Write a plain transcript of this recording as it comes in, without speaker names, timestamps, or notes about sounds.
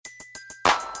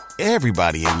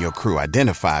Everybody in your crew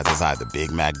identifies as either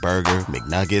Big Mac Burger,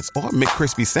 McNuggets, or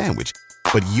McCrispy Sandwich.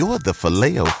 But you're the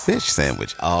Filet-O-Fish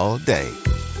Sandwich all day.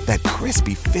 That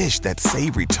crispy fish, that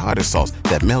savory tartar sauce,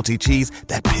 that melty cheese,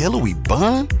 that pillowy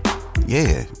bun.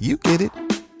 Yeah, you get it.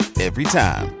 Every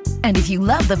time. And if you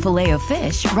love the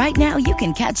Filet-O-Fish, right now you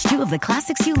can catch two of the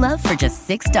classics you love for just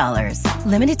 $6.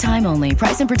 Limited time only.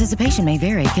 Price and participation may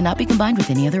vary. Cannot be combined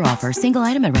with any other offer. Single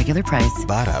item at regular price.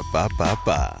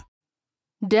 Ba-da-ba-ba-ba.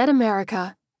 Dead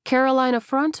America, Carolina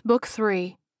Front, Book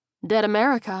 3. Dead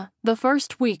America, The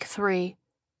First Week 3.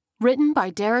 Written by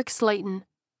Derek Slayton.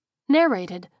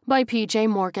 Narrated by P.J.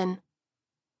 Morgan.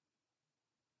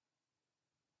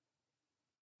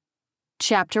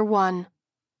 Chapter 1.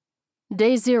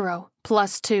 Day 0,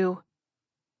 +2.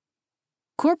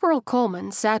 Corporal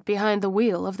Coleman sat behind the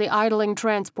wheel of the idling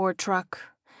transport truck.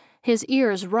 His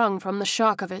ears rung from the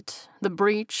shock of it, the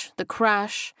breach, the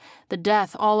crash, the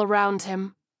death all around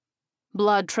him.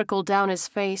 Blood trickled down his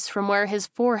face from where his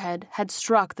forehead had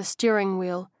struck the steering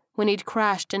wheel when he'd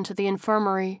crashed into the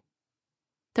infirmary.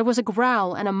 There was a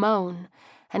growl and a moan,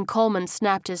 and Coleman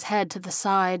snapped his head to the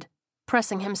side,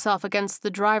 pressing himself against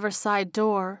the driver's side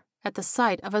door at the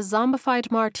sight of a zombified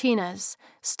Martinez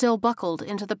still buckled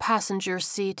into the passenger's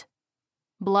seat.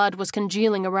 Blood was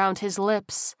congealing around his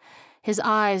lips, his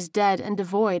eyes dead and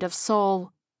devoid of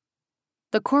soul.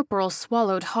 The corporal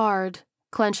swallowed hard,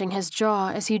 clenching his jaw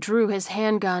as he drew his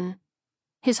handgun.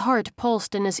 His heart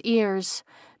pulsed in his ears,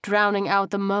 drowning out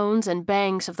the moans and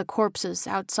bangs of the corpses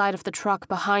outside of the truck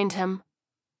behind him.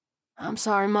 "I'm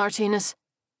sorry, Martinez,"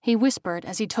 he whispered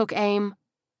as he took aim.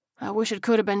 "I wish it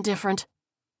could have been different."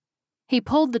 He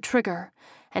pulled the trigger,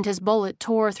 and his bullet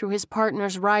tore through his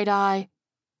partner's right eye.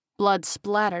 Blood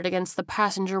splattered against the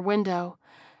passenger window,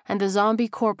 and the zombie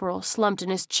corporal slumped in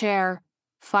his chair,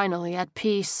 finally at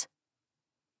peace.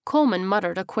 Coleman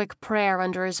muttered a quick prayer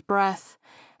under his breath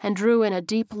and drew in a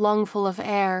deep lungful of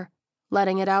air,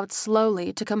 letting it out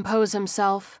slowly to compose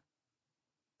himself.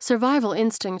 Survival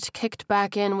instinct kicked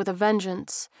back in with a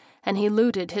vengeance, and he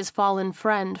looted his fallen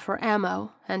friend for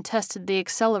ammo and tested the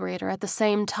accelerator at the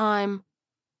same time.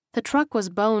 The truck was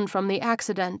boned from the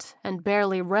accident and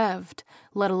barely revved,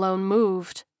 let alone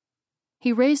moved.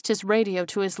 He raised his radio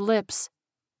to his lips.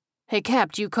 "Hey,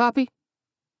 Cap, do you copy?"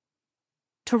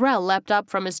 Terrell leapt up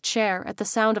from his chair at the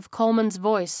sound of Coleman's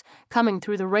voice coming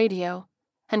through the radio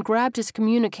and grabbed his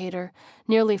communicator,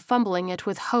 nearly fumbling it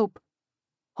with hope.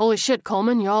 "Holy shit,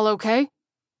 Coleman, you all okay?"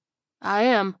 "I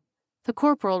am," the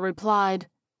corporal replied.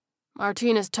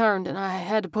 "Martinez turned and I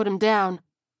had to put him down."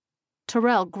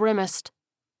 Terrell grimaced.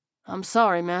 "I'm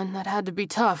sorry, man, that had to be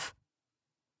tough."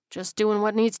 "Just doing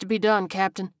what needs to be done,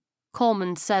 Captain,"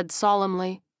 Coleman said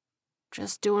solemnly.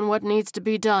 "Just doing what needs to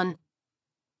be done."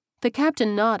 The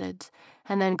captain nodded,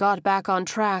 and then got back on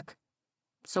track.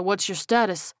 "So what's your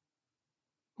status?"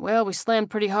 "Well, we slammed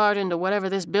pretty hard into whatever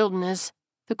this building is,"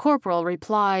 the corporal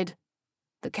replied.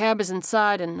 "The cab is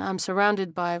inside, and I'm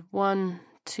surrounded by 1,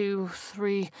 2,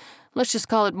 3, let's just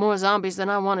call it more zombies than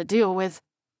I want to deal with."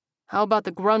 "How about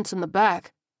the grunts in the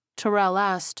back?" Terrell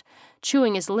asked,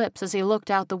 chewing his lips as he looked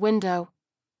out the window.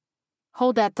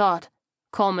 "Hold that thought,"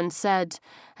 Coleman said,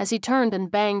 as he turned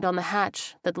and banged on the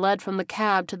hatch that led from the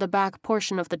cab to the back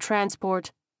portion of the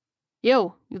transport.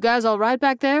 "Yo, you guys all right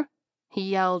back there?" he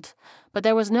yelled, but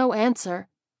there was no answer.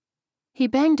 He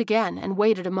banged again and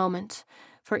waited a moment,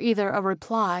 for either a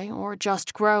reply or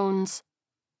just groans.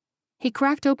 He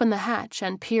cracked open the hatch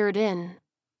and peered in,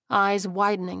 eyes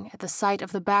widening at the sight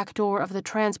of the back door of the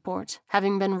transport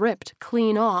having been ripped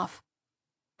clean off.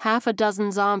 Half a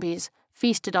dozen zombies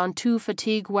feasted on 2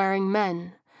 fatigue-wearing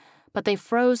men, but they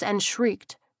froze and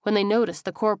shrieked when they noticed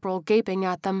the corporal gaping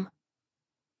at them.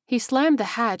 He slammed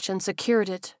the hatch and secured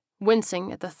it,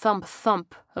 wincing at the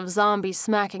thump-thump of zombies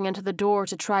smacking into the door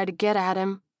to try to get at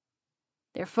him.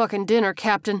 "They're fucking dinner,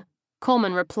 Captain,"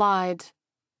 Coleman replied.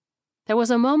 There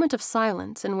was a moment of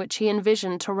silence in which he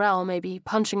envisioned Terrell maybe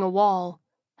punching a wall,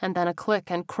 and then a click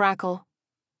and crackle.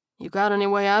 "You got any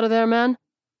way out of there, man?"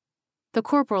 The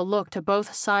corporal looked to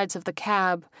both sides of the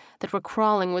cab that were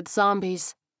crawling with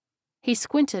zombies. He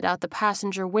squinted out the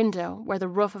passenger window where the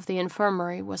roof of the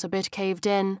infirmary was a bit caved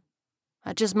in.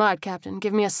 "I just might, Captain.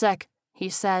 Give me a sec," he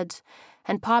said,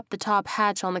 and popped the top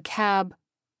hatch on the cab.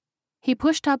 He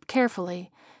pushed up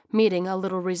carefully, meeting a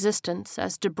little resistance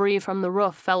as debris from the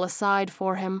roof fell aside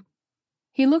for him.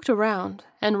 He looked around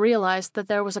and realized that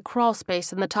there was a crawl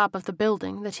space in the top of the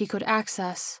building that he could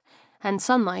access, and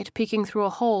sunlight peeking through a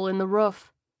hole in the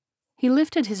roof. He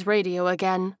lifted his radio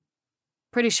again.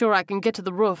 "Pretty sure I can get to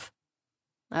the roof."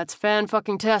 "That's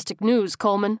fan-fucking-tastic news,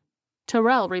 Coleman,"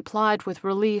 Terrell replied with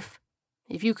relief.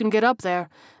 If you can get up there,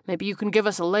 maybe you can give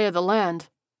us a lay of the land.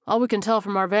 All we can tell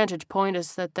from our vantage point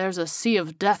is that there's a sea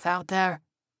of death out there."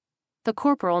 The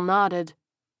corporal nodded.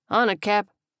 "On it, Cap."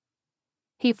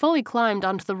 He fully climbed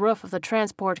onto the roof of the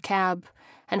transport cab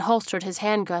and holstered his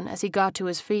handgun as he got to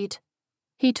his feet.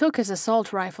 He took his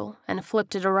assault rifle and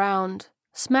flipped it around,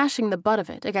 smashing the butt of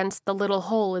it against the little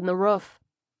hole in the roof.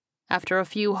 After a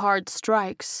few hard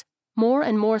strikes, more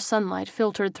and more sunlight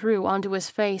filtered through onto his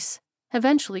face,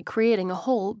 eventually creating a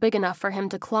hole big enough for him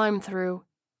to climb through.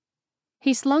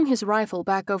 He slung his rifle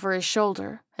back over his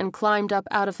shoulder and climbed up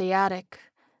out of the attic,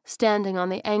 standing on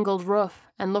the angled roof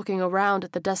and looking around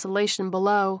at the desolation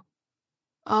below.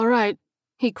 "All right,"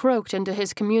 he croaked into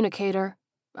his communicator.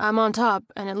 "I'm on top,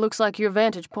 and it looks like your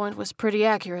vantage point was pretty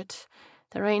accurate.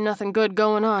 There ain't nothing good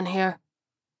going on here."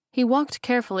 He walked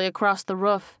carefully across the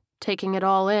roof, taking it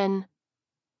all in.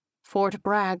 Fort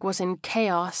Bragg was in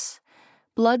chaos.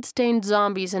 Blood-stained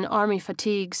zombies in army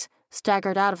fatigues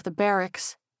staggered out of the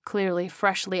barracks, clearly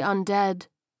freshly undead.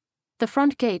 The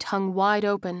front gate hung wide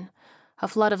open, a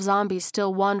flood of zombies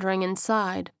still wandering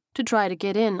inside to try to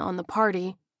get in on the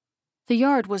party. The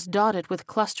yard was dotted with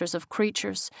clusters of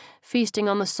creatures, feasting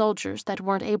on the soldiers that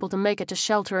weren't able to make it to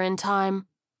shelter in time.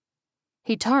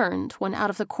 He turned when, out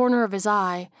of the corner of his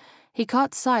eye, he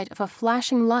caught sight of a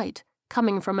flashing light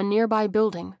coming from a nearby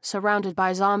building surrounded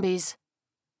by zombies.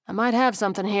 "I might have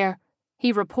something here,"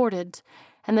 he reported,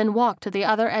 and then walked to the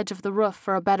other edge of the roof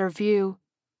for a better view.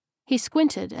 He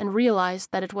squinted and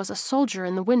realized that it was a soldier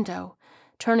in the window,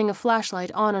 turning a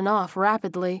flashlight on and off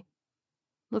rapidly.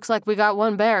 "Looks like we got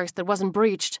one barracks that wasn't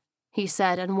breached," he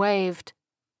said and waved.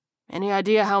 "Any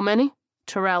idea how many?"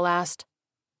 Terrell asked.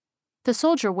 The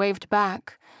soldier waved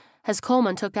back, as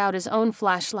Coleman took out his own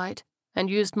flashlight and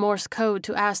used Morse code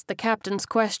to ask the captain's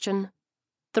question.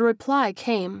 The reply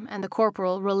came, and the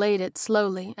corporal relayed it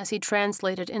slowly as he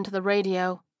translated into the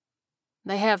radio.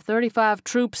 "They have 35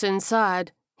 troops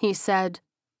inside," he said,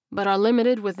 "but are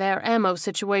limited with their ammo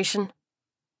situation."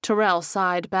 Terrell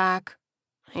sighed back.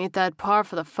 "Ain't that par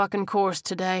for the fucking course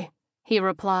today," he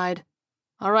replied.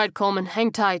 "All right, Coleman,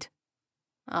 hang tight."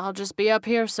 "I'll just be up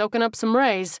here soaking up some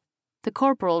rays," the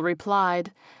corporal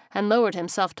replied, and lowered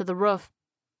himself to the roof,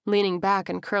 leaning back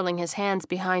and curling his hands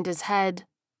behind his head.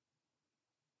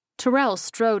 Terrell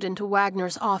strode into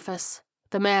Wagner's office,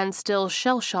 the man still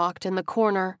shell-shocked in the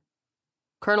corner.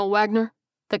 "Colonel Wagner,"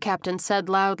 the captain said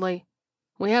loudly,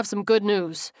 "we have some good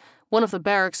news. One of the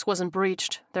barracks wasn't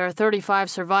breached. There are 35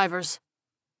 survivors."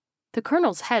 The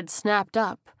colonel's head snapped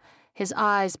up, his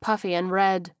eyes puffy and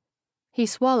red. He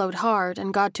swallowed hard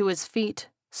and got to his feet,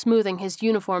 smoothing his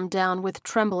uniform down with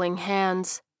trembling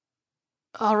hands.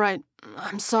 "All right,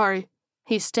 I'm sorry,"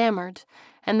 he stammered,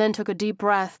 and then took a deep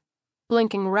breath,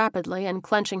 blinking rapidly and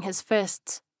clenching his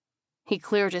fists. He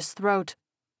cleared his throat.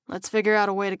 "Let's figure out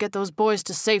a way to get those boys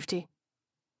to safety."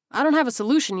 "I don't have a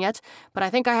solution yet, but I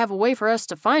think I have a way for us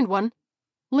to find one."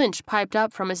 Lynch piped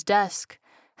up from his desk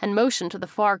and motioned to the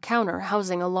far counter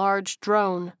housing a large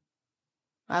drone.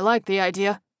 "I like the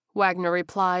idea," Wagner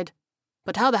replied.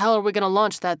 "But how the hell are we going to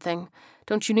launch that thing?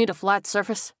 Don't you need a flat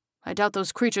surface? I doubt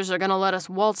those creatures are going to let us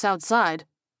waltz outside."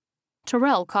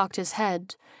 Terrell cocked his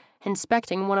head,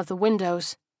 inspecting one of the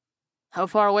windows. "How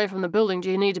far away from the building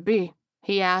do you need to be?"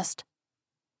 he asked.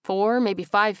 4, maybe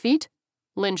 5 feet,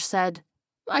 Lynch said.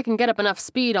 "I can get up enough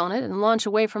speed on it and launch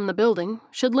away from the building.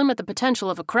 Should limit the potential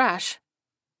of a crash."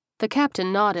 The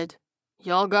captain nodded.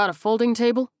 "Y'all got a folding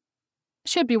table?"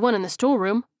 "Should be one in the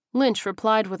storeroom," Lynch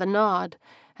replied with a nod,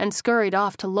 and scurried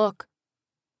off to look.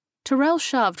 Terrell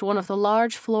shoved one of the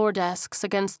large floor desks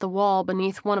against the wall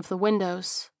beneath one of the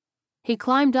windows. He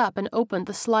climbed up and opened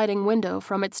the sliding window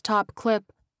from its top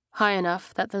clip, high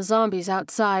enough that the zombies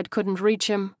outside couldn't reach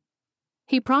him.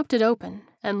 He propped it open,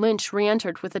 and Lynch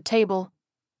re-entered with the table.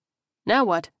 "Now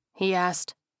what?" he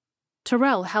asked.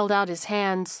 Terrell held out his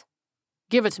hands.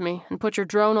 "Give it to me and put your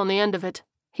drone on the end of it,"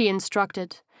 he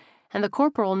instructed, and the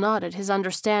corporal nodded his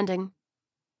understanding.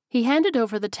 He handed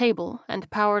over the table and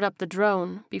powered up the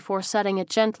drone before setting it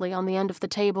gently on the end of the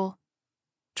table.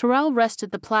 Terrell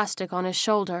rested the plastic on his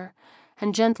shoulder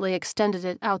and gently extended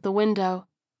it out the window.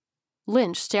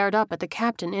 Lynch stared up at the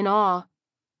captain in awe.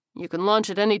 "You can launch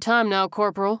it any time now,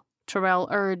 Corporal," Terrell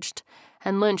urged,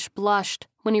 and Lynch blushed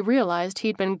when he realized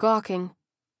he'd been gawking.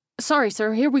 "Sorry,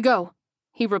 sir, here we go,"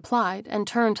 he replied and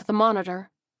turned to the monitor.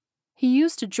 He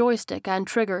used a joystick and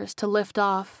triggers to lift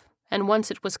off, and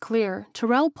once it was clear,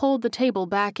 Terrell pulled the table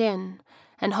back in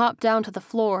and hopped down to the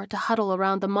floor to huddle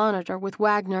around the monitor with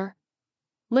Wagner.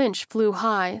 Lynch flew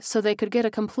high so they could get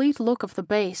a complete look of the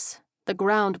base, the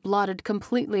ground blotted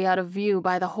completely out of view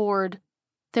by the horde.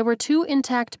 There were 2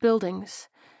 intact buildings,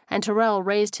 and Terrell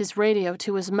raised his radio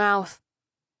to his mouth.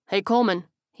 "Hey, Coleman,"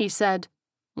 he said.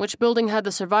 "Which building had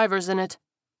the survivors in it?"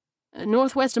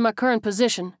 "Northwest of my current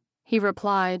position," he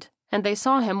replied, and they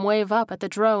saw him wave up at the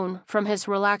drone from his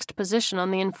relaxed position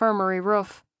on the infirmary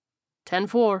roof.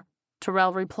 10-4,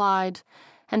 Terrell replied,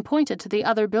 and pointed to the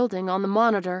other building on the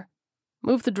monitor.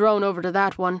 "Move the drone over to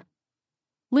that one."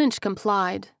 Lynch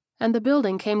complied, and the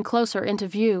building came closer into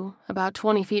view, about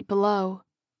 20 feet below.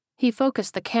 He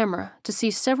focused the camera to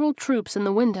see several troops in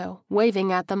the window,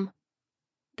 waving at them.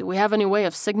 "Do we have any way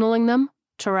of signaling them?"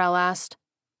 Terrell asked.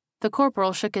 The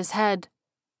corporal shook his head.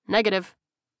 "Negative."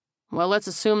 "Well, let's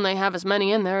assume they have as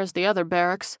many in there as the other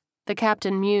barracks," the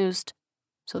captain mused.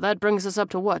 "So that brings us up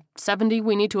to what, 70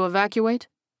 we need to evacuate?"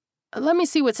 "Let me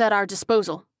see what's at our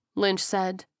disposal," Lynch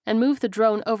said, and moved the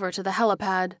drone over to the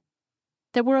helipad.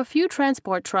 There were a few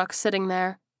transport trucks sitting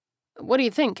there. "What do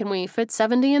you think, can we fit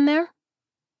 70 in there?"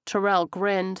 Terrell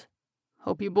grinned.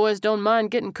 "Hope you boys don't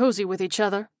mind getting cozy with each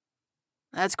other."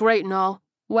 "That's great and all,"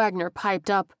 Wagner piped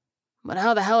up. "But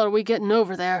how the hell are we getting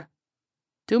over there?"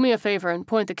 "Do me a favor and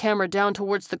point the camera down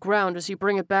towards the ground as you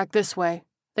bring it back this way,"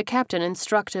 the captain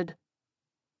instructed.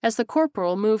 As the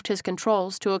corporal moved his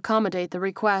controls to accommodate the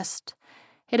request,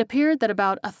 it appeared that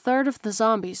about a third of the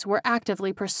zombies were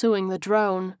actively pursuing the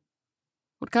drone.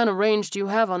 "What kind of range do you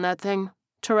have on that thing?"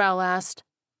 Terrell asked.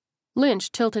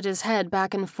 Lynch tilted his head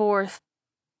back and forth.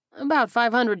 "About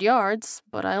 500 yards,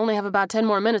 but I only have about 10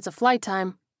 more minutes of flight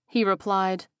time," he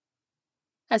replied.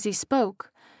 As he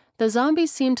spoke, the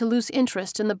zombies seemed to lose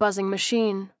interest in the buzzing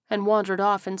machine and wandered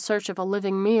off in search of a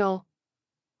living meal.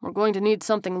 "We're going to need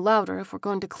something louder if we're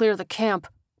going to clear the camp,"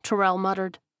 Terrell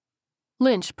muttered.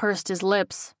 Lynch pursed his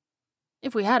lips.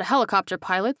 "If we had a helicopter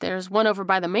pilot, there's one over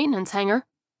by the maintenance hangar."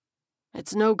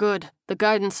 "It's no good. The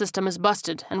guidance system is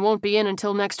busted and won't be in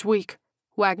until next week,"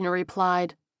 Wagner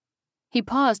replied. He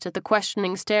paused at the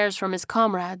questioning stares from his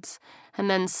comrades, and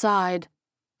then sighed.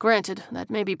 "Granted, that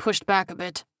may be pushed back a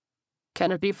bit."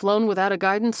 "Can it be flown without a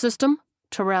guidance system?"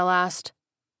 Terrell asked.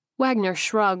 Wagner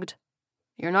shrugged.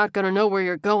 "You're not going to know where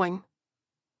you're going."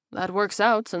 "That works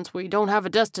out since we don't have a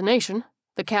destination,"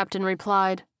 the captain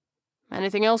replied.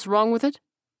 "Anything else wrong with it?"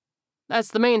 "That's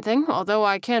the main thing, although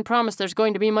I can't promise there's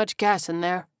going to be much gas in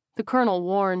there," the colonel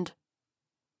warned.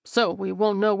 "So we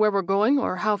won't know where we're going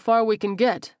or how far we can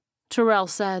get," Terrell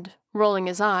said, rolling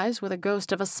his eyes with a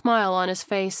ghost of a smile on his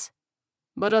face.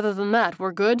 "But other than that,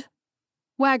 we're good?"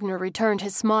 Wagner returned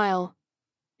his smile.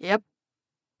 "Yep."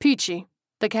 "Peachy,"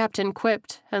 the captain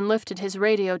quipped and lifted his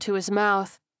radio to his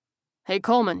mouth. "Hey,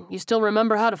 Coleman, you still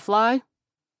remember how to fly?"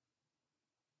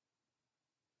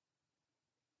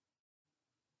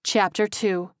 Chapter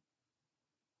 2.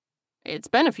 "It's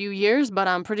been a few years, but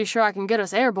I'm pretty sure I can get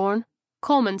us airborne,"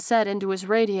 Coleman said into his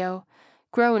radio,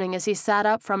 groaning as he sat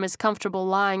up from his comfortable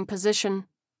lying position.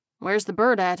 "Where's the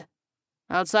bird at?"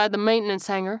 "Outside the maintenance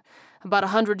hangar, about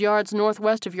 100 yards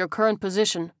northwest of your current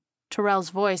position," Terrell's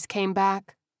voice came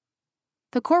back.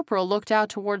 The corporal looked out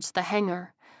towards the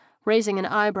hangar, raising an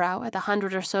eyebrow at the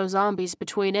 100 or so zombies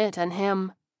between it and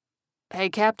him. "Hey,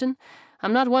 Captain,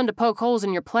 I'm not one to poke holes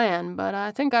in your plan, but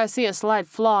I think I see a slight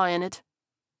flaw in it."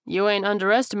 "You ain't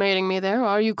underestimating me there,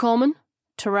 are you, Coleman?"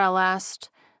 Terrell asked,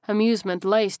 amusement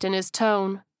laced in his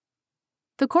tone.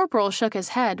 The corporal shook his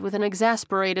head with an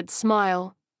exasperated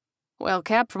smile. "Well,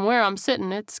 Cap, from where I'm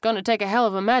sitting, it's going to take a hell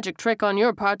of a magic trick on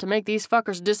your part to make these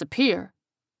fuckers disappear."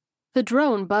 The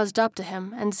drone buzzed up to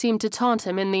him and seemed to taunt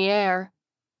him in the air.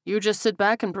 "You just sit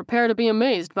back and prepare to be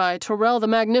amazed by Terrell the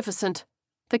Magnificent,"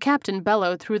 the captain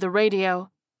bellowed through the radio.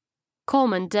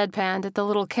 Coleman deadpanned at the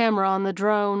little camera on the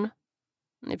drone.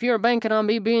 "If you're banking on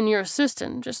me being your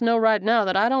assistant, just know right now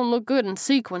that I don't look good in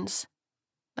sequins."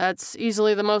 "That's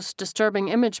easily the most disturbing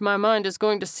image my mind is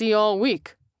going to see all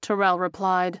week," Terrell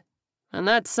replied. "And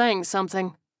that's saying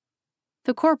something."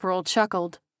 The corporal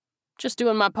chuckled. "Just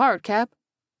doing my part, Cap."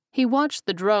 He watched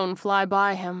the drone fly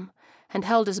by him and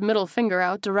held his middle finger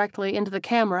out directly into the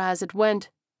camera as it went.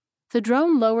 The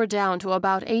drone lowered down to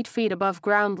about 8 feet above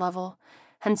ground level,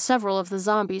 and several of the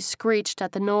zombies screeched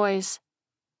at the noise.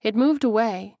 It moved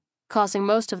away, causing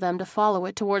most of them to follow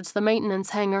it towards the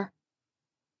maintenance hangar.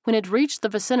 When it reached the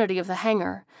vicinity of the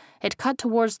hangar, it cut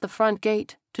towards the front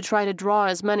gate to try to draw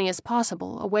as many as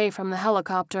possible away from the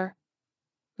helicopter.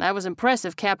 "That was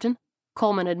impressive, Captain,"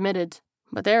 Coleman admitted,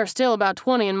 "but there are still about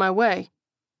 20 in my way."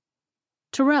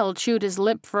 Terrell chewed his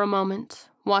lip for a moment,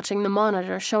 watching the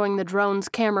monitor showing the drone's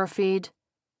camera feed.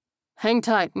 "Hang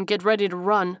tight and get ready to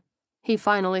run," he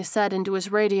finally said into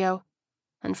his radio.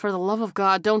 "And for the love of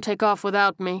God, don't take off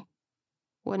without me."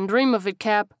 "Wouldn't dream of it,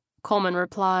 Cap," Coleman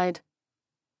replied.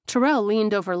 Terrell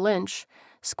leaned over Lynch,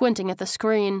 squinting at the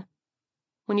screen.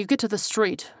 When you get to the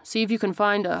street, see if you can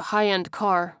find a high-end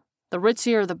car. The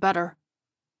ritzier the better."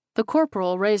 The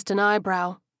corporal raised an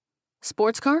eyebrow.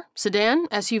 "Sports car? Sedan?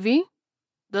 SUV?"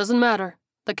 "Doesn't matter,"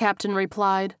 the captain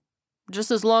replied.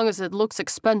 "Just as long as it looks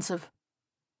expensive."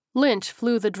 Lynch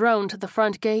flew the drone to the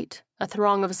front gate, a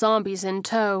throng of zombies in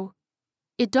tow.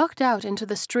 It ducked out into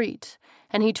the street,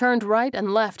 and he turned right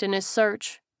and left in his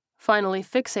search, finally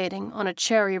fixating on a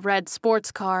cherry-red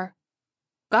sports car.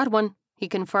 "Got one," he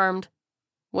confirmed.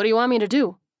 "What do you want me to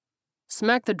do?"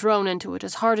 "Smack the drone into it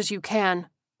as hard as you can,"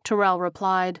 Terrell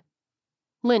replied.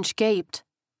 Lynch gaped.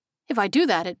 "If I do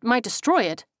that, it might destroy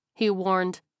it," he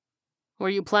warned. "Were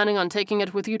you planning on taking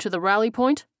it with you to the rally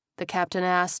point?" the captain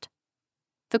asked.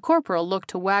 The corporal looked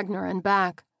to Wagner and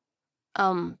back.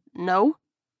 No?"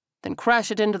 "Then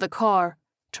crash it into the car,"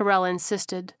 Terrell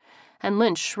insisted, and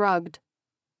Lynch shrugged.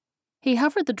 He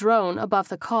hovered the drone above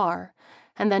the car,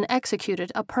 and then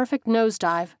executed a perfect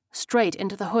nosedive straight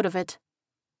into the hood of it.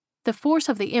 The force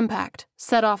of the impact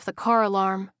set off the car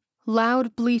alarm,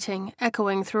 loud bleating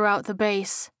echoing throughout the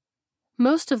base.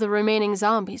 Most of the remaining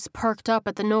zombies perked up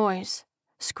at the noise,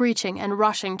 screeching and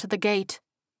rushing to the gate.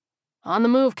 "On the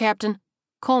move, Captain,"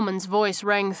 Coleman's voice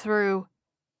rang through.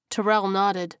 Terrell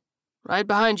nodded. "Right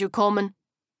behind you, Coleman."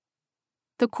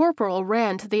 The corporal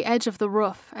ran to the edge of the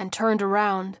roof and turned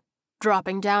around,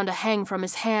 dropping down to hang from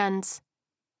his hands.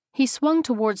 He swung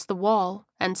towards the wall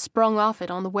and sprung off it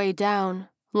on the way down,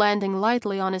 landing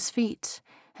lightly on his feet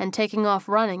and taking off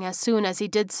running as soon as he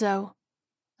did so.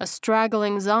 A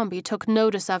straggling zombie took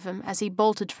notice of him as he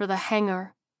bolted for the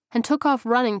hangar and took off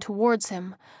running towards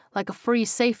him like a free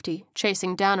safety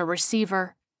chasing down a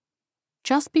receiver.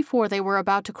 Just before they were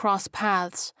about to cross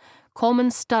paths,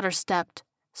 Coleman stutter-stepped,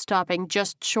 stopping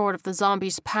just short of the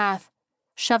zombie's path,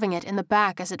 shoving it in the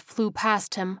back as it flew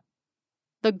past him.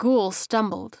 The ghoul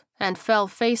stumbled and fell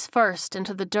face first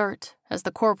into the dirt as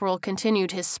the corporal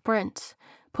continued his sprint,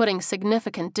 putting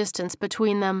significant distance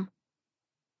between them.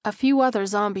 A few other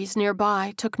zombies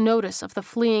nearby took notice of the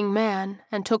fleeing man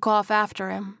and took off after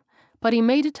him, but he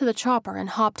made it to the chopper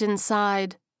and hopped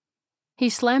inside. He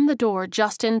slammed the door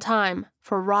just in time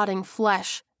for rotting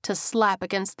flesh to slap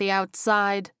against the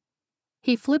outside.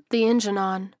 He flipped the engine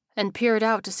on and peered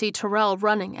out to see Terrell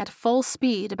running at full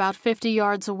speed about 50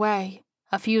 yards away,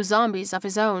 a few zombies of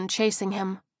his own chasing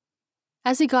him.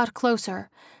 As he got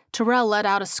closer, Terrell let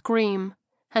out a scream,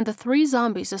 and the 3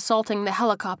 zombies assaulting the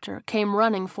helicopter came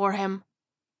running for him.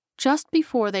 Just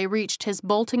before they reached his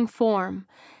bolting form,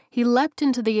 he leapt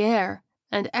into the air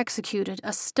and executed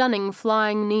a stunning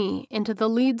flying knee into the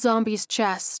lead zombie's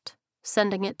chest,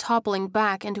 sending it toppling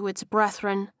back into its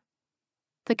brethren.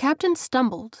 The captain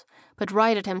stumbled, but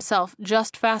righted himself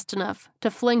just fast enough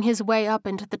to fling his way up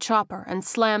into the chopper and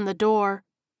slam the door.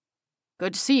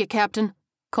 "Good to see you, Captain,"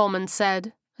 Coleman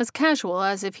said, as casual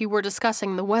as if he were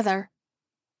discussing the weather.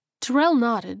 Terrell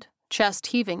nodded, chest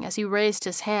heaving as he raised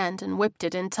his hand and whipped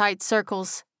it in tight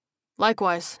circles.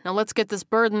 "Likewise, now let's get this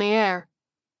bird in the air."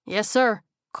 "Yes, sir,"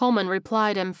 Coleman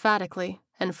replied emphatically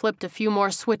and flipped a few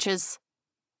more switches.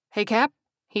 "Hey, Cap,"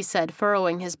 he said,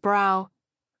 furrowing his brow.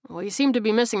 "We seem to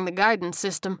be missing the guidance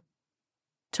system."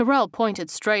 Terrell pointed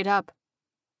straight up.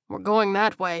 "We're going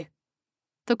that way."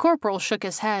 The corporal shook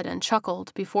his head and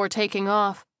chuckled before taking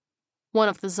off. One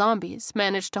of the zombies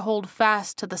managed to hold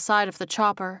fast to the side of the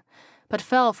chopper, but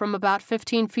fell from about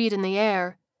 15 feet in the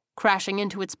air, crashing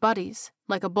into its buddies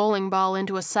like a bowling ball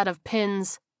into a set of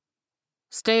pins.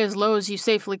 "Stay as low as you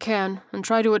safely can and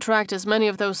try to attract as many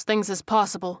of those things as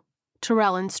possible,"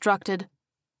 Terrell instructed.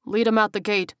 "Lead 'em out the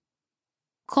gate."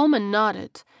 Coleman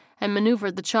nodded and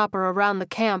maneuvered the chopper around the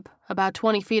camp about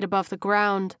 20 feet above the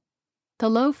ground. The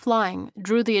low flying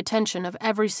drew the attention of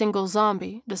every single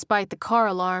zombie despite the car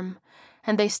alarm,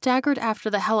 and they staggered after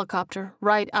the helicopter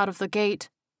right out of the gate.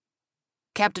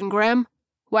 "Captain Graham?"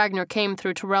 Wagner came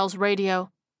through Terrell's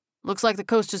radio. "Looks like the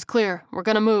coast is clear. We're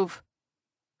gonna move."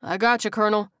 "I gotcha,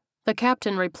 Colonel," the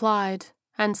captain replied,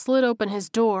 and slid open his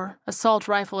door, assault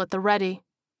rifle at the ready.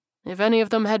 "If any of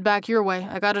them head back your way,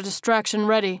 I got a distraction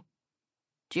ready."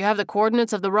 "Do you have the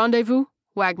coordinates of the rendezvous?"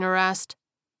 Wagner asked.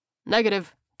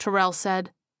 "Negative," Terrell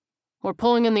said. "We're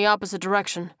pulling in the opposite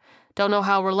direction. Don't know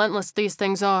how relentless these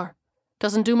things are.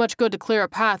 Doesn't do much good to clear a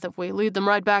path if we lead them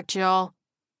right back to y'all."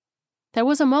 There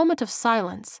was a moment of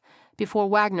silence before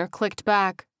Wagner clicked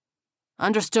back.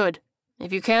 "Understood.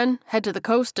 If you can, head to the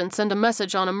coast and send a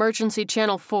message on emergency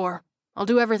channel 4. I'll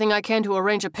do everything I can to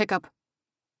arrange a pickup."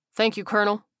 "Thank you,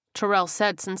 Colonel," Terrell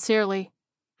said sincerely.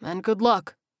 "And good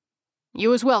luck."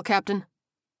 "You as well, Captain."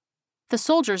 The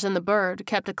soldiers in the bird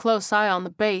kept a close eye on the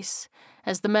base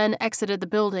as the men exited the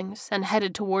buildings and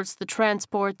headed towards the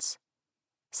transports.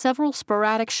 Several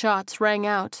sporadic shots rang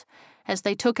out as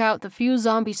they took out the few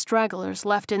zombie stragglers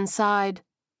left inside.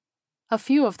 A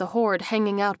few of the horde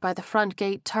hanging out by the front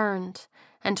gate turned,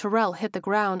 and Terrell hit the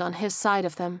ground on his side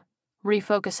of them,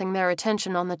 refocusing their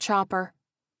attention on the chopper.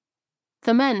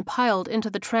 The men piled into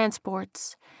the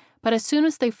transports, but as soon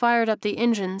as they fired up the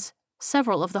engines,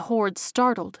 several of the horde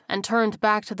startled and turned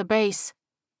back to the base.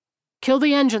 "Kill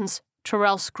the engines!"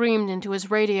 Terrell screamed into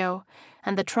his radio,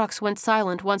 and the trucks went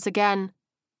silent once again.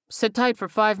 "Sit tight for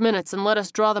 5 minutes and let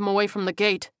us draw them away from the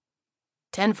gate."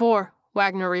 10-4,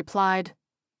 Wagner replied.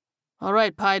 "All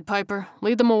right, Pied Piper,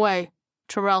 lead them away,"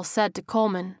 Terrell said to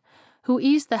Coleman, who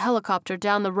eased the helicopter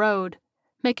down the road,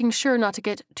 making sure not to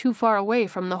get too far away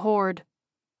from the horde.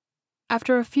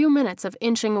 After a few minutes of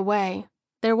inching away,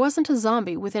 there wasn't a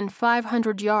zombie within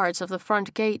 500 yards of the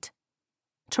front gate.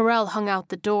 Terrell hung out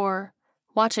the door,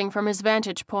 watching from his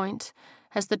vantage point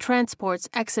as the transports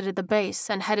exited the base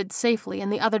and headed safely in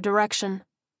the other direction.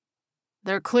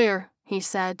 "They're clear," he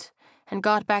said, and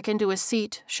got back into his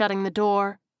seat, shutting the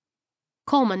door.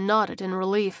 Coleman nodded in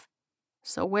relief.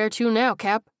 "So where to now,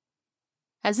 Cap?"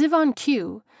 As if on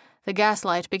cue, the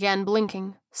gaslight began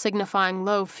blinking, signifying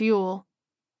low fuel.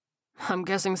 "I'm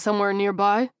guessing somewhere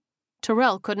nearby?"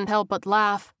 Terrell couldn't help but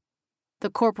laugh. The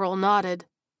corporal nodded.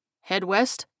 "Head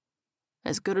west?"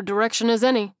 "As good a direction as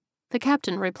any," the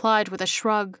captain replied with a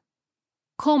shrug.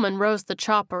 Coleman rose the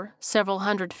chopper several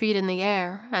hundred feet in the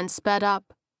air and sped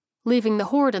up, leaving the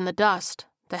horde in the dust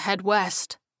to head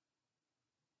west.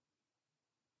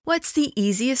 What's the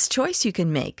easiest choice you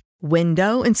can make?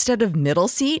 Window instead of middle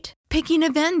seat? Picking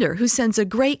a vendor who sends a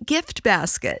great gift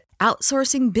basket?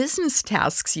 Outsourcing business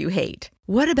tasks you hate?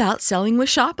 What about selling with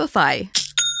Shopify?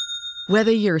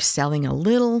 Whether you're selling a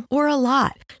little or a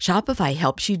lot, Shopify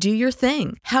helps you do your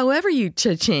thing, however you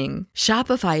cha-ching.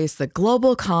 Shopify is the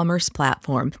global commerce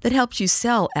platform that helps you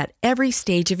sell at every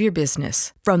stage of your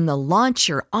business. From the launch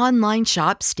your online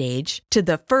shop stage to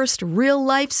the first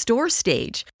real-life store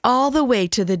stage, all the way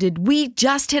to the did we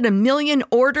just hit 1 million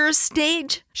orders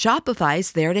stage.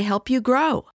 Shopify's there to help you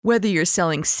grow. Whether you're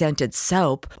selling scented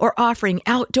soap or offering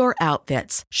outdoor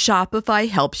outfits, Shopify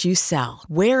helps you sell.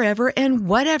 Wherever and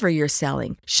whatever you're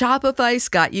selling, Shopify's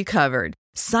got you covered.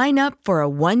 Sign up for a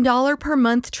 $1 per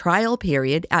month trial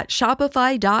period at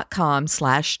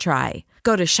shopify.com/try.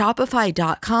 Go to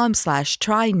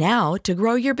shopify.com/try now to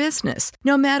grow your business,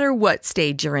 no matter what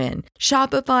stage you're in.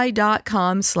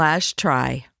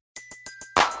 Shopify.com/try.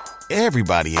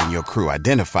 Everybody in your crew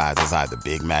identifies as either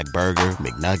Big Mac Burger,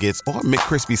 McNuggets, or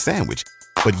McCrispy Sandwich.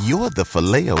 But you're the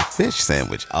Filet-O-Fish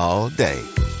Sandwich all day.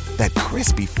 That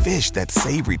crispy fish, that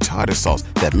savory tartar sauce,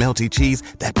 that melty cheese,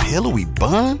 that pillowy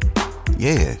bun.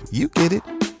 Yeah, you get it.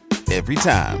 Every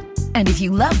time. And if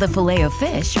you love the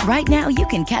Filet-O-Fish, right now you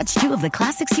can catch 2 of the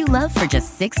classics you love for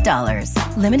just $6.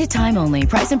 Limited time only.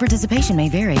 Price and participation may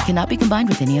vary. Cannot be combined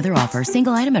with any other offer.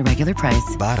 Single item at regular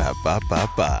price.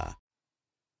 Ba-da-ba-ba-ba.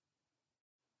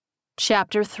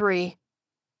 Chapter 3.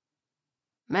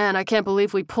 "Man, I can't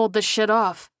believe we pulled this shit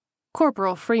off."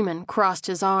 Corporal Freeman crossed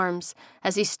his arms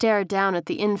as he stared down at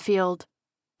the infield.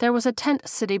 There was a tent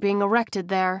city being erected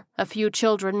there, a few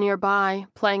children nearby,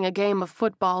 playing a game of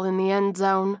football in the end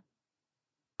zone.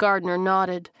 Gardner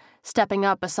nodded, stepping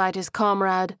up beside his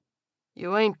comrade.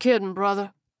 "You ain't kidding,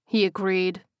 brother," he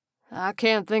agreed. "I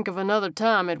can't think of another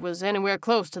time it was anywhere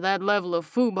close to that level of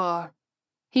foobar."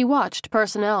 He watched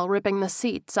personnel ripping the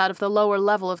seats out of the lower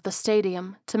level of the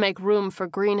stadium to make room for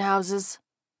greenhouses.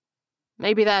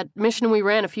 "Maybe that mission we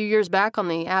ran a few years back on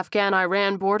the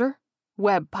Afghan-Iran border?"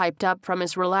 Webb piped up from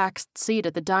his relaxed seat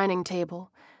at the dining table,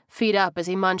 feet up as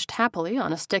he munched happily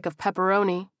on a stick of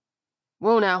pepperoni.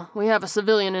 "Whoa now, we have a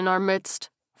civilian in our midst,"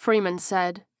 Freeman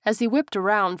said, as he whipped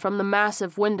around from the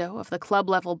massive window of the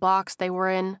club-level box they were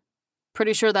in.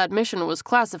 "Pretty sure that mission was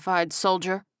classified,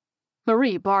 soldier."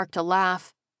 Marie barked a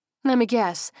laugh. "Let me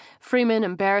guess, Freeman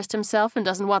embarrassed himself and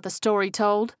doesn't want the story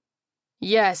told?"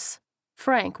 "Yes,"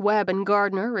 Frank, Webb, and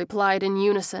Gardner replied in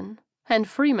unison, and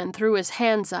Freeman threw his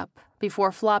hands up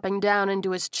before flopping down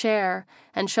into his chair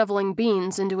and shoveling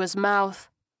beans into his mouth.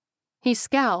 He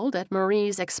scowled at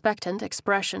Marie's expectant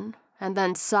expression, and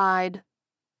then sighed.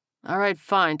 "All right,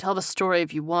 fine, tell the story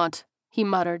if you want," he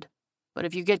muttered. "But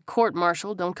if you get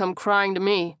court-martialed, don't come crying to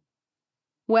me."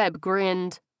 Webb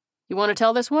grinned. "You want to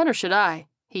tell this one, or should I?"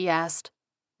 he asked.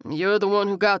 "You're the one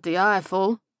who got the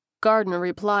eyeful," Gardner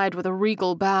replied with a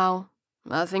regal bow.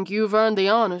 "I think you've earned the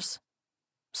honors."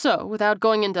 So, without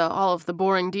going into all of the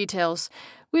boring details,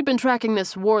 we'd been tracking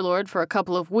this warlord for a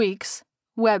couple of weeks.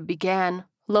 Webb began,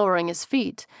 lowering his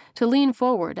feet, to lean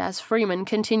forward as Freeman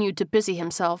continued to busy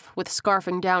himself with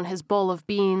scarfing down his bowl of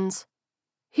beans.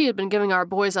 He had been giving our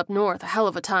boys up north a hell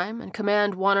of a time, and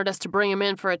Command wanted us to bring him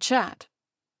in for a chat.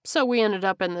 So we ended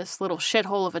up in this little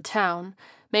shithole of a town.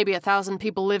 Maybe 1,000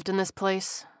 people lived in this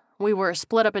place. We were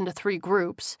split up into 3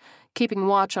 groups, keeping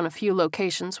watch on a few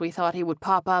locations we thought he would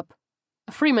pop up.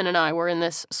 Freeman and I were in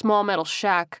this small metal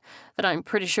shack that I'm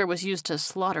pretty sure was used to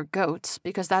slaughter goats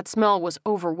because that smell was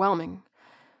overwhelming.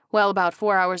 Well, about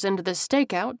 4 hours into this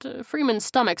stakeout, Freeman's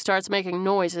stomach starts making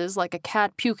noises like a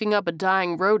cat puking up a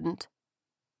dying rodent.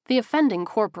 The offending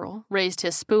corporal raised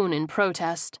his spoon in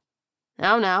protest.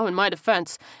 Now, in my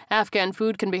defense, Afghan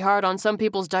food can be hard on some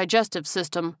people's digestive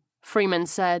system, Freeman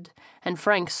said, and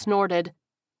Frank snorted.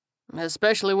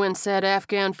 Especially when said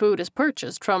Afghan food is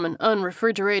purchased from an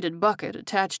unrefrigerated bucket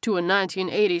attached to a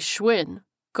 1980s Schwinn,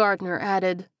 Gardner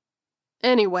added.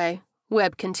 Anyway,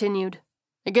 Webb continued,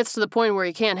 it gets to the point where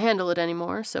he can't handle it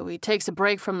anymore, so he takes a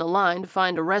break from the line to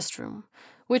find a restroom,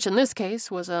 which in this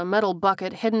case was a metal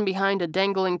bucket hidden behind a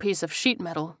dangling piece of sheet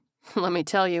metal. Let me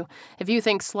tell you, if you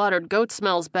think slaughtered goat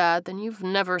smells bad, then you've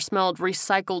never smelled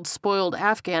recycled, spoiled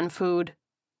Afghan food.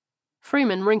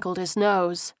 Freeman wrinkled his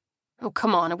nose. Oh,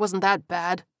 come on, it wasn't that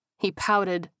bad. He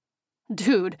pouted.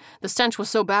 Dude, the stench was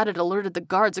so bad it alerted the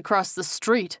guards across the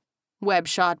street, Webb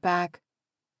shot back.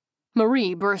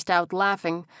 Marie burst out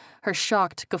laughing, her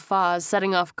shocked guffaws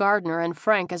setting off Gardner and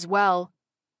Frank as well.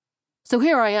 So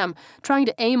here I am, trying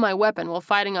to aim my weapon while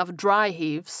fighting off dry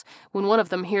heaves, when one of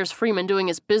them hears Freeman doing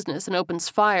his business and opens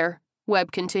fire,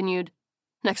 Webb continued.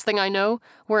 Next thing I know,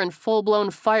 we're in full-blown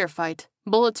firefight.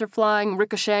 Bullets are flying,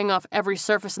 ricocheting off every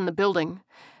surface in the building.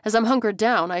 As I'm hunkered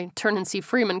down, I turn and see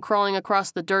Freeman crawling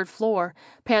across the dirt floor,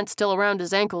 pants still around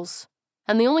his ankles.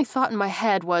 And the only thought in my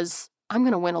head was, I'm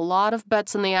going to win a lot of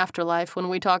bets in the afterlife when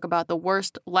we talk about the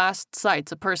worst last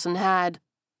sights a person had.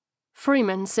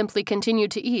 Freeman simply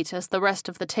continued to eat as the rest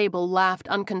of the table laughed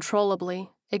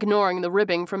uncontrollably, ignoring the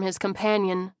ribbing from his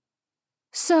companion.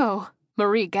 So,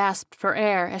 Marie gasped for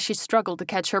air as she struggled to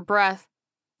catch her breath.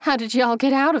 How did y'all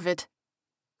get out of it?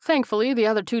 Thankfully, the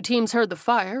other 2 teams heard the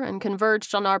fire and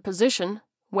converged on our position,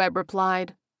 Webb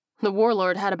replied. The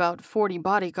warlord had about 40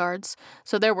 bodyguards,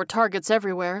 so there were targets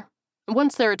everywhere.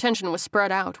 Once their attention was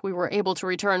spread out, we were able to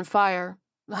return fire.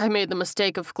 I made the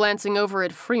mistake of glancing over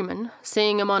at Freeman,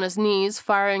 seeing him on his knees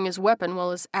firing his weapon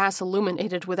while his ass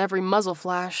illuminated with every muzzle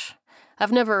flash.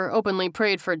 I've never openly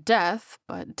prayed for death,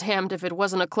 but damned if it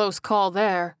wasn't a close call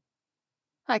there.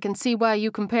 I can see why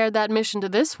you compared that mission to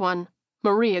this one,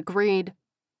 Marie agreed.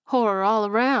 Horror all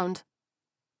around.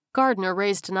 Gardner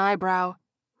raised an eyebrow.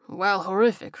 Well,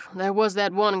 horrific. There was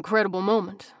that one incredible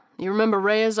moment. You remember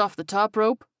Reyes off the top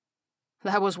rope?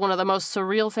 That was one of the most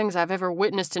surreal things I've ever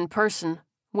witnessed in person,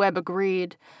 Webb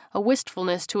agreed, a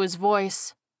wistfulness to his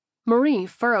voice. Marie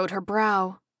furrowed her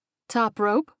brow. Top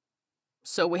rope?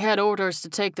 So we had orders to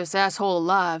take this asshole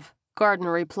alive,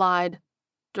 Gardner replied.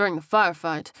 During the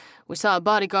firefight, we saw a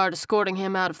bodyguard escorting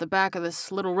him out of the back of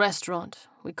this little restaurant.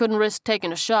 We couldn't risk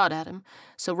taking a shot at him,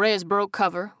 so Reyes broke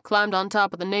cover, climbed on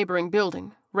top of the neighboring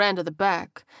building, ran to the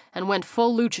back, and went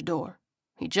full luchador.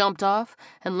 He jumped off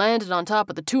and landed on top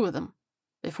of the 2 of them.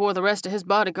 Before the rest of his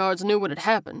bodyguards knew what had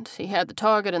happened, he had the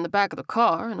target in the back of the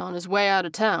car and on his way out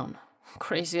of town.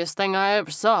 Craziest thing I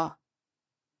ever saw.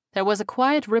 There was a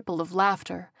quiet ripple of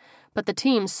laughter, but the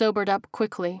team sobered up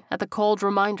quickly at the cold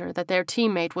reminder that their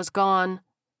teammate was gone.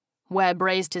 Webb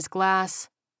raised his glass.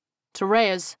 To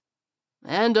Reyes.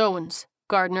 And Owens,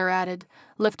 Gardner added,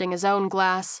 lifting his own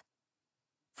glass.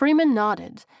 Freeman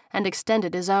nodded and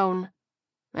extended his own.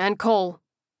 And Cole.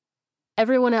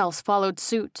 Everyone else followed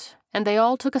suit, and they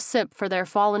all took a sip for their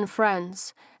fallen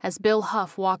friends as Bill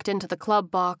Huff walked into the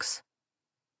club box.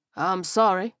 I'm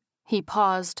sorry, he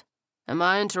paused. Am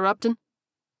I interrupting?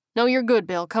 No, you're good,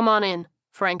 Bill. Come on in,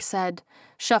 Frank said,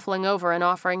 shuffling over and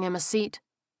offering him a seat.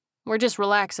 We're just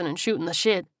relaxing and shooting the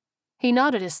shit. He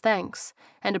nodded his thanks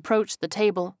and approached the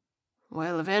table.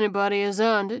 Well, if anybody has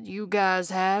earned it, you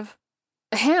guys have.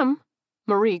 Him?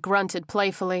 Marie grunted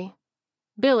playfully.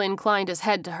 Bill inclined his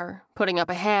head to her, putting up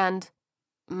a hand.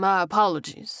 My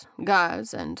apologies,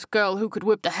 guys, and girl who could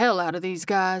whip the hell out of these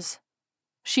guys.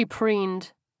 She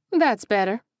preened. That's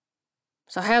better.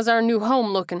 So how's our new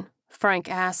home looking? Frank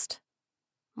asked.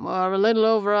 We're a little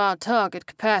over our target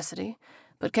capacity,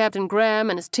 but Captain Graham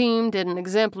and his team did an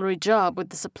exemplary job with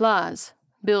the supplies,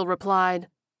 Bill replied.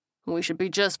 We should be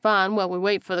just fine while we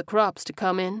wait for the crops to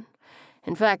come in.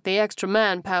 In fact, the extra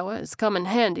manpower is coming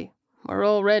handy. We're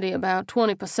already about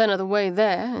 20% of the way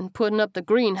there and putting up the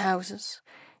greenhouses,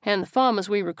 and the farmers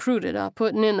we recruited are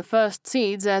putting in the first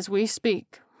seeds as we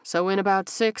speak. So in about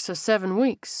 6 or 7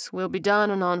 weeks, we'll be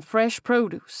dining on fresh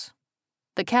produce.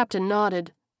 The captain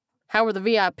nodded. How are the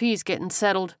VIPs getting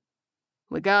settled?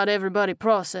 We got everybody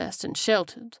processed and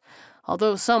sheltered,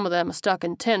 although some of them are stuck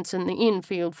in tents in the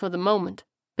infield for the moment,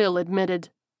 Bill admitted.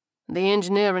 The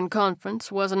engineering conference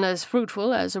wasn't as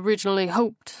fruitful as originally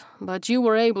hoped, but you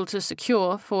were able to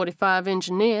secure 45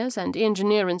 engineers and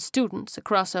engineering students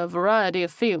across a variety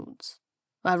of fields.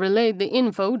 I relayed the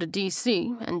info to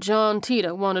D.C., and John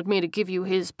Teeter wanted me to give you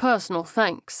his personal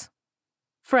thanks.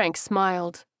 Frank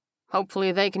smiled.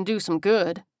 Hopefully they can do some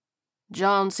good.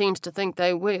 John seems to think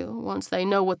they will, once they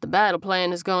know what the battle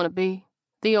plan is going to be,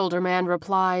 the older man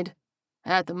replied.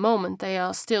 At the moment, they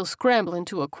are still scrambling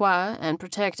to acquire and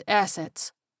protect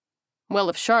assets. Well,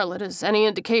 if Charlotte is any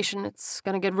indication, it's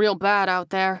going to get real bad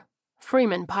out there,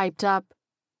 Freeman piped up.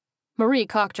 Marie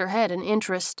cocked her head in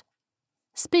interest.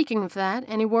 Speaking of that,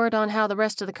 any word on how the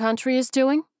rest of the country is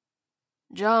doing?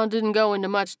 John didn't go into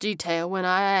much detail when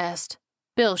I asked.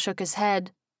 Bill shook his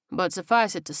head. But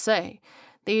suffice it to say,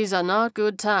 these are not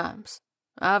good times.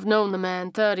 I've known the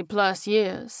man 30-plus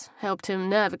years, helped him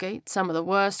navigate some of the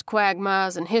worst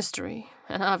quagmires in history,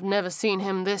 and I've never seen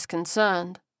him this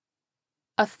concerned.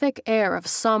 A thick air of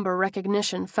somber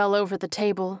recognition fell over the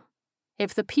table.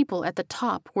 If the people at the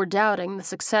top were doubting the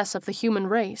success of the human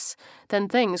race, then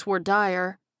things were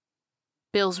dire.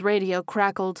 Bill's radio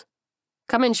crackled.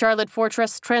 Come in, Charlotte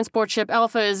Fortress. Transport ship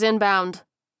Alpha is inbound.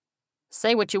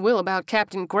 Say what you will about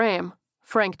Captain Graham,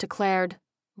 Frank declared,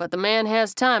 but the man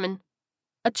has timing.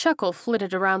 A chuckle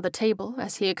flitted around the table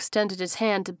as he extended his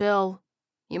hand to Bill.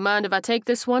 You mind if I take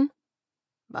this one?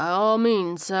 By all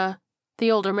means, sir,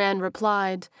 the older man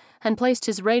replied, and placed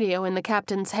his radio in the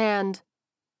captain's hand.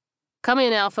 Come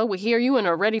in, Alpha, we hear you and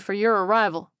are ready for your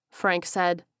arrival, Frank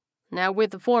said. Now,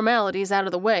 with the formalities out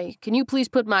of the way, can you please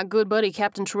put my good buddy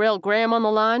Captain Terrell Graham on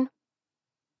the line?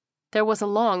 There was a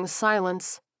long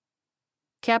silence.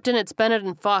 Captain, it's Bennett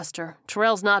and Foster.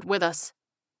 Terrell's not with us.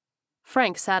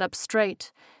 Frank sat up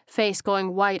straight, face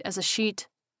going white as a sheet.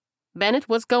 Bennett,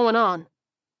 what's going on?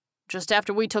 Just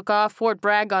after we took off, Fort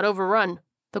Bragg got overrun,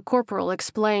 the corporal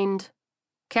explained.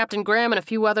 Captain Graham and a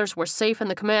few others were safe in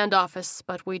the command office,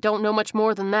 but we don't know much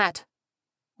more than that.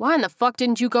 Why in the fuck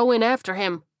didn't you go in after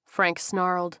him? Frank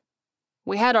snarled.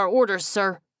 We had our orders,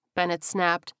 sir, Bennett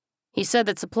snapped. He said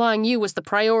that supplying you was the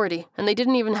priority, and they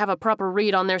didn't even have a proper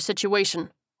read on their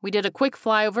situation. We did a quick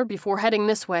flyover before heading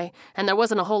this way, and there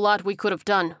wasn't a whole lot we could have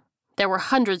done. There were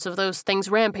hundreds of those things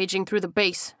rampaging through the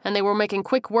base, and they were making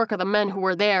quick work of the men who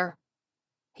were there.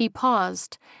 He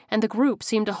paused, and the group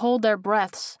seemed to hold their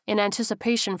breaths in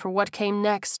anticipation for what came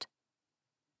next.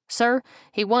 Sir,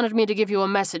 he wanted me to give you a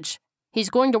message. He's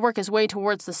going to work his way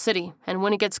towards the city, and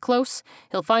when he gets close,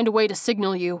 he'll find a way to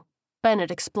signal you,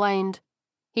 Bennett explained.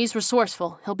 He's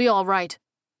resourceful. He'll be all right.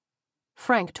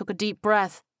 Frank took a deep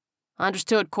breath.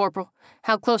 Understood, Corporal.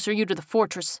 How close are you to the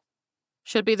fortress?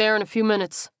 Should be there in a few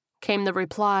minutes, came the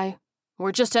reply.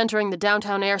 We're just entering the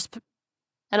downtown An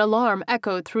alarm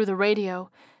echoed through the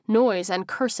radio, noise and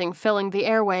cursing filling the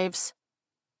airwaves.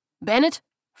 Bennett?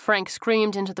 Frank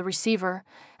screamed into the receiver,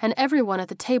 and everyone at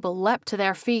the table leapt to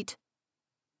their feet.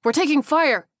 We're taking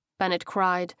fire, Bennett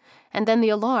cried, and then the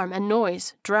alarm and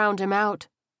noise drowned him out.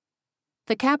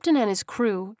 The captain and his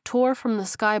crew tore from the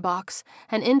skybox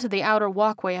and into the outer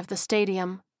walkway of the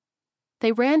stadium.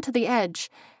 They ran to the edge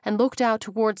and looked out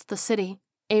towards the city,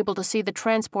 able to see the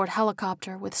transport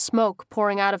helicopter with smoke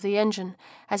pouring out of the engine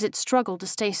as it struggled to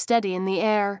stay steady in the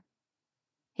air.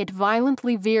 It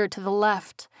violently veered to the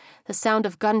left, the sound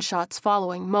of gunshots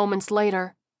following moments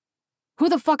later. Who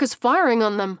the fuck is firing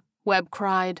on them? Webb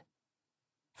cried.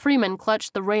 Freeman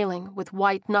clutched the railing with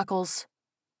white knuckles.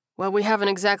 Well, we haven't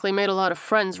exactly made a lot of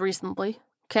friends recently.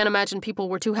 Can't imagine people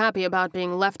were too happy about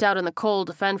being left out in the cold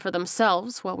to fend for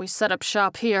themselves while we set up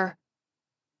shop here.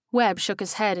 Webb shook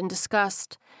his head in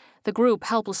disgust, the group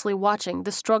helplessly watching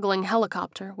the struggling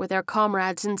helicopter with their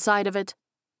comrades inside of it.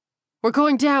 We're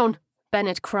going down,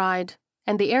 Bennett cried,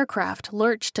 and the aircraft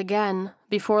lurched again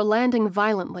before landing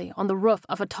violently on the roof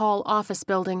of a tall office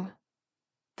building.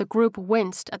 The group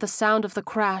winced at the sound of the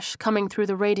crash coming through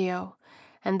the radio,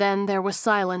 and then there was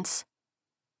silence.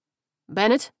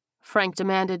 Bennett? Frank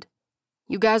demanded.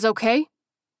 You guys okay?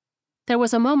 There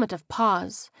was a moment of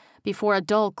pause before a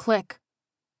dull click.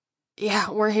 Yeah,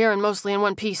 we're here and mostly in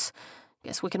one piece.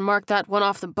 Guess we can mark that one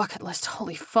off the bucket list.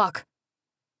 Holy fuck.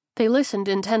 They listened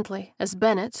intently as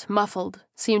Bennett, muffled,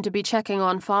 seemed to be checking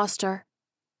on Foster.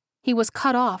 He was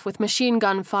cut off with machine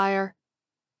gun fire.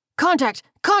 Contact!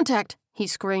 Contact! He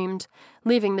screamed,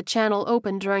 leaving the channel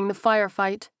open during the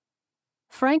firefight.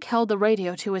 Frank held the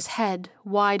radio to his head,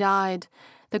 wide-eyed,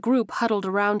 the group huddled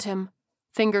around him,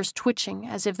 fingers twitching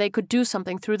as if they could do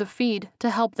something through the feed to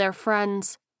help their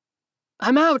friends.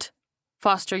 I'm out,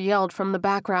 Foster yelled from the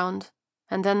background,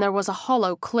 and then there was a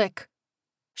hollow click.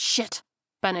 "Shit,"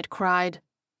 Bennett cried.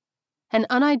 An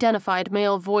unidentified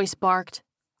male voice barked,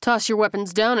 "Toss your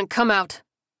weapons down and come out."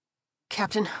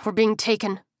 "Captain, we're being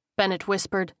taken," Bennett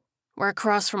whispered. "We're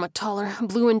across from a taller,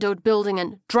 blue-windowed building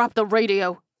and—" "Drop the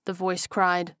radio," the voice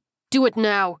cried. "Do it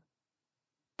now."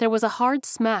 There was a hard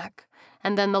smack,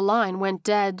 and then the line went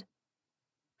dead.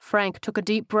 Frank took a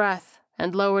deep breath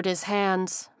and lowered his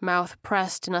hands, mouth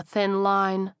pressed in a thin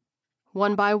line.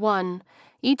 One by one,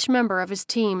 each member of his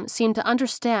team seemed to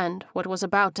understand what was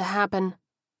about to happen.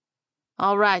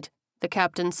 "All right," the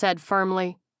captain said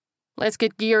firmly. "Let's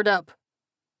get geared up."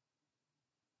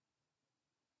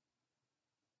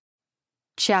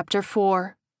 Chapter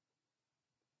 4.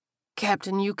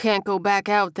 "Captain, you can't go back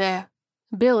out there,"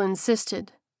 Bill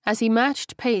insisted, as he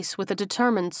matched pace with a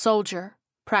determined soldier,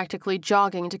 practically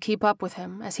jogging to keep up with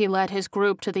him as he led his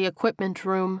group to the equipment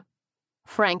room.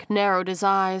 Frank narrowed his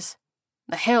eyes.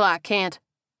 "The hell I can't."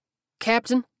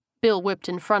 "Captain," Bill whipped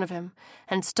in front of him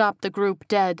and stopped the group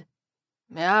dead.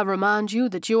 "May I remind you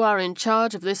that you are in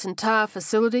charge of this entire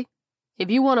facility? If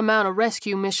you want to mount a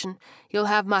rescue mission, you'll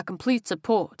have my complete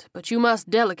support, but you must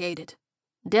delegate it."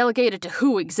 "Delegate it to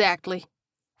who exactly?"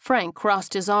 Frank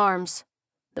crossed his arms.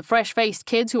 "The fresh-faced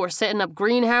kids who are setting up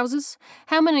greenhouses?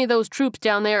 How many of those troops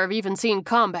down there have even seen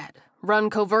combat? Run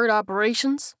covert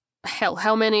operations? Hell,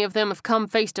 how many of them have come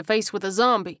face-to-face with a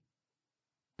zombie?"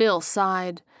 Bill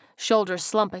sighed, shoulders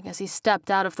slumping as he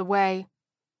stepped out of the way.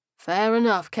 "Fair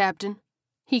enough, Captain,"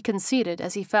 he conceded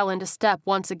as he fell into step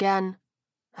once again.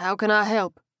 "How can I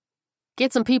help?"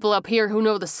 "Get some people up here who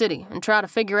know the city and try to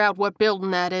figure out what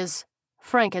building that is,"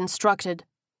 Frank instructed.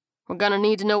 "We're gonna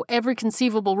need to know every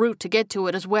conceivable route to get to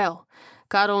it as well.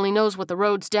 God only knows what the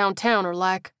roads downtown are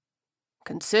like."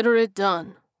 "Consider it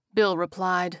done," Bill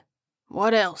replied.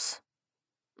 "What else?"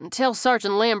 "And tell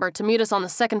Sergeant Lambert to meet us on the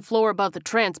second floor above the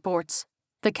transports,"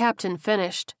 the captain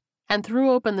finished, and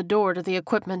threw open the door to the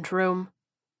equipment room.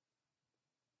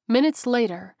 Minutes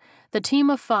later, the team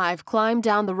of 5 climbed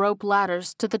down the rope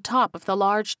ladders to the top of the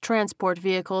large transport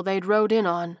vehicle they'd rode in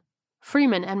on.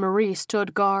 Freeman and Marie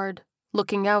stood guard,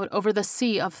 looking out over the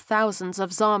sea of thousands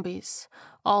of zombies,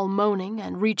 all moaning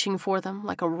and reaching for them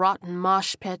like a rotten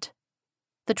mosh pit.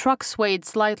 The truck swayed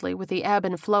slightly with the ebb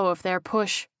and flow of their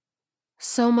push.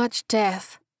 "So much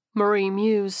death," Marie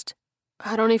mused.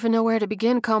 "I don't even know where to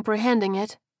begin comprehending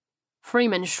it."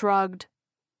 Freeman shrugged.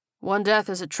 "One death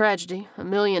is a tragedy,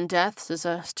 1,000,000 deaths is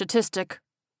a statistic."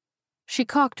 She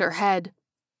cocked her head.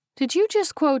 "Did you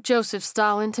just quote Joseph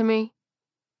Stalin to me?"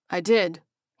 "I did,"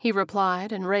 he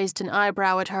replied and raised an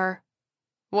eyebrow at her.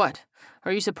 "What,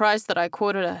 are you surprised that I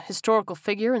quoted a historical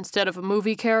figure instead of a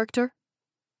movie character?"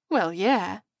 "Well,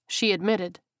 yeah," she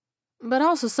admitted, "but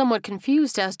also somewhat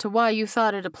confused as to why you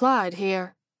thought it applied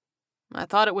here." "I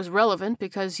thought it was relevant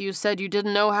because you said you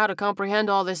didn't know how to comprehend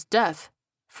all this death,"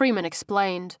 Freeman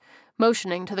explained,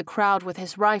 motioning to the crowd with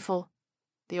his rifle.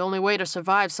 "The only way to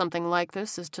survive something like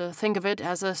this is to think of it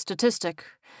as a statistic.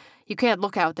 You can't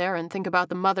look out there and think about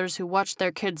the mothers who watched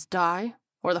their kids die,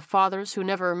 or the fathers who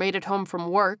never made it home from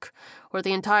work, or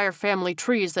the entire family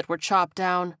trees that were chopped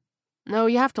down. No,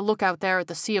 you have to look out there at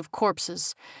the sea of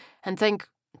corpses and think,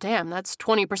 damn, that's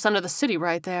 20% of the city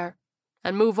right there,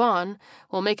 and move on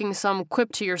while making some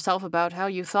quip to yourself about how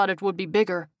you thought it would be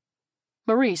bigger."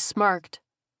 Marie smirked.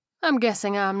 "I'm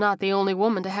guessing I'm not the only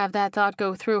woman to have that thought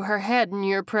go through her head in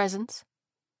your presence."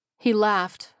 He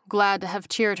laughed, glad to have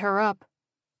cheered her up.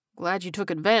 "Glad you took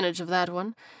advantage of that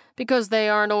one, because they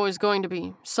aren't always going to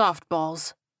be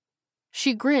softballs."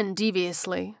 She grinned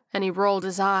deviously, and he rolled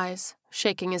his eyes,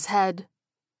 shaking his head.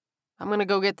 "I'm gonna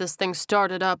go get this thing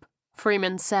started up,"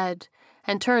 Freeman said,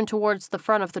 and turned towards the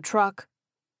front of the truck.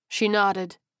 She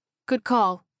nodded. "Good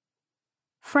call."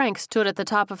 Frank stood at the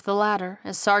top of the ladder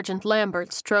as Sergeant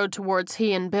Lambert strode towards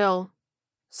he and Bill.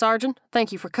 "Sergeant,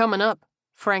 thank you for coming up,"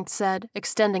 Frank said,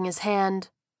 extending his hand.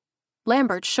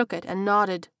 Lambert shook it and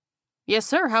nodded. "Yes,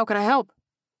 sir, how can I help?"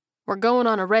 "We're going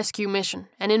on a rescue mission,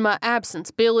 and in my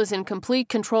absence, Bill is in complete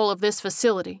control of this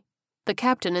facility," the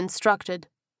captain instructed.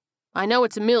 "I know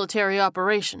it's a military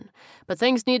operation, but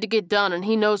things need to get done and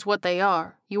he knows what they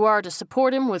are. You are to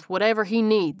support him with whatever he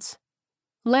needs."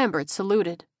 Lambert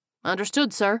saluted.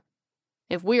 "Understood, sir.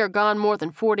 If we are gone more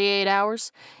than 48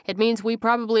 hours, it means we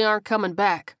probably aren't coming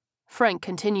back," Frank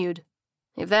continued.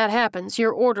 "If that happens,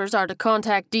 your orders are to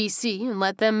contact D.C. and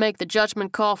let them make the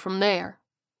judgment call from there."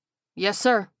 "Yes,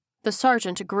 sir," the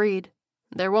sergeant agreed.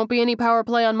 "There won't be any power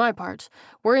play on my part.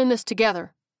 We're in this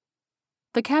together."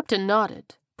 The captain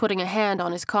nodded, putting a hand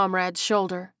on his comrade's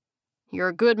shoulder. "You're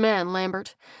a good man,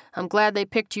 Lambert. I'm glad they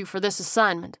picked you for this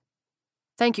assignment."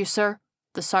 "Thank you, sir,"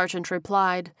 the sergeant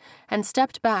replied, and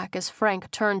stepped back as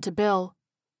Frank turned to Bill.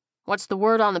 "What's the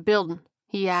word on the building?"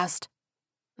 he asked.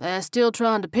 "They're still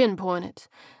trying to pinpoint it,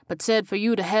 but said for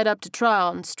you to head up to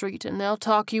Tryon Street and they'll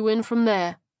talk you in from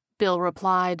there," Bill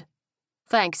replied.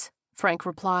 "Thanks," Frank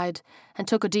replied, and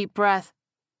took a deep breath.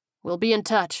 "We'll be in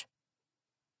touch."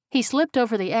 He slipped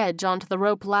over the edge onto the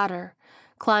rope ladder,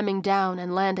 climbing down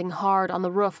and landing hard on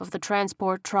the roof of the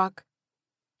transport truck.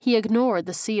 He ignored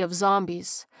the sea of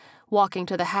zombies, walking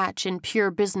to the hatch in pure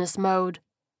business mode.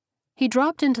 He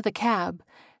dropped into the cab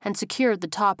and secured the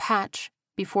top hatch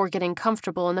before getting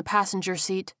comfortable in the passenger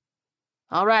seat.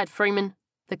 "All right, Freeman,"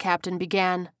 the captain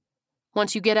began.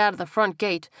 "Once you get out of the front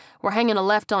gate, we're hanging a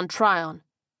left on Tryon,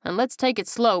 and let's take it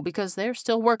slow because they're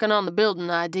still working on the building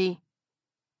ID."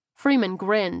 Freeman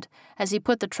grinned as he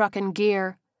put the truck in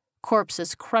gear,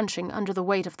 corpses crunching under the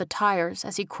weight of the tires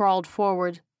as he crawled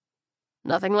forward.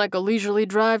 "Nothing like a leisurely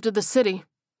drive to the city."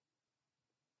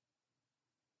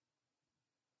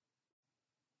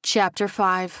 Chapter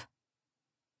 5.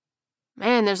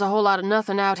 "Man, there's a whole lot of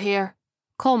nothing out here,"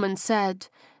 Coleman said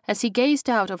as he gazed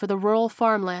out over the rural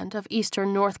farmland of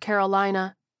eastern North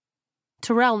Carolina.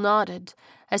 Terrell nodded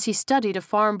as he studied a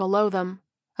farm below them,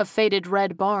 a faded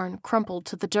red barn crumpled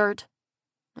to the dirt.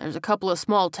 "There's a couple of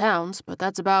small towns, but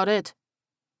that's about it."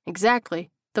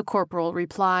 "Exactly," the corporal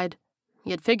replied.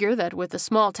 "You'd figure that with the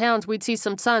small towns we'd see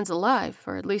some signs of life,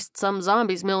 or at least some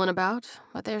zombies milling about,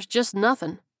 but there's just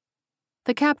nothing."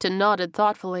 The captain nodded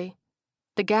thoughtfully.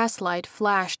 The gaslight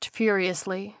flashed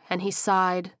furiously, and he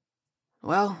sighed.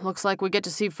 "Well, looks like we get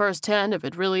to see firsthand if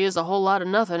it really is a whole lot of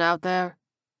nothing out there."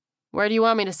 "Where do you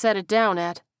want me to set it down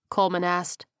at?" Coleman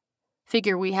asked.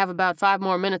 "Figure we have about 5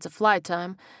 more minutes of flight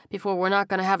time before we're not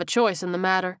going to have a choice in the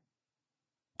matter."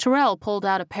 Terrell pulled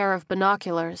out a pair of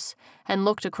binoculars and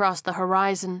looked across the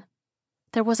horizon.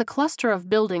 There was a cluster of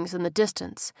buildings in the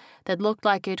distance that looked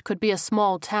like it could be a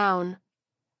small town.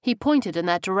 He pointed in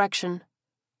that direction.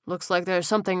 "Looks like there's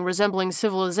something resembling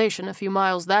civilization a few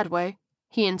miles that way,"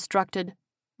 he instructed.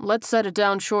 "Let's set it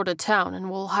down short of town and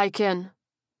we'll hike in."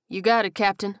 "You got it,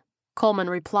 Captain," Coleman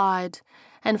replied,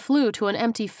 and flew to an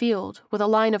empty field with a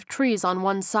line of trees on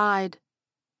one side.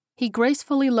 He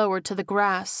gracefully lowered to the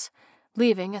grass,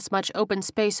 leaving as much open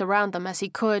space around them as he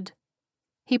could.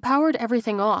 He powered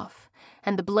everything off,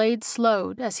 and the blade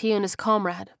slowed as he and his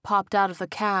comrade popped out of the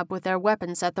cab with their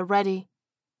weapons at the ready.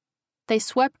 They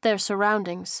swept their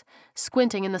surroundings,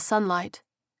 squinting in the sunlight,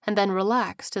 and then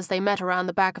relaxed as they met around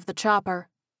the back of the chopper.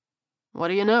 "What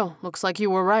do you know? Looks like you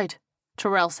were right,"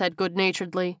 Terrell said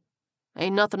good-naturedly.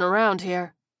 "Ain't nothing around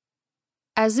here."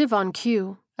 As if on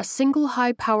cue, a single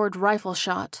high-powered rifle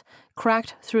shot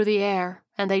cracked through the air,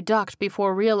 and they ducked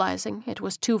before realizing it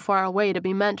was too far away to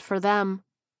be meant for them.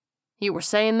 "You were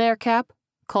saying there, Cap?"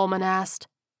 Coleman asked.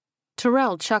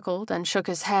 Terrell chuckled and shook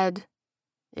his head.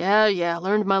 Yeah,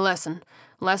 learned my lesson.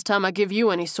 Last time I give you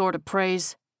any sort of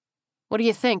praise." "What do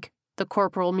you think?" the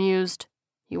corporal mused.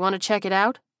 "You want to check it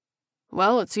out?"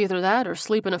 "Well, it's either that or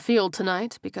sleep in a field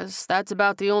tonight, because that's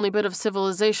about the only bit of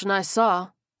civilization I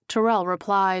saw," Terrell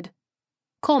replied.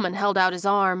 Coleman held out his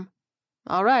arm.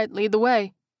 "All right, lead the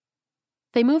way."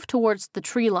 They moved towards the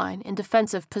tree line in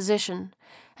defensive position,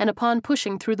 and upon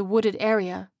pushing through the wooded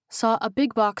area, saw a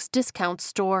big-box discount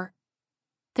store.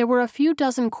 There were a few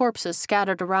dozen corpses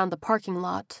scattered around the parking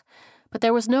lot, but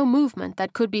there was no movement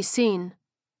that could be seen.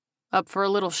 "Up for a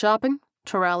little shopping?"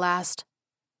 Terrell asked.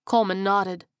 Coleman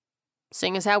nodded.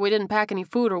 "Seeing as how we didn't pack any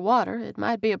food or water, it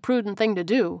might be a prudent thing to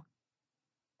do."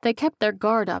 They kept their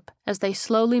guard up as they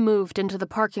slowly moved into the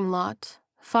parking lot,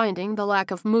 finding the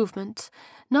lack of movement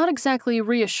not exactly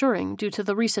reassuring due to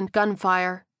the recent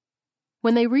gunfire.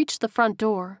 When they reached the front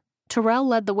door, Terrell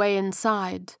led the way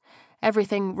inside,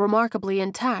 everything remarkably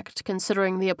intact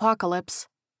considering the apocalypse.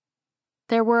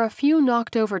 There were a few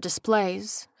knocked-over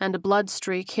displays and a blood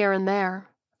streak here and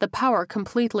there, the power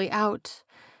completely out,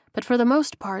 but for the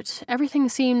most part, everything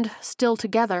seemed still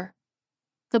together.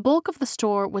 The bulk of the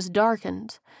store was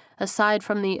darkened, aside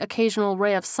from the occasional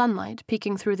ray of sunlight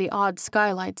peeking through the odd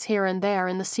skylights here and there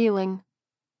in the ceiling.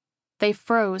 They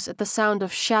froze at the sound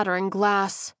of shattering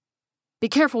glass. "Be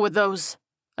careful with those,"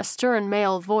 a stern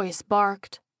male voice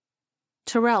barked.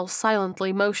 Terrell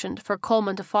silently motioned for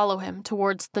Coleman to follow him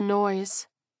towards the noise.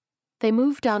 They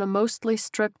moved down a mostly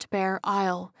stripped-bare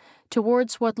aisle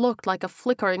towards what looked like a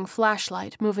flickering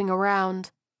flashlight moving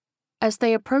around. As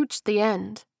they approached the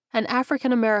end, an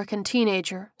African-American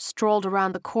teenager strolled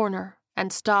around the corner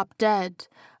and stopped dead,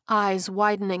 eyes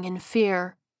widening in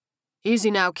fear.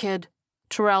 "Easy now, kid,"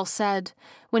 Terrell said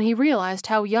when he realized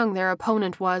how young their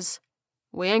opponent was.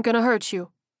 "We ain't gonna hurt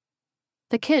you."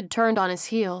 The kid turned on his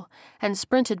heel and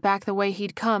sprinted back the way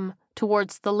he'd come,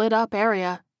 towards the lit-up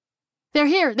area. "They're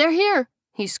here! They're here!"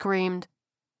 he screamed.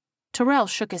 Terrell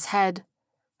shook his head.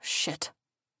 Shit.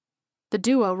 The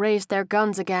duo raised their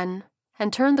guns again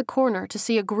and turned the corner to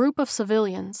see a group of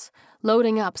civilians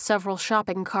loading up several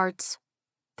shopping carts.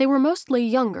 They were mostly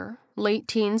younger, late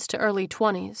teens to early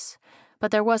 20s,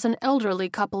 but there was an elderly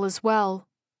couple as well.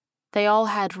 They all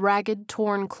had ragged,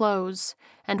 torn clothes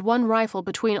and one rifle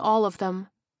between all of them,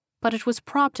 but it was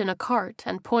propped in a cart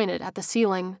and pointed at the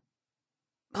ceiling.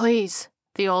 "Please,"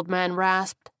 the old man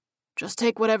rasped. "Just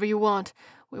take whatever you want.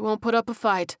 We won't put up a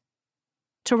fight."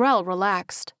 Terrell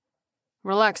relaxed.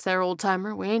 "Relax there,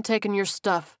 old-timer. We ain't taking your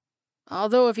stuff.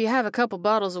 Although if you have a couple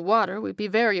bottles of water, we'd be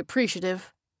very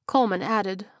appreciative," Coleman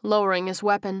added, lowering his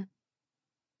weapon.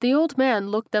 The old man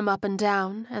looked them up and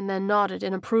down and then nodded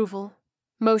in approval,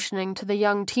 motioning to the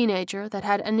young teenager that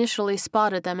had initially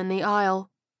spotted them in the aisle.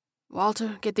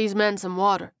 "Walter, get these men some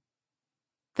water."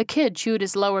 The kid chewed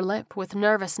his lower lip with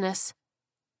nervousness.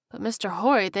 "But Mr.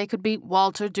 Hoyt, they could be—"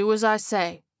 "Walter, do as I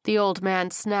say," the old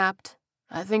man snapped.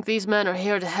 "I think these men are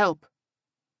here to help."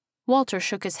 Walter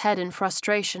shook his head in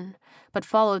frustration, but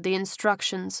followed the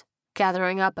instructions,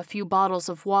 gathering up a few bottles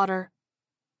of water.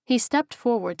 He stepped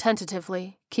forward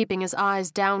tentatively, keeping his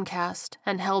eyes downcast,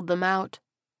 and held them out.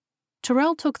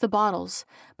 Terrell took the bottles,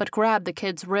 but grabbed the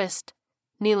kid's wrist,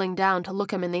 kneeling down to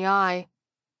look him in the eye.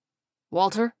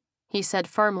 "Walter," he said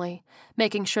firmly,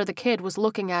 making sure the kid was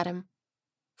looking at him.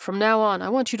 "From now on, I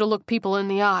want you to look people in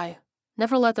the eye.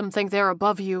 Never let them think they're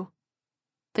above you."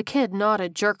 The kid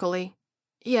nodded jerkily.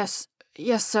 Yes,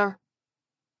 sir."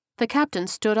 The captain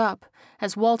stood up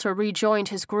as Walter rejoined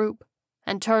his group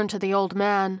and turned to the old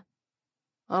man.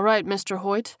 "All right, Mr.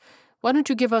 Hoyt, why don't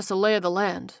you give us a lay of the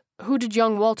land? Who did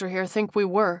young Walter here think we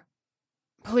were?"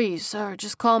 "Please, sir,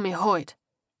 just call me Hoyt,"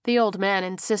 the old man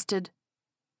insisted.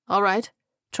 "All right,"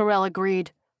 Terrell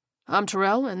agreed. "I'm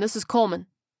Terrell, and this is Coleman."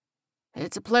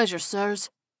 "It's a pleasure,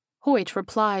 sirs," Hoyt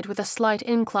replied with a slight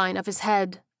incline of his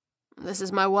head. "This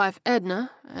is my wife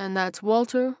Edna, and that's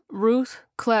Walter, Ruth,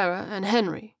 Clara, and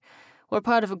Henry. We're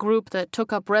part of a group that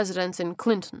took up residence in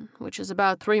Clinton, which is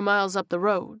about 3 miles up the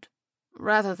road.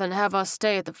 Rather than have us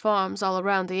stay at the farms all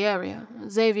around the area,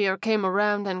 Xavier came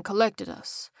around and collected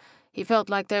us. He felt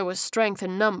like there was strength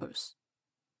in numbers."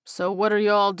 "So what are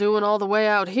you all doing all the way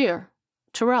out here?"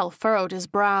 Terrell furrowed his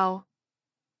brow.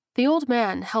 The old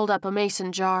man held up a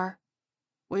mason jar.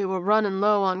 "We were running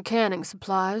low on canning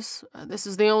supplies. This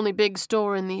is the only big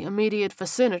store in the immediate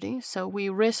vicinity, so we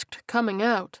risked coming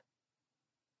out."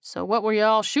 "So what were you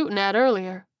all shooting at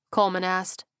earlier?" Coleman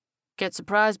asked. "Get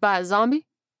surprised by a zombie?"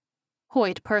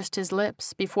 Hoyt pursed his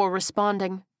lips before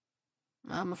responding.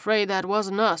 "I'm afraid that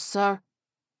wasn't us, sir."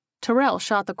 Terrell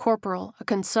shot the corporal a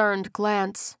concerned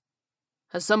glance.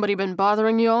 "Has somebody been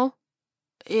bothering you all?"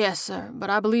 "Yes, sir, but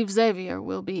I believe Xavier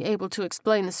will be able to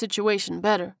explain the situation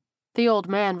better," the old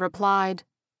man replied.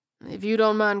 "If you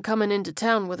don't mind coming into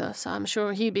town with us, I'm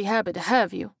sure he'd be happy to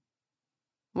have you."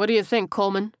 "What do you think,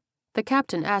 Coleman?" the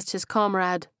captain asked his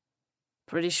comrade.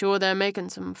 "Pretty sure they're making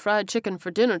some fried chicken for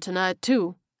dinner tonight,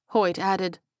 too," Hoyt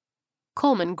added.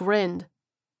 Coleman grinned.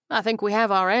 "I think we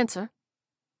have our answer."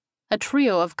 A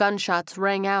trio of gunshots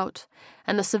rang out,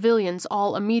 and the civilians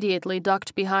all immediately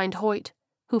ducked behind Hoyt,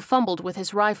 who fumbled with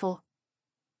his rifle.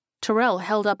 Terrell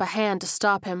held up a hand to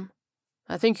stop him.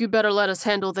 "I think you'd better let us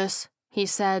handle this," he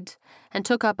said, and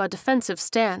took up a defensive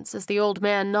stance as the old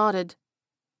man nodded.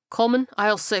 "Coleman,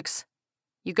 aisle 6.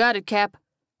 "You got it, Cap,"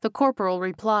 the corporal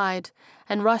replied,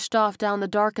 and rushed off down the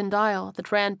darkened aisle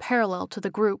that ran parallel to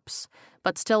the groups,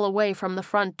 but still away from the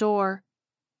front door.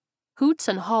 Hoots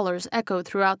and hollers echoed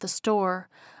throughout the store,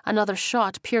 another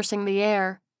shot piercing the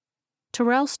air.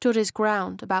 Terrell stood his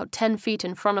ground about 10 feet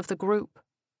in front of the group,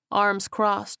 arms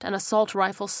crossed and assault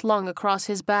rifle slung across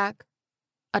his back.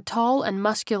 A tall and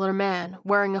muscular man,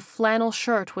 wearing a flannel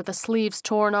shirt with the sleeves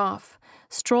torn off,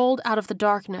 strolled out of the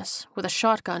darkness with a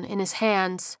shotgun in his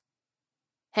hands.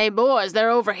 "Hey boys, they're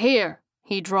over here,"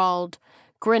 he drawled,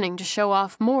 grinning to show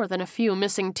off more than a few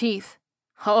missing teeth.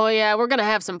 "Oh yeah, we're gonna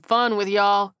have some fun with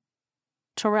y'all."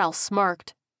 Terrell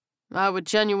smirked. "I would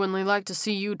genuinely like to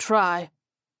see you try."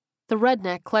 The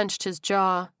redneck clenched his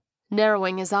jaw,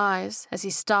 narrowing his eyes as he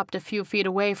stopped a few feet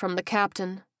away from the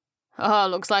captain. "Oh,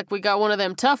 looks like we got one of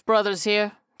them tough brothers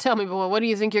here. Tell me, boy, what do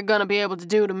you think you're gonna be able to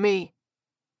do to me?"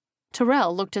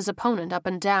 Terrell looked his opponent up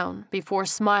and down before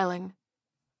smiling.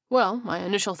 "Well, my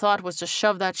initial thought was to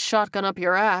shove that shotgun up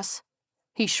your ass."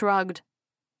 He shrugged.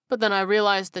 "But then I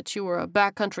realized that you were a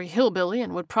backcountry hillbilly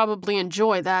and would probably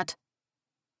enjoy that."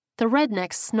 The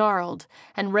redneck snarled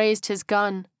and raised his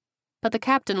gun, but the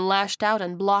captain lashed out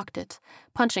and blocked it,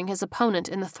 punching his opponent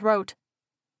in the throat.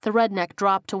 The redneck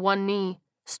dropped to one knee,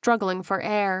 struggling for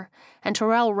air, and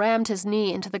Terrell rammed his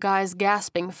knee into the guy's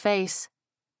gasping face.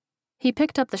 He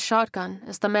picked up the shotgun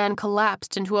as the man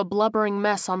collapsed into a blubbering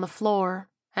mess on the floor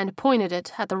and pointed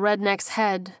it at the redneck's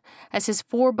head as his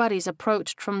 4 buddies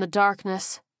approached from the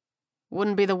darkness.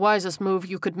 "Wouldn't be the wisest move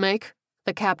you could make,"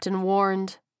 the captain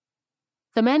warned.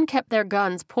 The men kept their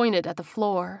guns pointed at the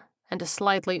floor, and a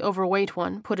slightly overweight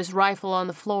one put his rifle on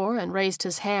the floor and raised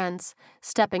his hands,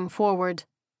 stepping forward.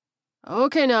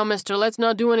 "Okay now, mister, let's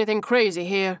not do anything crazy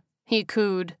here," he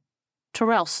cooed.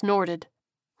 Terrell snorted.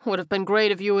 "Would have been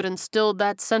great if you had instilled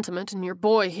that sentiment in your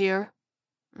boy here."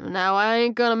 "Now, I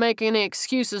ain't gonna make any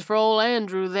excuses for old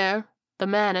Andrew there," the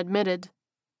man admitted.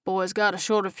 "Boy's got a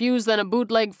shorter fuse than a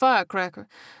bootleg firecracker,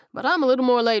 but I'm a little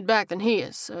more laid back than he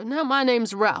is. Now, my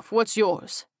name's Ralph. What's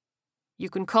yours?" "You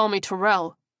can call me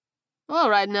Terrell." "All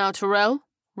right now, Terrell,"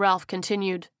 Ralph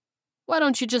continued. "Why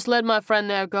don't you just let my friend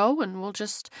there go, and we'll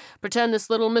just pretend this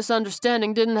little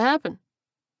misunderstanding didn't happen?"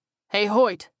 "Hey,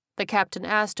 Hoyt," the captain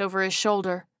asked over his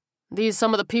shoulder, "these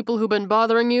some of the people who've been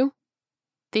bothering you?"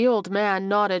 The old man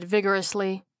nodded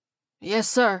vigorously. "Yes,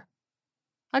 sir."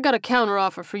 "I got a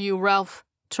counteroffer for you, Ralph,"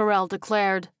 Terrell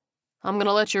declared. "I'm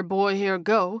gonna let your boy here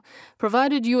go,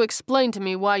 provided you explain to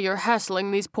me why you're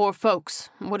hassling these poor folks.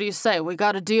 What do you say, we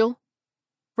got a deal?"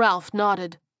 Ralph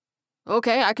nodded.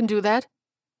 "Okay, I can do that."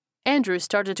 Andrew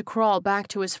started to crawl back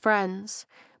to his friends,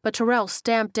 but Terrell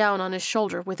stamped down on his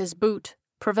shoulder with his boot,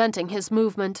 preventing his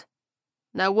movement.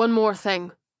 "Now, one more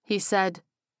thing," he said.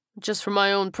 "Just for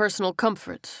my own personal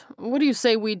comfort, what do you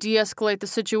say we de-escalate the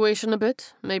situation a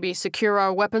bit? Maybe secure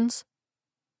our weapons?"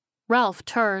 Ralph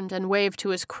turned and waved to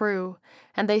his crew,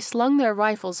 and they slung their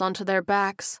rifles onto their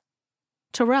backs.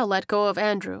 Terrell let go of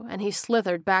Andrew, and he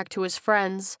slithered back to his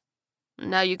friends.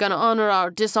 "Now you gonna honor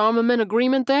our disarmament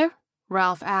agreement there?"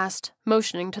 Ralph asked,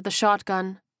 motioning to the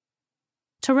shotgun.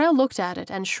 Terrell looked at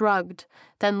it and shrugged,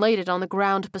 then laid it on the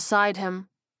ground beside him.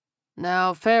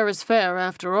 "Now, fair is fair,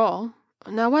 after all.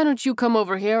 Now why don't you come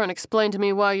over here and explain to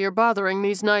me why you're bothering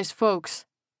these nice folks?"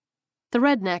 The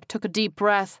redneck took a deep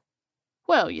breath.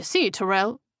 "Well, you see,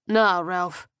 Terrell—" "Nah,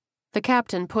 Ralph." The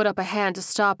captain put up a hand to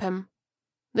stop him.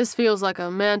 "This feels like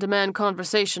a man-to-man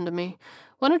conversation to me.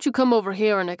 Why don't you come over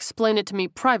here and explain it to me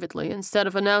privately instead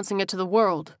of announcing it to the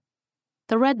world?"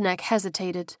 The redneck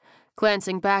hesitated,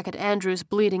 glancing back at Andrew's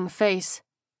bleeding face.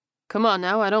 "Come on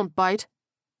now, I don't bite."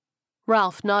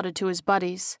 Ralph nodded to his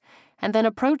buddies, and then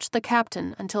approached the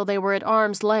captain until they were at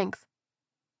arm's length.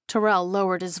 Terrell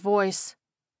lowered his voice.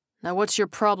 "Now what's your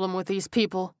problem with these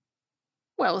people?"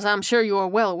 "Well, as I'm sure you are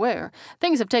well aware,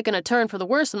 things have taken a turn for the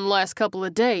worse in the last couple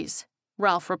of days,"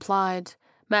 Ralph replied,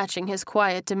 matching his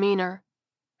quiet demeanor.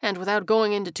 "And without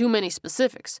going into too many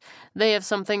specifics, they have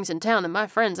some things in town that my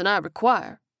friends and I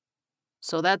require."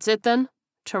 "So that's it then?"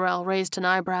 Terrell raised an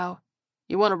eyebrow.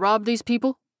 "You want to rob these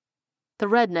people?" The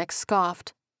redneck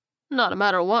scoffed. "Not a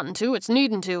matter of wanting to, it's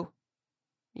needing to.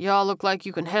 Y'all look like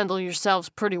you can handle yourselves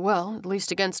pretty well, at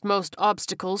least against most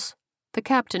obstacles," the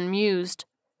captain mused.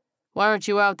 "Why aren't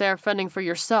you out there fending for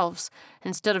yourselves,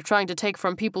 instead of trying to take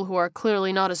from people who are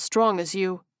clearly not as strong as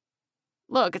you?"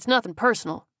 "Look, it's nothing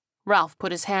personal." Ralph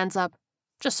put his hands up.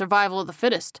 "Just survival of the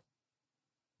fittest."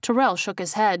 Terrell shook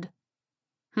his head.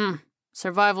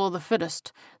 Survival of the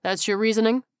fittest. That's your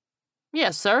reasoning?"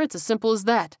 "Yes, sir, it's as simple as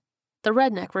that," the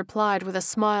redneck replied with a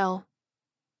smile.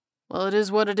 "Well, it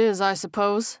is what it is, I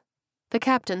suppose," the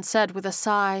captain said with a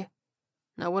sigh.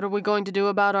 "Now what are we going to do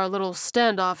about our little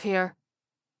standoff here?"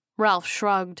 Ralph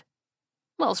shrugged.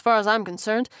 "Well, as far as I'm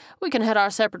concerned, we can head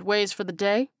our separate ways for the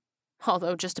day.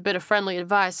 Although just a bit of friendly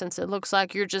advice, since it looks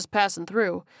like you're just passing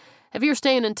through. If you're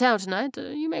staying in town tonight,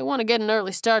 you may want to get an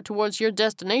early start towards your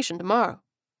destination tomorrow."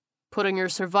 "Putting your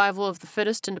survival of the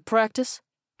fittest into practice?"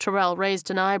 Terrell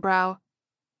raised an eyebrow.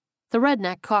 The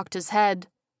redneck cocked his head.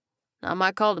 "Not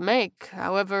my call to make.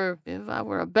 However, if I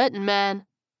were a betting man—"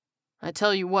 "I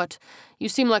tell you what, you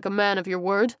seem like a man of your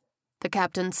word," the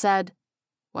captain said.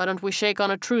 "Why don't we shake on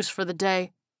a truce for the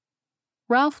day?"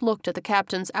 Ralph looked at the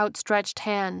captain's outstretched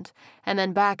hand, and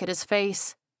then back at his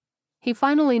face. He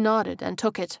finally nodded and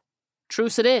took it.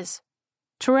 "Truce it is."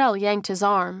 Terrell yanked his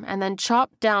arm and then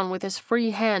chopped down with his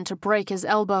free hand to break his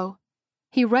elbow.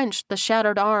 He wrenched the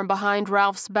shattered arm behind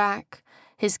Ralph's back,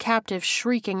 his captive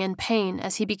shrieking in pain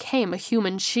as he became a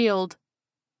human shield.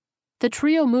 The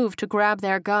trio moved to grab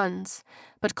their guns,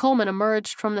 but Coleman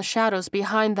emerged from the shadows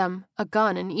behind them, a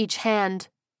gun in each hand.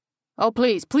 "Oh,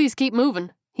 please keep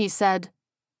moving," he said.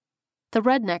 The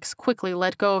rednecks quickly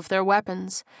let go of their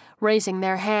weapons, raising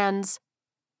their hands.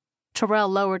 Terrell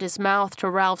lowered his mouth to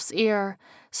Ralph's ear,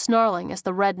 snarling as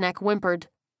the redneck whimpered.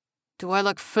 "Do I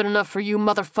look fit enough for you,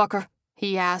 motherfucker?"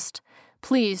 he asked,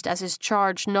 pleased as his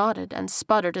charge nodded and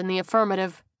sputtered in the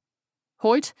affirmative.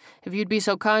 "Hoyt, if you'd be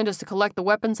so kind as to collect the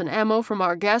weapons and ammo from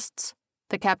our guests,"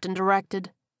 the captain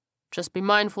directed. "Just be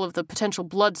mindful of the potential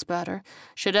blood spatter,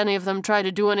 should any of them try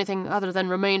to do anything other than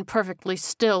remain perfectly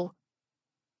still."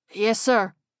 "Yes,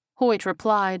 sir," Hoyt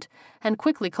replied, and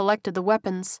quickly collected the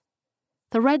weapons.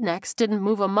 The rednecks didn't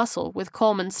move a muscle with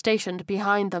Coleman stationed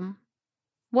behind them.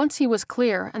 Once he was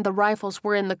clear and the rifles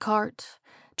were in the cart,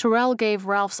 Tyrell gave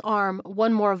Ralph's arm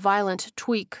one more violent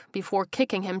tweak before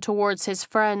kicking him towards his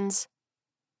friends.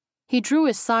 He drew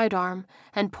his sidearm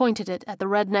and pointed it at the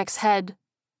redneck's head.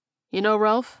 "You know,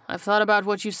 Ralph, I've thought about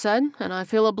what you said, and I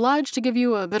feel obliged to give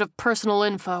you a bit of personal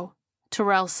info,"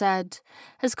 Tyrell said,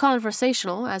 as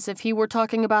conversational as if he were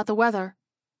talking about the weather.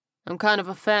 "I'm kind of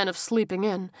a fan of sleeping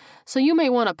in, so you may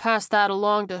want to pass that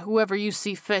along to whoever you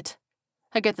see fit.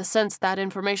 I get the sense that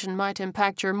information might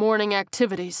impact your morning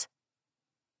activities."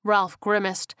 Ralph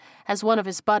grimaced as one of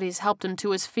his buddies helped him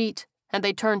to his feet, and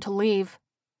they turned to leave.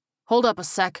 "Hold up a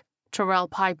sec," Tyrell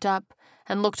piped up,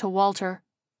 and looked to Walter.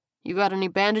 "You got any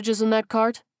bandages in that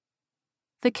cart?"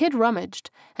 The kid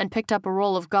rummaged and picked up a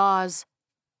roll of gauze.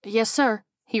 "Yes, sir,"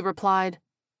 he replied.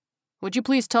 "Would you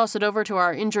please toss it over to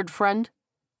our injured friend?"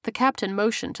 The captain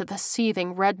motioned to the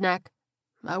seething redneck.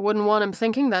 "I wouldn't want him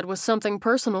thinking that was something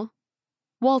personal."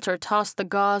 Walter tossed the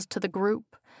gauze to the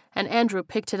group, and Andrew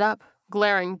picked it up,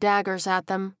 glaring daggers at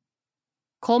them.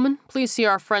 "Coleman, please see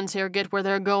our friends here get where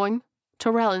they're going,"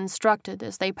 Tyrell instructed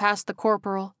as they passed the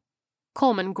corporal.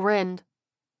 Coleman grinned.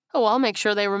 "Oh, I'll make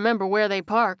sure they remember where they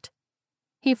parked."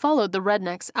 He followed the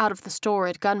rednecks out of the store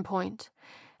at gunpoint,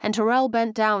 and Tyrell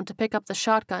bent down to pick up the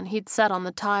shotgun he'd set on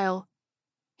the tile.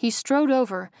 He strode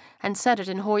over and set it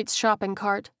in Hoyt's shopping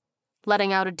cart,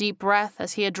 letting out a deep breath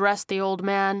as he addressed the old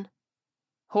man.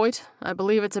 "Hoyt, I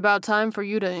believe it's about time for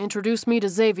you to introduce me to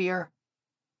Xavier."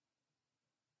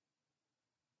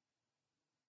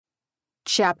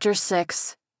 Chapter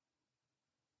 6.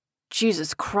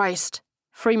 "Jesus Christ,"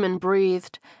 Freeman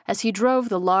breathed as he drove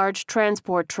the large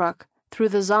transport truck through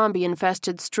the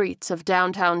zombie-infested streets of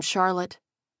downtown Charlotte.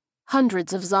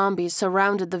 Hundreds of zombies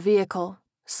surrounded the vehicle,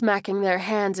 smacking their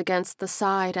hands against the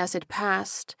side as it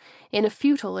passed, in a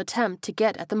futile attempt to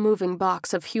get at the moving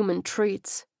box of human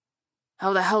treats.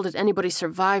 "How the hell did anybody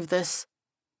survive this?"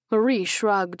 Marie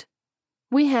shrugged.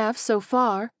 "We have, so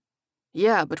far."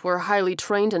 "Yeah, but we're highly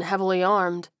trained and heavily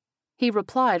armed," he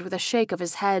replied with a shake of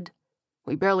his head.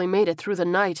 "We barely made it through the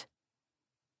night."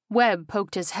 Webb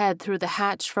poked his head through the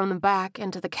hatch from the back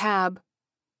into the cab.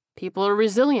 "People are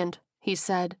resilient," he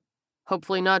said.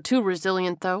 "Hopefully not too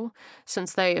resilient, though,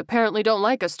 since they apparently don't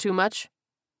like us too much."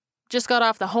 "Just got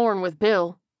off the horn with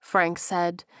Bill," Frank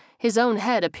said, his own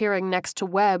head appearing next to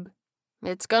Webb.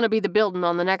 "It's gonna be the building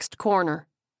on the next corner."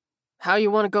 "How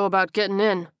you want to go about getting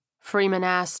in?" Freeman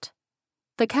asked.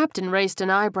 The captain raised an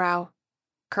eyebrow.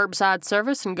 "Curbside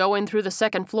service and go in through the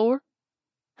second floor?"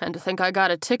 "And to think I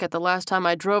got a ticket the last time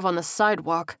I drove on the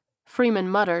sidewalk," Freeman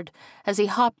muttered as he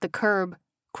hopped the curb,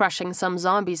 crushing some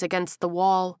zombies against the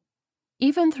wall.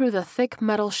 Even through the thick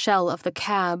metal shell of the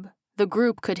cab, the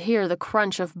group could hear the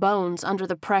crunch of bones under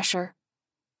the pressure.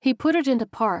 He put it into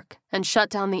park and shut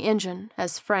down the engine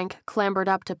as Frank clambered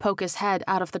up to poke his head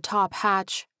out of the top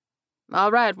hatch.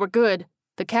 "All right, we're good,"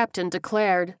 the captain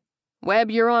declared.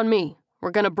 "Webb, you're on me.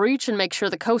 We're gonna breach and make sure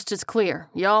the coast is clear.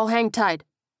 Y'all hang tight."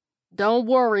 "Don't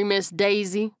worry, Miss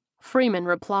Daisy," Freeman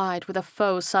replied with a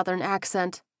faux Southern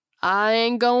accent. "I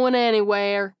ain't going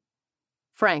anywhere."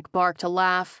 Frank barked a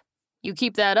laugh. "You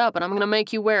keep that up and I'm gonna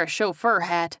make you wear a chauffeur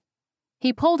hat."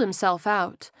 He pulled himself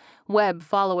out, Webb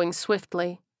following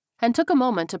swiftly, and took a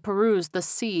moment to peruse the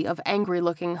sea of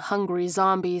angry-looking, hungry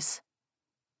zombies.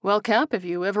 "Well, Cap, if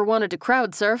you ever wanted to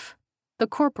crowd surf," the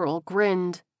corporal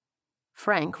grinned.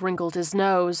 Frank wrinkled his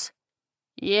nose.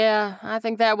 "Yeah, I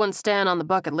think that one's staying on the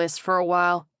bucket list for a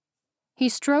while." He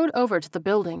strode over to the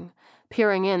building,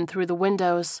 peering in through the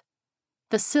windows.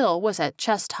 The sill was at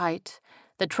chest height,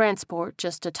 the transport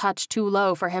just a touch too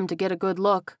low for him to get a good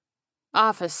look.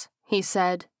 "Office," he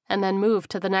said, and then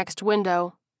moved to the next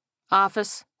window.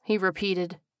 "Office," he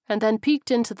repeated, and then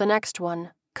peeked into the next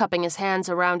one, cupping his hands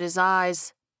around his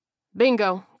eyes.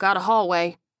 "Bingo, got a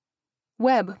hallway."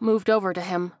 Webb moved over to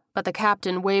him, but the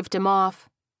captain waved him off.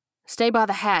 "Stay by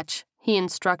the hatch," he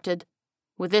instructed.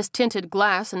 "With this tinted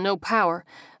glass and no power,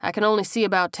 I can only see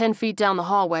about 10 feet down the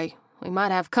hallway. We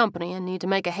might have company and need to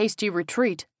make a hasty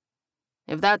retreat."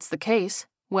 "If that's the case,"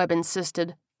 Webb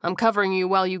insisted, "I'm covering you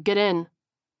while you get in."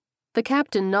 The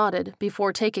captain nodded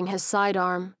before taking his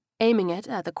sidearm, aiming it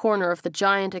at the corner of the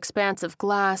giant expanse of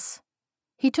glass.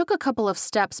 He took a couple of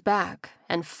steps back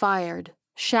and fired,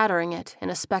 shattering it in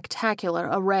a spectacular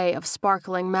array of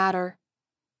sparkling matter.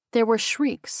 There were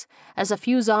shrieks as a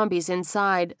few zombies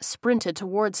inside sprinted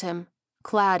towards him,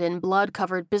 clad in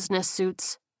blood-covered business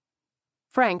suits.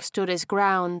 Frank stood his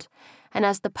ground, and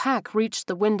as the pack reached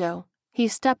the window, he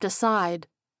stepped aside,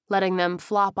 letting them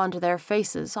flop onto their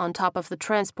faces on top of the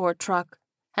transport truck,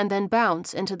 and then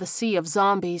bounce into the sea of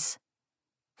zombies.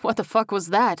 "What the fuck was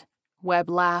that?" Webb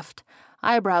laughed,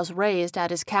 eyebrows raised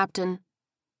at his captain.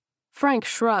 Frank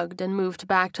shrugged and moved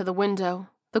back to the window,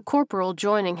 the corporal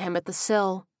joining him at the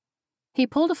sill. He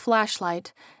pulled a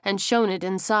flashlight and shone it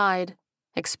inside,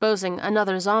 exposing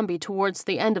another zombie towards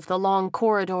the end of the long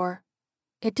corridor.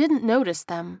 It didn't notice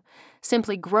them,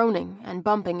 simply groaning and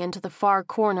bumping into the far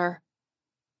corner.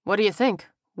 "What do you think?"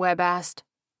 Webb asked.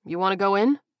 "You want to go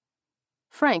in?"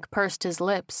 Frank pursed his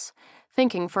lips,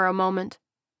 thinking for a moment,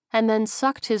 and then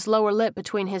sucked his lower lip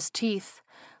between his teeth,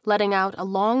 letting out a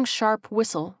long, sharp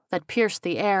whistle that pierced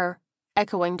the air,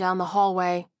 echoing down the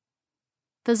hallway.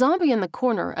 The zombie in the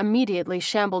corner immediately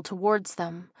shambled towards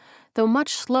them, though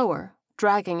much slower,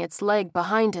 dragging its leg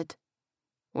behind it.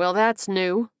 "Well, that's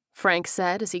new," Frank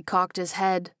said as he cocked his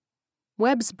head.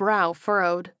 Webb's brow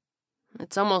furrowed.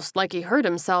 "It's almost like he hurt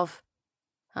himself."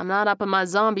 "I'm not up on my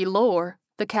zombie lore,"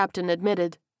 the captain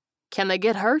admitted. "Can they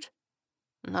get hurt?"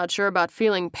 "Not sure about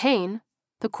feeling pain,"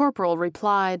 the corporal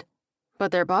replied.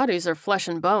 "But their bodies are flesh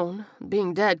and bone.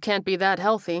 Being dead can't be that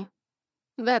healthy."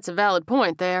 "That's a valid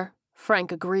point there,"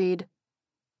 Frank agreed.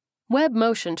 Webb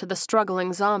motioned to the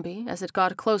struggling zombie as it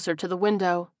got closer to the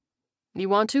window. "You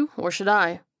want to, or should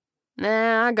I?"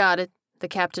 "Nah, I got it," the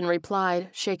captain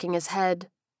replied, shaking his head.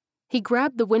 He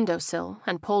grabbed the windowsill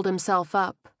and pulled himself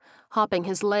up, hopping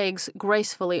his legs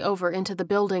gracefully over into the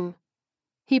building.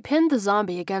 He pinned the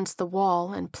zombie against the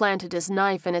wall and planted his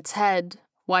knife in its head,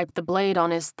 wiped the blade on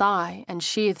his thigh, and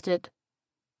sheathed it.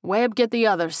 "Webb, get the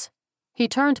others." He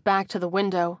turned back to the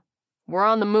window. "We're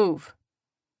on the move."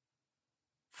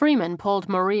 Freeman pulled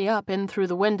Marie up in through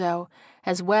the window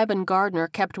as Webb and Gardner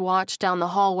kept watch down the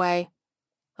hallway.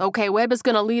 "Okay, Webb is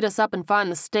going to lead us up and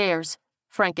find the stairs,"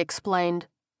 Frank explained.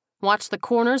 "Watch the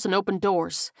corners and open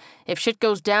doors. If shit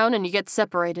goes down and you get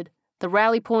separated, the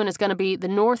rally point is going to be the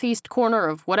northeast corner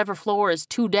of whatever floor is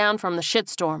 2 down from the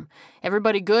shitstorm.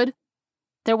 Everybody good?"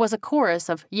 There was a chorus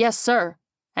of "Yes, sir,"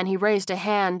 and he raised a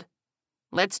hand.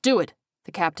 "Let's do it,"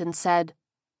 the captain said.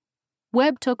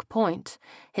 Webb took point,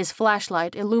 his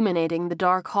flashlight illuminating the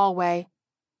dark hallway.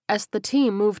 As the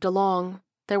team moved along,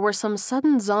 there were some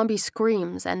sudden zombie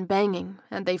screams and banging,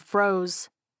 and they froze.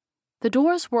 The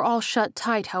doors were all shut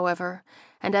tight, however,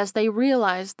 and as they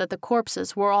realized that the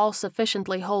corpses were all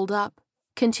sufficiently holed up,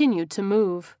 continued to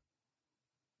move.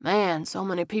 "Man, so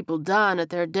many people dying at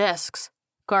their desks,"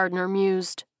 Gardner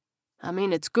mused. "I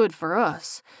mean, it's good for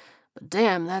us, but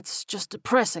damn, that's just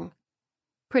depressing."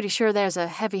 "Pretty sure there's a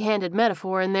heavy-handed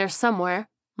metaphor in there somewhere,"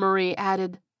 Marie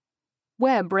added.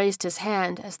 Webb raised his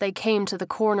hand as they came to the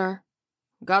corner.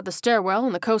 "Got the stairwell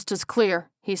and the coast is clear,"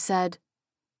 he said.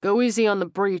 "Go easy on the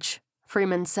breach,"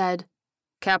 Freeman said.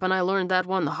 "Cap and I learned that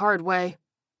one the hard way."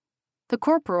 The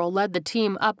corporal led the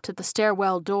team up to the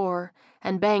stairwell door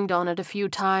and banged on it a few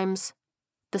times.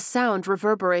 The sound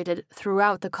reverberated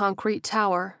throughout the concrete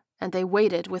tower, and they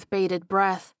waited with bated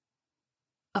breath.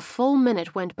 A full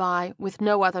minute went by with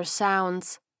no other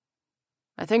sounds.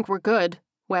 "I think we're good,"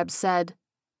 Webb said.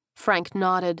 Frank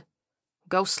nodded.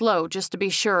 "Go slow, just to be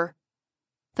sure."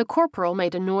 The corporal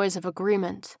made a noise of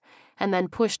agreement, and then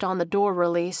pushed on the door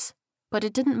release, but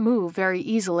it didn't move very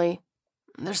easily.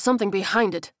 "There's something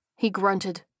behind it," he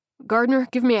grunted. "Gardner,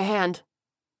 give me a hand."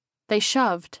 They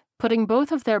shoved, putting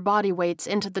both of their body weights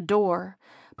into the door,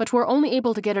 but were only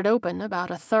able to get it open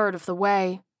about a third of the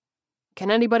way.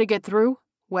 "Can anybody get through?"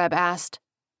 Webb asked.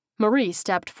 Marie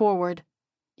stepped forward.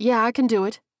 "Yeah, I can do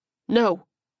it." "No."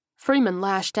 Freeman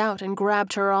lashed out and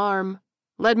grabbed her arm.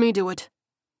 "Let me do it."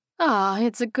 "Ah,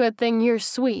 it's a good thing you're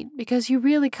sweet, because you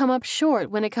really come up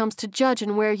short when it comes to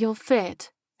judging where you'll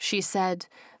fit," she said,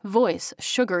 voice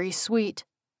sugary sweet.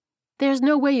 "There's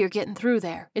no way you're getting through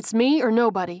there. It's me or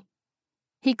nobody."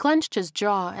 He clenched his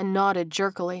jaw and nodded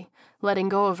jerkily, letting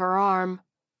go of her arm.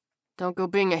 "Don't go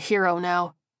being a hero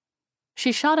now."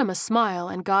 She shot him a smile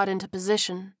and got into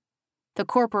position. The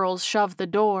corporals shoved the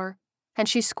door, and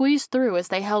she squeezed through as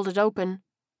they held it open.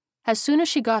 As soon as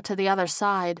she got to the other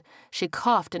side, she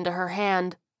coughed into her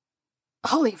hand.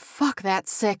 "Holy fuck,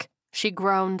 that's sick," she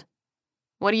groaned.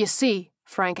 "What do you see?"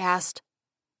 Frank asked.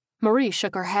 Marie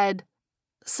shook her head.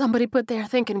 "Somebody put their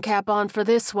thinking cap on for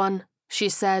this one," she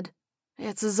said.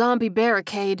 "It's a zombie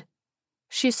barricade."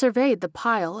 She surveyed the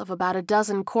pile of about a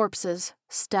dozen corpses,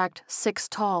 stacked 6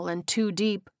 tall and 2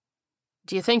 deep.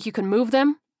 "Do you think you can move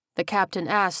them?" the captain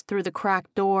asked through the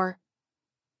cracked door.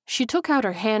 She took out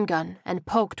her handgun and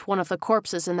poked one of the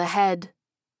corpses in the head.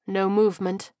 No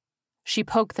movement. She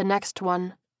poked the next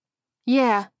one.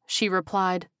 "Yeah," she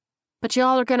replied, "but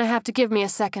y'all are gonna have to give me a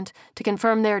second to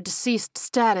confirm their deceased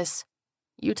status."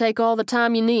 "You take all the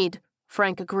time you need,"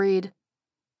 Frank agreed.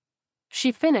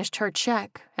 She finished her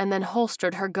check and then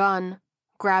holstered her gun,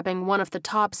 grabbing one of the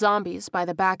top zombies by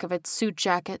the back of its suit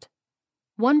jacket.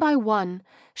 One by one,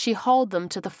 she hauled them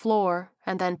to the floor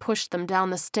and then pushed them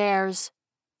down the stairs.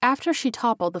 After she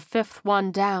toppled the fifth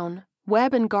one down,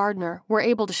 Webb and Gardner were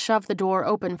able to shove the door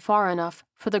open far enough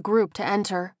for the group to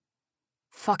enter.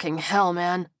 "Fucking hell,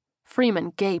 man," Freeman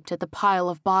gaped at the pile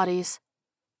of bodies.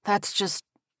 "That's just...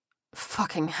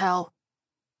 fucking hell."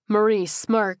 Marie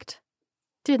smirked.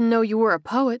 "Didn't know you were a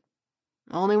poet."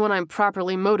 "Only when I'm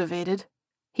properly motivated."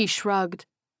 He shrugged.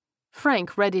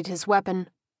 Frank readied his weapon.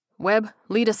 "Webb,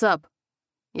 lead us up."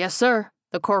 "Yes, sir,"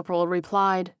 the corporal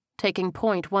replied, taking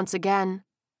point once again.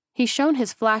 He shone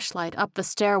his flashlight up the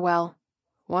stairwell.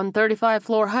 135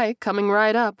 floor hike coming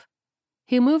right up.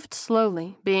 He moved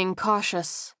slowly, being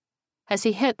cautious. As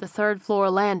he hit the third floor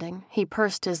landing, he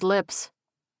pursed his lips.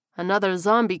 "Another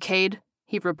zombie-cade,"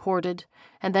 he reported,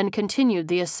 and then continued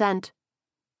the ascent.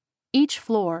 Each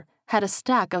floor had a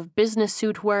stack of business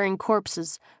suit-wearing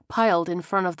corpses piled in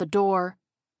front of the door.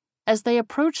 As they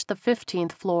approached the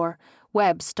 15th floor,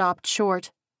 Webb stopped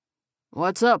short.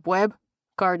 "What's up, Webb?"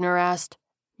 Gardner asked.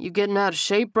 "You getting out of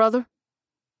shape, brother?"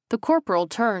 The corporal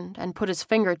turned and put his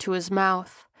finger to his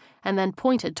mouth, and then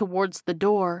pointed towards the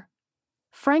door.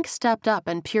 Frank stepped up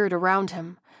and peered around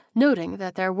him, noting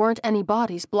that there weren't any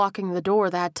bodies blocking the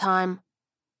door that time.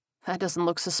 "That doesn't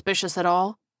look suspicious at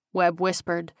all," Webb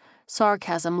whispered,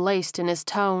 sarcasm laced in his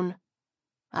tone.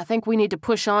 "I think we need to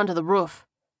push on to the roof,"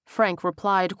 Frank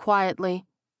replied quietly.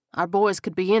 "Our boys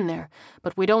could be in there,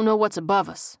 but we don't know what's above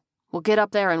us. We'll get up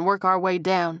there and work our way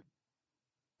down."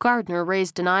 Gardner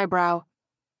raised an eyebrow.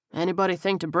 "Anybody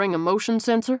think to bring a motion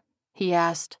sensor?" he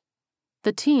asked.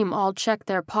 The team all checked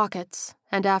their pockets,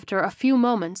 and after a few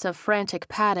moments of frantic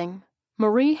patting,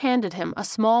 Marie handed him a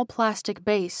small plastic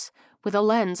base with a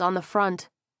lens on the front.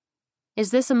 "Is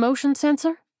this a motion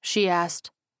sensor?" she asked.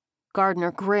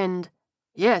 Gardner grinned.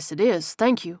 "Yes, it is,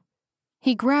 thank you."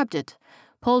 He grabbed it,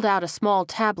 pulled out a small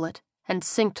tablet, and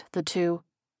synced the two.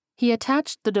 He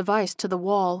attached the device to the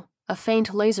wall, a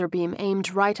faint laser beam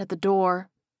aimed right at the door.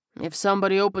 "If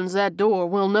somebody opens that door,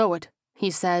 we'll know it," he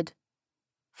said.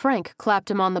 Frank clapped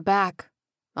him on the back.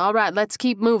 "All right, let's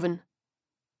keep moving."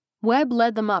 Webb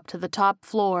led them up to the top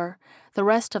floor, the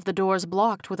rest of the doors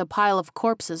blocked with a pile of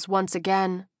corpses once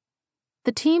again.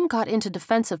 The team got into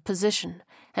defensive position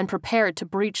and prepared to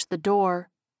breach the door.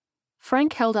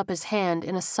 Frank held up his hand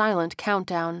in a silent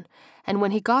countdown, and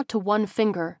when he got to one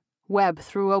finger, Webb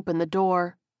threw open the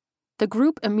door. The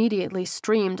group immediately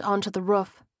streamed onto the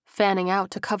roof, fanning out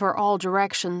to cover all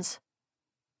directions.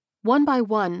 One by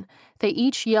one, they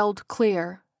each yelled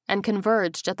clear and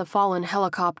converged at the fallen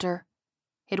helicopter.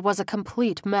 It was a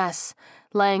complete mess,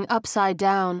 laying upside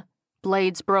down,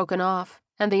 blades broken off,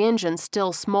 and the engine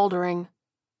still smoldering.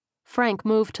 Frank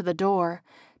moved to the door,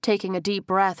 taking a deep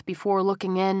breath before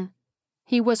looking in.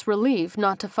 He was relieved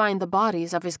not to find the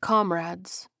bodies of his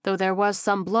comrades, though there was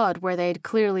some blood where they'd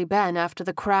clearly been after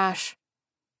the crash.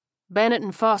 "Bennett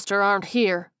and Foster aren't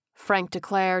here," Frank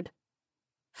declared.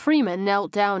 Freeman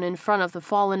knelt down in front of the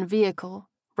fallen vehicle,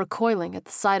 recoiling at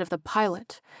the sight of the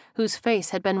pilot, whose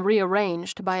face had been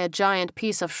rearranged by a giant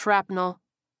piece of shrapnel.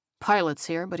 "Pilot's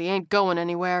here, but he ain't going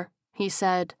anywhere," he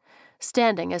said,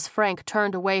 standing as Frank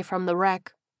turned away from the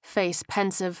wreck, face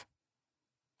pensive.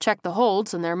 "Check the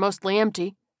holds, and they're mostly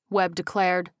empty," Webb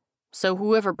declared. "So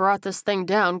whoever brought this thing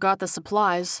down got the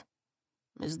supplies."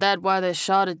 "Is that why they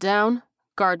shot it down?"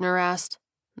 Gardner asked.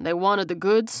 "They wanted the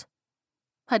goods?"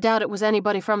 "I doubt it was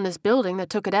anybody from this building that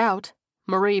took it out,"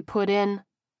 Marie put in.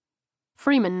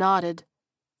 Freeman nodded.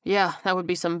 "Yeah, that would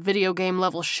be some video game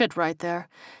level shit right there.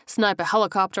 Snipe a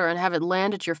helicopter and have it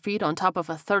land at your feet on top of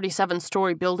a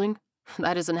 37-story building.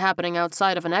 That isn't happening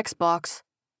outside of an Xbox."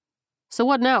 "So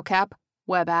what now, Cap?"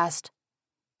 Webb asked.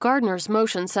 Gardner's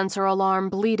motion sensor alarm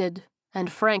bleated,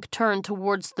 and Frank turned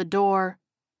towards the door.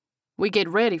 "We get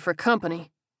ready for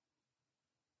company."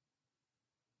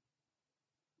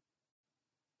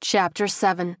 Chapter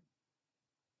 7.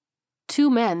 Two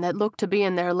men that looked to be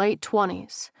in their late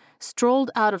 20s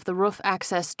strolled out of the roof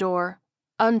access door,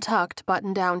 untucked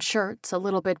button-down shirts a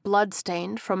little bit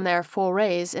blood-stained from their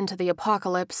forays into the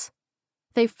apocalypse.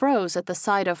 They froze at the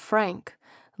sight of Frank,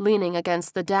 leaning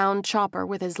against the downed chopper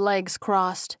with his legs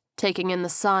crossed, taking in the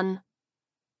sun.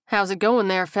 "How's it going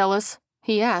there, fellas?"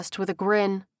 he asked with a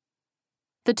grin.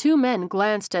 The two men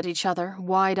glanced at each other,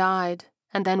 wide-eyed,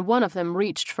 and then one of them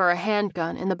reached for a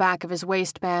handgun in the back of his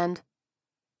waistband.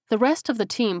 The rest of the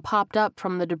team popped up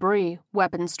from the debris,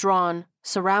 weapons drawn,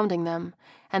 surrounding them,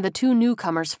 and the two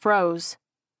newcomers froze.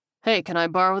 "Hey, can I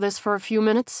borrow this for a few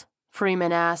minutes?"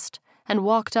 Freeman asked, and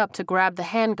walked up to grab the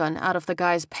handgun out of the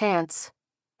guy's pants.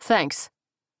 "Thanks."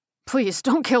 "Please,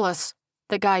 don't kill us,"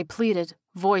 the guy pleaded,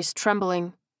 voice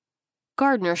trembling.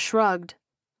 Gardner shrugged.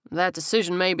 "That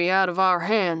decision may be out of our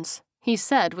hands," he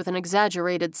said with an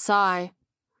exaggerated sigh.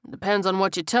 "Depends on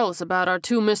what you tell us about our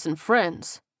two missing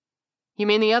friends." "You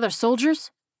mean the other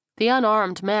soldiers?" The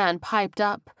unarmed man piped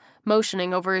up,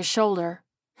 motioning over his shoulder.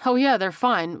 "Oh yeah, they're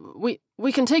fine.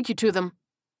 We can take you to them."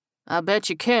 "I bet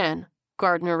you can,"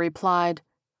 Gardner replied.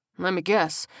 "Let me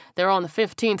guess, they're on the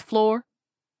 15th floor?"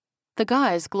 The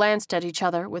guys glanced at each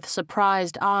other with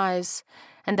surprised eyes,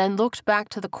 and then looked back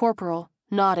to the corporal,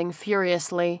 nodding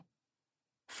furiously.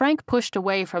 Frank pushed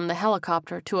away from the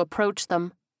helicopter to approach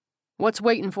them. "What's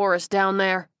waiting for us down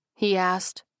there?" he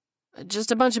asked.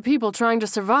 "Just a bunch of people trying to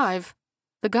survive."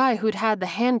 The guy who'd had the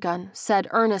handgun said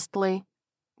earnestly,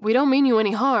 "We don't mean you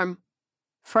any harm."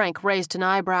 Frank raised an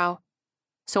eyebrow.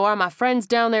 "So are my friends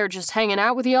down there just hanging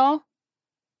out with y'all?"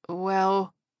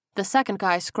 "Well," the second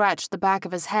guy scratched the back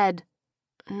of his head.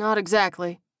 "Not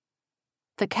exactly."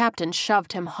 The captain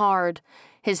shoved him hard,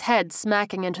 his head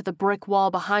smacking into the brick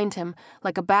wall behind him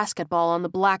like a basketball on the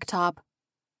blacktop.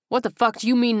 "What the fuck do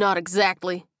you mean, not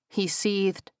exactly?" he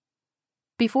seethed.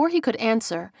 Before he could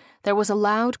answer, there was a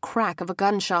loud crack of a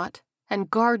gunshot, and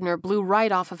Gardner blew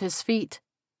right off of his feet.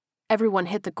 Everyone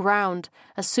hit the ground,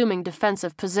 assuming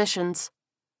defensive positions.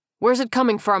 "Where's it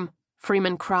coming from?"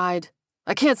 Freeman cried.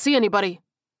 "I can't see anybody."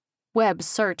 Webb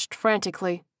searched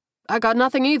frantically. "I got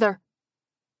nothing either."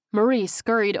 Marie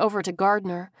scurried over to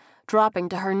Gardner, dropping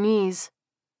to her knees.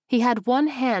 He had one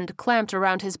hand clamped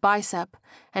around his bicep,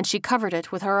 and she covered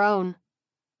it with her own.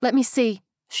 "Let me see,"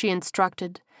 she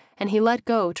instructed, and he let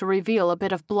go to reveal a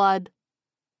bit of blood.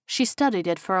 She studied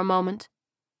it for a moment.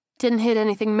 "Didn't hit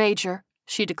anything major,"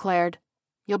 she declared.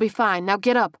 "You'll be fine. Now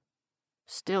get up."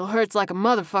 "Still hurts like a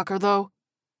motherfucker, though."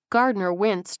 Gardner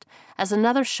winced as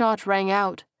another shot rang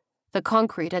out, the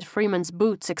concrete at Freeman's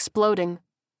boots exploding.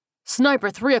 "Sniper,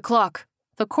 3 o'clock!"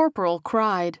 the corporal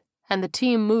cried, and the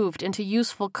team moved into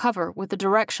useful cover with the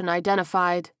direction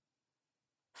identified.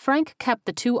 Frank kept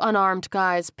the two unarmed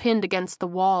guys pinned against the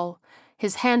wall,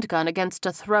 his handgun against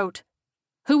a throat.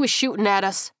 "Who was shooting at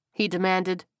us?" he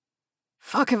demanded.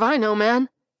 "Fuck if I know, man,"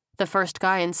 the first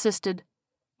guy insisted.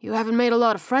 "You haven't made a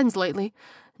lot of friends lately.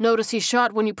 Notice he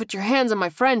shot when you put your hands on my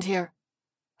friend here."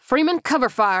 "Freeman, cover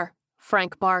fire,"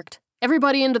 Frank barked.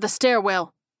 "Everybody into the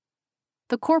stairwell."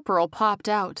 The corporal popped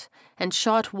out and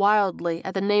shot wildly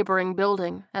at the neighboring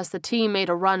building as the team made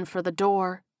a run for the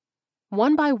door.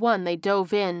 One by one they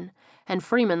dove in, and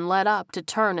Freeman let up to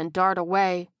turn and dart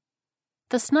away.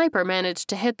 The sniper managed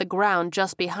to hit the ground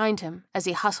just behind him as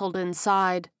he hustled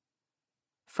inside.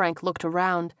 Frank looked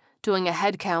around, doing a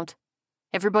head count.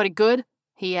 "Everybody good?"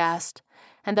 he asked,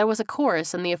 and there was a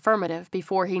chorus in the affirmative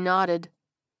before he nodded.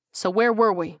 "So where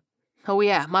were we? Oh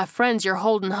yeah, my friends you're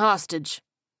holding hostage."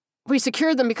 "We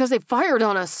secured them because they fired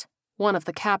on us," one of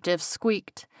the captives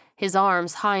squeaked, his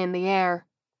arms high in the air.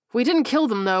 "We didn't kill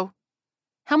them, though."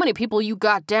 "How many people you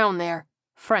got down there?"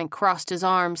 Frank crossed his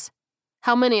arms.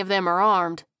 "How many of them are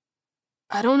armed?"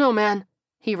 "I don't know, man,"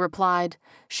 he replied,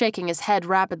 shaking his head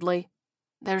rapidly.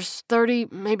 "There's 30,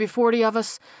 maybe 40 of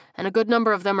us, and a good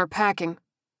number of them are packing."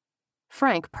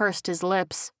 Frank pursed his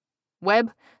lips.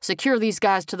 "Webb, secure these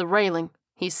guys to the railing,"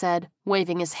 he said,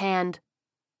 waving his hand.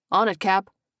 "On it, Cap,"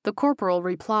 the corporal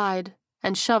replied,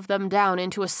 and shoved them down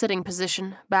into a sitting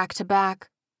position, back to back.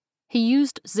 He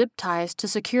used zip ties to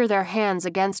secure their hands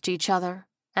against each other,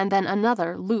 and then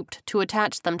another looped to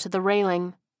attach them to the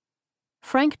railing.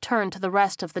 Frank turned to the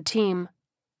rest of the team.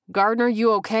 "Gardner,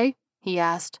 you okay?" he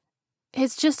asked.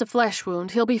 "It's just a flesh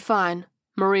wound. He'll be fine,"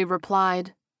 Marie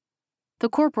replied. The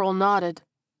corporal nodded.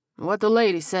 "What the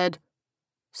lady said."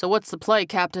 "So what's the play,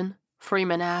 Captain?"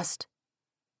 Freeman asked.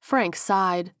 Frank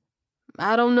sighed.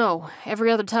 "I don't know.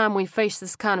 Every other time we face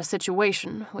this kind of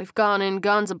situation, we've gone in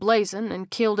guns a-blazing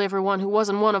and killed everyone who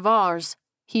wasn't one of ours,"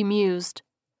 he mused.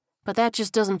 "But that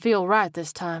just doesn't feel right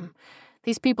this time.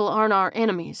 These people aren't our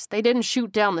enemies. They didn't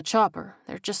shoot down the chopper.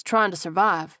 They're just trying to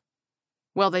survive."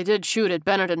 "Well, they did shoot at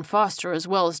Bennett and Foster as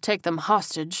well as take them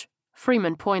hostage,"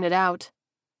 Freeman pointed out.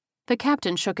 The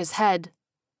captain shook his head.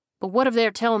 "But what if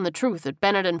they're telling the truth that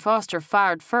Bennett and Foster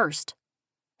fired first?"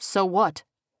 "So what?"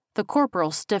 The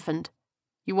corporal stiffened.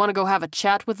 "You want to go have a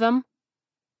chat with them?"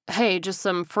 "Hey, just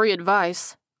some free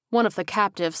advice," one of the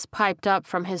captives piped up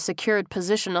from his secured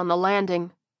position on the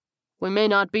landing. "We may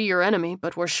not be your enemy,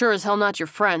 but we're sure as hell not your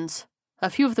friends. A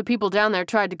few of the people down there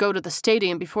tried to go to the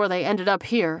stadium before they ended up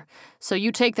here, so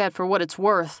you take that for what it's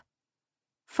worth."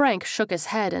 Frank shook his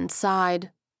head and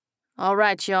sighed. "All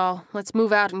right, y'all, let's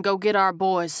move out and go get our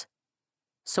boys."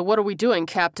 "So what are we doing,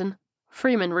 Captain?"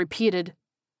 Freeman repeated.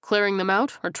 "Clearing them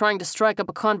out or trying to strike up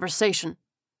a conversation?"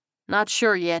 "Not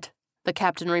sure yet," the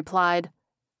captain replied.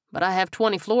 "But I have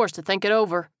 20 floors to think it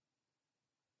over."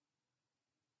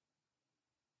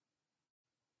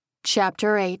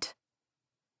 Chapter 8.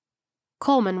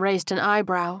 Coleman raised an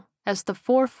eyebrow as the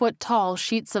 4-foot-tall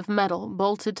sheets of metal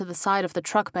bolted to the side of the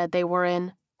truck bed they were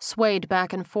in swayed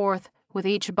back and forth with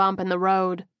each bump in the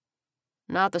road.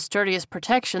 "Not the sturdiest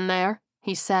protection there,"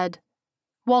 he said.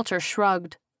 Walter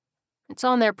shrugged. "It's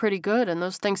on there pretty good, and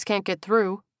those things can't get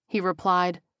through," he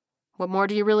replied. "What more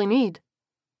do you really need?"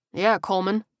 "Yeah,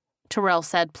 Coleman," Terrell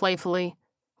said playfully.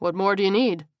 "What more do you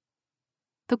need?"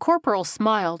 The corporal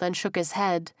smiled and shook his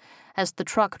head as the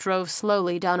truck drove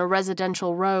slowly down a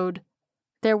residential road.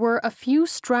 There were a few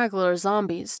straggler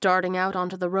zombies darting out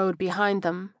onto the road behind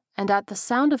them, and at the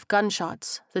sound of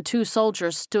gunshots, the 2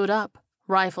 soldiers stood up,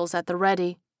 rifles at the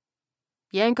ready.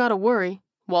 "You ain't gotta worry,"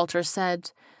 Walter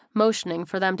said, motioning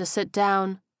for them to sit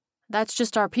down. "That's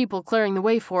just our people clearing the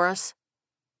way for us."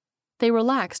 They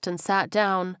relaxed and sat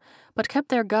down, but kept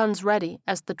their guns ready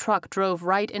as the truck drove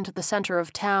right into the center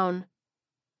of town.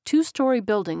 2-story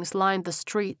buildings lined the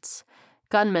streets,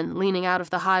 gunmen leaning out of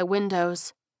the high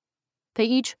windows. They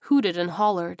each hooted and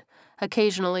hollered,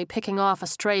 occasionally picking off a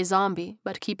stray zombie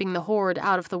but keeping the horde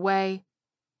out of the way.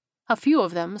 A few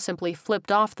of them simply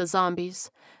flipped off the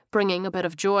zombies, bringing a bit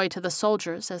of joy to the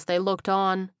soldiers as they looked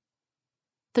on.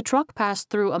 The truck passed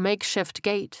through a makeshift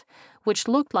gate, which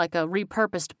looked like a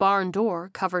repurposed barn door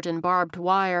covered in barbed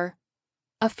wire.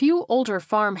 A few older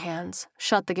farmhands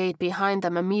shut the gate behind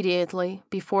them immediately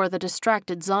before the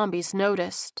distracted zombies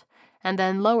noticed, and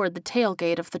then lowered the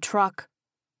tailgate of the truck.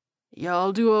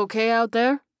 "Y'all do okay out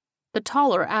there?" The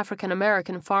taller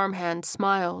African-American farmhand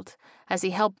smiled as he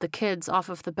helped the kids off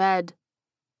of the bed.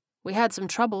 "We had some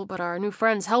trouble, but our new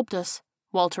friends helped us,"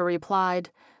 Walter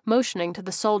replied, motioning to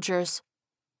the soldiers.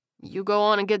 "You go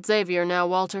on and get Xavier now,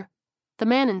 Walter," the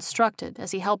man instructed as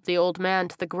he helped the old man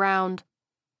to the ground.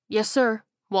 "Yes, sir,"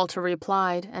 Walter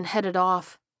replied and headed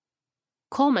off.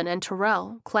 Coleman and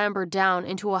Terrell clambered down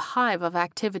into a hive of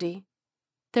activity.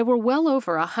 There were well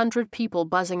over 100 people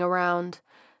buzzing around,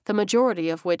 the majority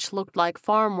of which looked like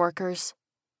farm workers.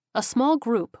 A small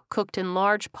group cooked in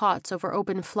large pots over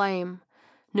open flame.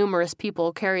 Numerous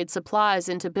people carried supplies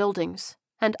into buildings,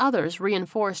 and others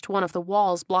reinforced one of the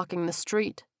walls blocking the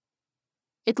street.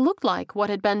 It looked like what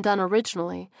had been done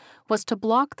originally was to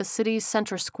block the city's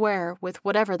center square with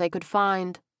whatever they could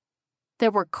find. There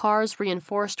were cars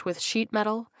reinforced with sheet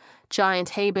metal, giant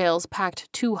hay bales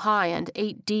packed 2 high and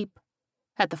 8 deep.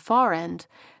 At the far end,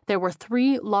 there were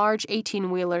 3 large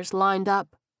 18-wheelers lined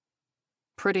up.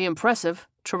 "Pretty impressive,"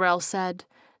 Terrell said,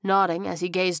 nodding as he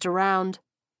gazed around.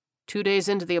 2 days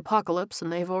into the apocalypse,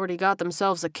 and they've already got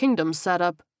themselves a kingdom set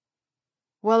up.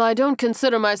 "Well, I don't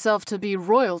consider myself to be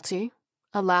royalty,"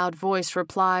 a loud voice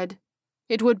replied.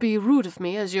 "It would be rude of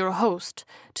me as your host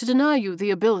to deny you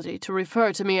the ability to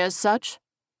refer to me as such."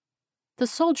 The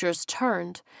soldiers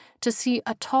turned to see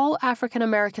a tall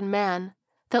African-American man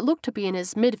that looked to be in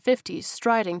his mid-50s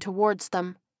striding towards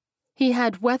them. He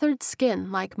had weathered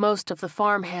skin like most of the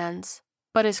farmhands,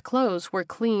 but his clothes were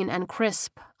clean and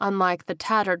crisp, unlike the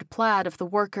tattered plaid of the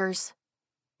workers.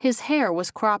 His hair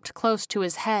was cropped close to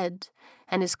his head,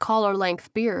 and his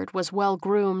collar-length beard was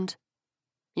well-groomed.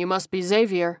 "You must be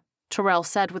Xavier," Terrell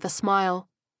said with a smile.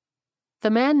 The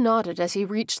man nodded as he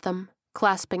reached them,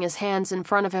 clasping his hands in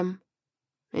front of him.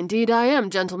 "Indeed I am,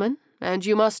 gentlemen, and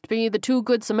you must be the 2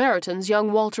 good Samaritans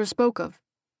young Walter spoke of."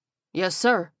 "Yes,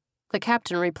 sir," the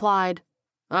captain replied.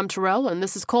 "I'm Terrell, and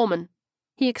this is Coleman."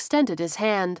 He extended his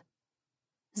hand.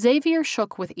 Xavier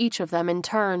shook with each of them in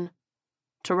turn.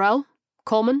 "Terrell,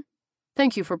 Coleman,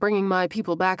 thank you for bringing my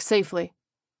people back safely."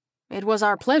 "It was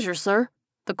our pleasure, sir,"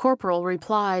 the corporal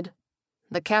replied.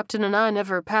 "The captain and I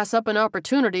never pass up an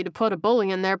opportunity to put a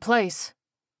bully in their place.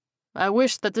 I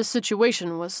wish that this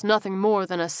situation was nothing more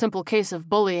than a simple case of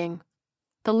bullying."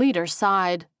 The leader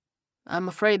sighed. "I'm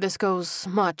afraid this goes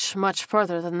much, much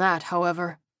further than that,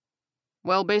 however."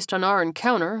 "Well, based on our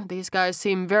encounter, these guys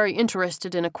seem very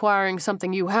interested in acquiring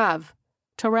something you have,"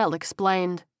 Terrell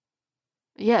explained.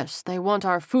 "Yes, they want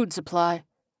our food supply,"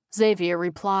 Xavier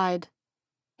replied.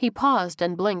 He paused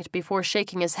and blinked before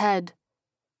shaking his head.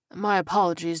 "My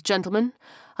apologies, gentlemen.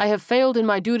 I have failed in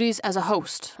my duties as a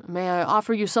host. May I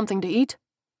offer you something to eat?"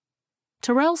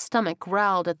 Terrell's stomach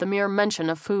growled at the mere mention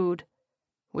of food.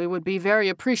 "We would be very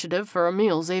appreciative for a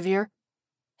meal, Xavier."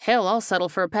 Hell, I'll settle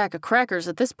for a pack of crackers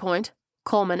at this point,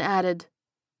 Coleman added.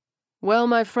 Well,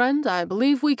 my friend, I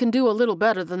believe we can do a little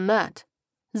better than that,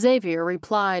 Xavier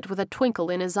replied with a twinkle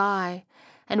in his eye,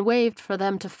 and waved for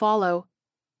them to follow.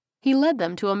 He led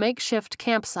them to a makeshift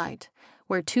campsite,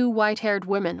 where 2 white-haired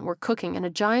women were cooking in a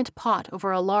giant pot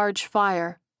over a large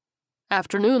fire.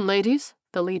 Afternoon, ladies,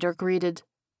 the leader greeted.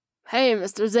 Hey,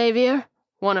 Mr. Xavier,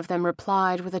 one of them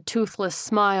replied with a toothless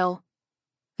smile.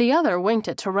 The other winked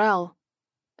at Terrell.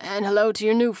 And hello to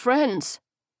your new friends.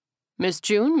 Miss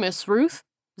June, Miss Ruth,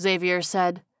 Xavier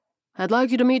said. I'd like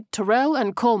you to meet Terrell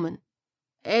and Coleman.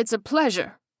 It's a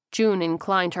pleasure. June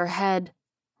inclined her head.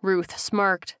 Ruth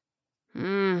smirked.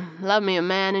 Love me a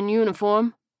man in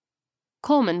uniform.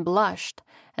 Coleman blushed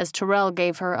as Terrell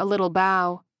gave her a little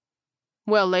bow.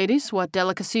 Well, ladies, what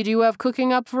delicacy do you have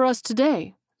cooking up for us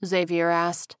today? Xavier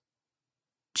asked.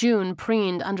 June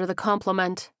preened under the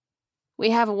compliment. We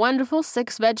have a wonderful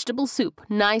 6-vegetable soup,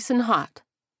 nice and hot.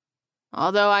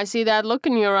 Although I see that look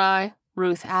in your eye,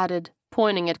 Ruth added,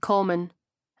 pointing at Coleman.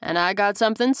 And I got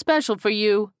something special for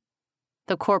you.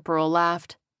 The corporal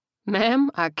laughed.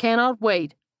 Ma'am, I cannot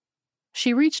wait.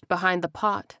 She reached behind the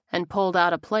pot and pulled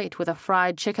out a plate with a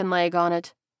fried chicken leg on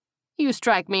it. You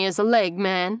strike me as a leg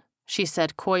man, she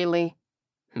said coyly.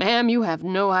 Ma'am, you have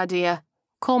no idea,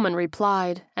 Coleman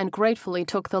replied and gratefully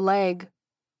took the leg.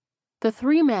 The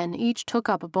 3 men each took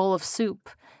up a bowl of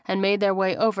soup and made their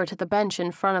way over to the bench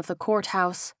in front of the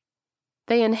courthouse.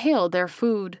 They inhaled their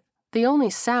food, the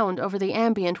only sound over the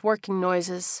ambient working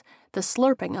noises, the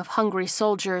slurping of hungry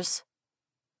soldiers.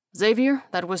 Xavier,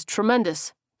 that was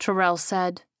tremendous, Terrell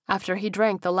said, after he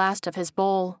drank the last of his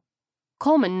bowl.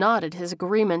 Coleman nodded his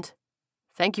agreement.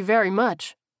 Thank you very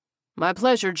much. My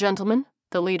pleasure, gentlemen,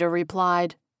 the leader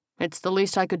replied. It's the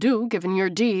least I could do, given your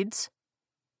deeds.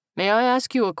 May I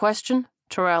ask you a question?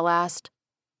 Terrell asked.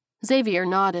 Xavier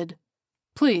nodded.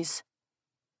 Please.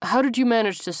 How did you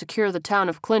manage to secure the town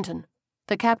of Clinton?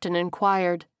 The captain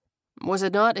inquired. Was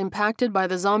it not impacted by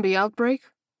the zombie outbreak?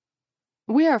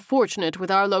 We are fortunate with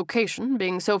our location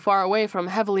being so far away from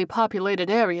heavily populated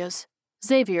areas,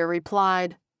 Xavier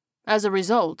replied. As a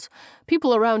result,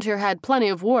 people around here had plenty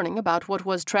of warning about what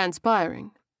was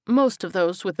transpiring. Most of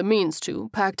those with the means to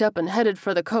packed up and headed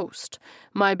for the coast,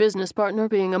 my business partner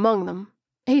being among them.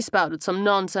 He spouted some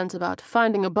nonsense about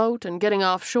finding a boat and getting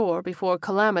offshore before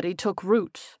calamity took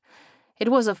root. It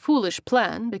was a foolish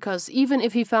plan because even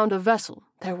if he found a vessel,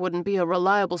 there wouldn't be a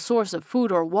reliable source of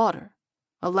food or water.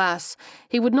 Alas,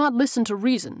 he would not listen to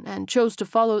reason and chose to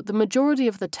follow the majority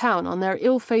of the town on their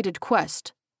ill-fated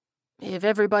quest. If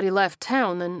everybody left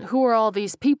town, then who are all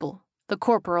these people? The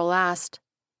corporal asked.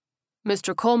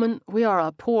 Mr. Coleman, we are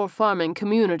a poor farming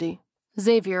community,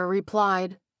 Xavier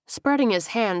replied, spreading his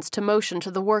hands to motion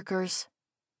to the workers.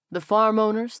 The farm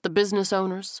owners, the business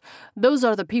owners, those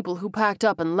are the people who packed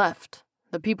up and left.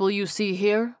 The people you see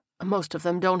here, most of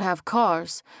them don't have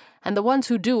cars, and the ones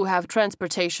who do have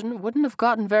transportation wouldn't have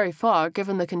gotten very far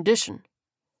given the condition.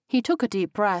 He took a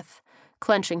deep breath,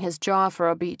 clenching his jaw for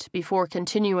a beat before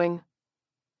continuing.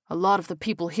 A lot of the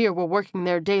people here were working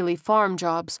their daily farm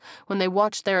jobs when they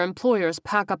watched their employers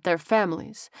pack up their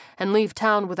families and leave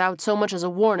town without so much as a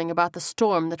warning about the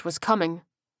storm that was coming.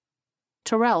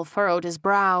 Terrell furrowed his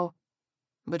brow.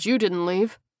 But you didn't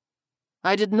leave.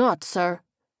 I did not, sir.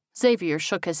 Xavier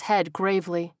shook his head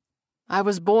gravely. I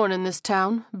was born in this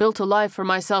town, built a life for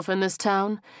myself in this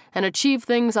town, and achieved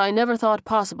things I never thought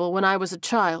possible when I was a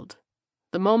child.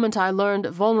 The moment I learned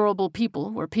vulnerable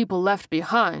people were people left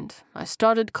behind, I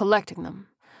started collecting them.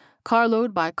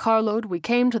 Carload by carload, we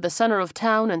came to the center of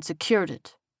town and secured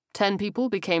it. 10 people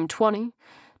became 20,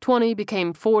 20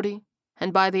 became 40,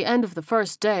 and by the end of the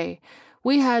first day,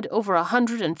 we had over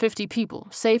 150 people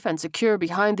safe and secure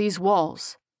behind these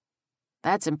walls.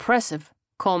 That's impressive,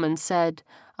 Coleman said,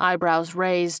 eyebrows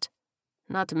raised.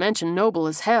 Not to mention noble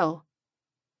as hell.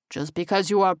 Just because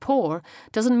you are poor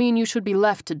doesn't mean you should be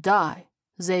left to die,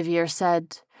 Xavier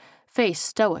said, face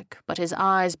stoic but his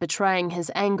eyes betraying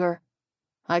his anger.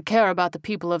 I care about the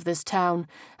people of this town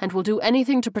and will do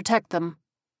anything to protect them.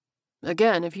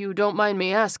 Again, if you don't mind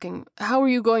me asking, how are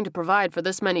you going to provide for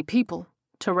this many people?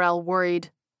 Terrell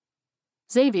worried.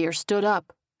 Xavier stood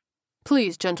up.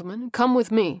 Please, gentlemen, come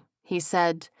with me, he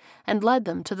said, and led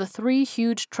them to the 3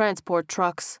 huge transport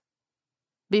trucks.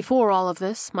 Before all of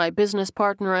this, my business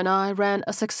partner and I ran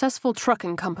a successful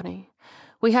trucking company.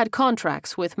 We had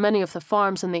contracts with many of the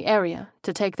farms in the area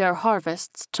to take their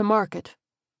harvests to market.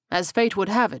 As fate would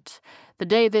have it, the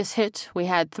day this hit, we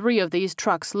had 3 of these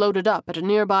trucks loaded up at a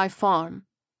nearby farm.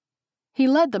 He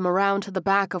led them around to the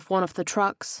back of one of the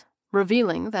trucks,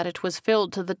 revealing that it was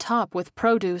filled to the top with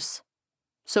produce.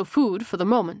 So food, for the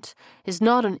moment, is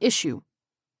not an issue.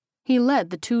 He led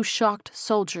the two shocked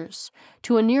soldiers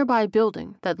to a nearby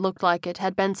building that looked like it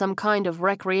had been some kind of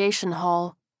recreation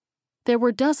hall. There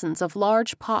were dozens of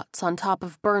large pots on top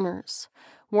of burners,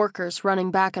 workers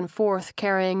running back and forth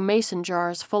carrying mason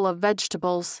jars full of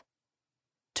vegetables.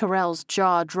 Tyrell's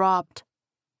jaw dropped.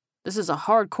 This is a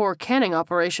hardcore canning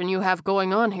operation you have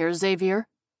going on here, Xavier.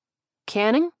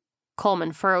 Canning?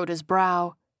 Coleman furrowed his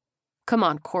brow. Come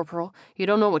on, Corporal, you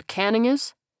don't know what canning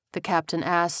is? The captain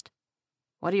asked.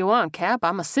 What do you want, Cap?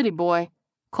 I'm a city boy,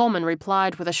 Coleman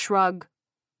replied with a shrug.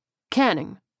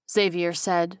 Canning, Xavier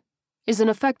said, is an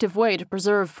effective way to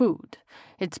preserve food.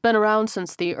 It's been around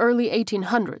since the early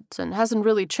 1800s and hasn't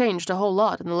really changed a whole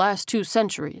lot in the last 2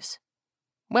 centuries.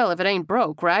 Well, if it ain't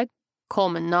broke, right?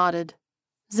 Coleman nodded.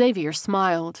 Xavier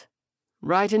smiled.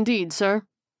 Right indeed, sir.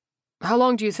 How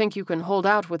long do you think you can hold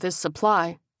out with this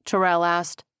supply? Tyrell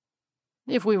asked.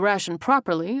 If we ration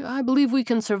properly, I believe we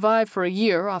can survive for a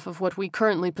year off of what we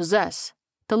currently possess,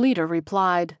 the leader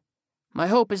replied. My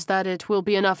hope is that it will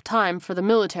be enough time for the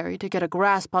military to get a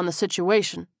grasp on the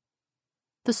situation.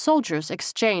 The soldiers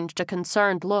exchanged a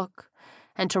concerned look,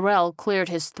 and Tyrell cleared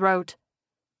his throat.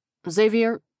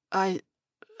 Xavier, I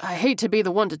hate to be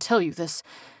the one to tell you this,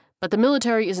 but the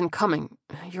military isn't coming.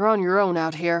 You're on your own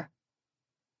out here.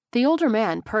 The older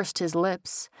man pursed his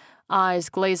lips, eyes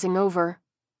glazing over.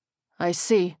 I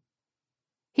see.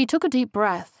 He took a deep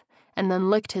breath and then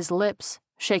licked his lips,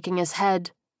 shaking his head.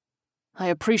 I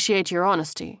appreciate your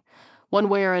honesty. One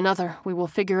way or another, we will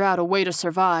figure out a way to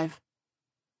survive.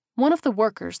 One of the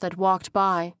workers that walked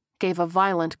by gave a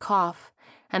violent cough,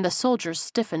 and the soldiers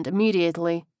stiffened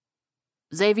immediately.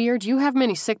 Xavier, do you have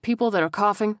many sick people that are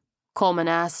coughing? Coleman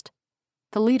asked.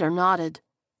 The leader nodded.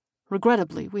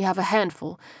 Regrettably, we have a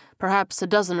handful, perhaps a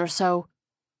dozen or so.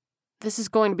 This is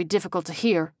going to be difficult to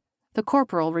hear, the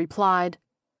corporal replied,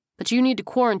 but you need to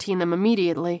quarantine them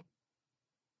immediately.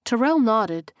 Tyrell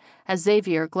nodded as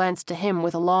Xavier glanced to him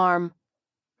with alarm.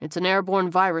 It's an airborne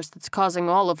virus that's causing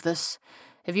all of this.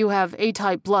 If you have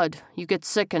A-type blood, you get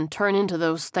sick and turn into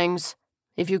those things.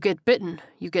 If you get bitten,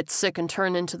 you get sick and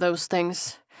turn into those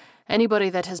things. Anybody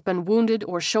that has been wounded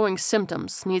or showing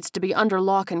symptoms needs to be under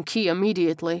lock and key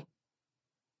immediately.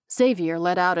 Xavier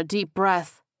let out a deep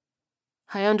breath.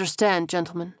 I understand,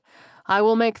 gentlemen. I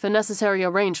will make the necessary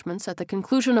arrangements at the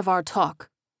conclusion of our talk.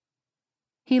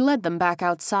 He led them back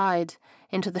outside,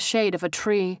 into the shade of a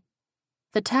tree.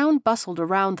 The town bustled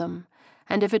around them,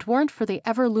 and if it weren't for the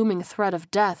ever-looming threat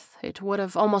of death, it would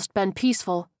have almost been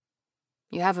peaceful.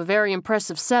 You have a very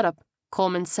impressive setup,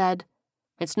 Coleman said.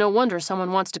 It's no wonder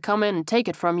someone wants to come in and take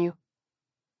it from you.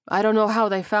 I don't know how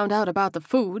they found out about the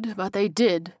food, but they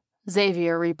did,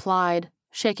 Xavier replied,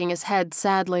 shaking his head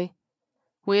sadly.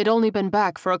 We had only been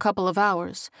back for a couple of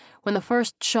hours when the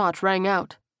first shot rang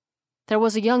out. There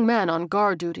was a young man on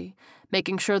guard duty,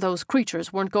 making sure those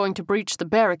creatures weren't going to breach the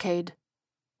barricade.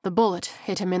 The bullet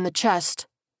hit him in the chest.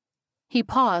 He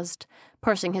paused,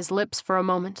 pursing his lips for a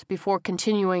moment before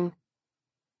continuing.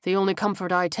 The only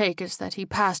comfort I take is that he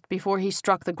passed before he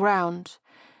struck the ground.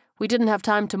 We didn't have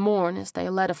time to mourn as they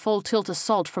led a full-tilt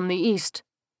assault from the east.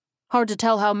 Hard to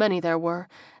tell how many there were,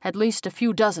 at least a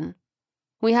few dozen.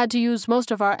 We had to use most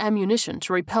of our ammunition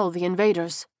to repel the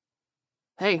invaders.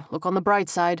 Hey, look on the bright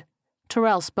side,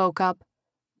 Tyrell spoke up.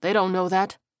 They don't know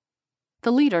that.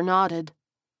 The leader nodded.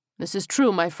 This is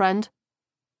true, my friend.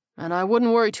 And I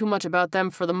wouldn't worry too much about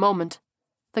them for the moment.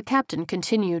 The captain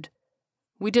continued.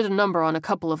 We did a number on a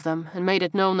couple of them and made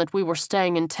it known that we were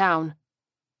staying in town.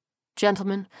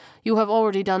 Gentlemen, you have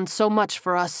already done so much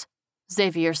for us,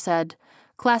 Xavier said,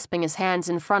 clasping his hands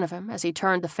in front of him as he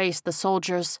turned to face the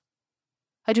soldiers.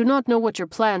 I do not know what your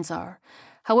plans are.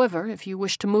 However, if you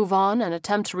wish to move on and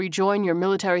attempt to rejoin your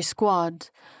military squad,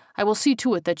 I will see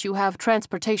to it that you have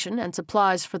transportation and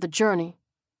supplies for the journey.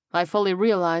 I fully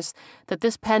realize that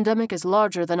this pandemic is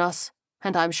larger than us,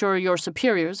 and I'm sure your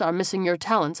superiors are missing your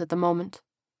talents at the moment.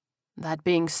 That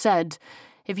being said,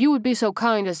 if you would be so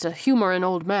kind as to humor an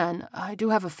old man, I do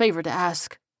have a favor to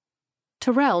ask.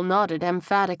 Tyrell nodded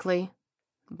emphatically.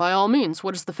 By all means,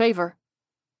 what is the favor?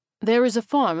 There is a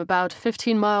farm about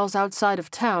 15 miles outside of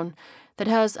town that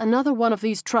has another one of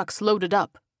these trucks loaded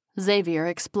up, Xavier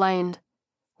explained.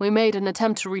 We made an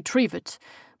attempt to retrieve it,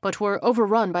 but were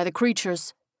overrun by the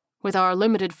creatures. With our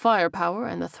limited firepower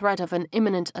and the threat of an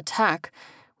imminent attack,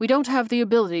 we don't have the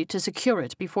ability to secure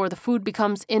it before the food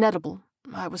becomes inedible.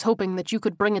 I was hoping that you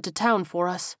could bring it to town for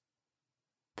us.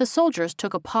 The soldiers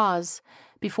took a pause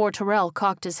before Tyrell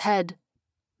cocked his head.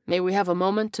 May we have a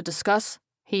moment to discuss?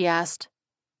 He asked.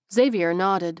 Xavier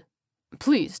nodded.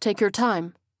 Please take your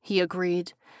time, he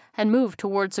agreed, and moved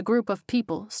towards a group of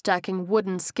people stacking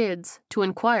wooden skids to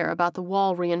inquire about the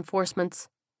wall reinforcements.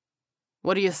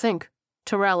 "What do you think?"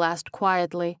 Terrell asked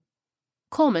quietly.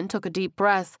 Coleman took a deep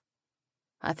breath.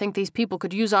 "I think these people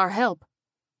could use our help.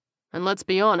 And let's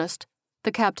be honest,"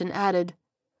 the captain added.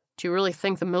 "Do you really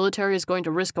think the military is going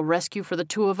to risk a rescue for the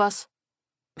two of us?"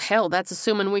 "Hell, that's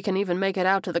assuming we can even make it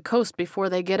out to the coast before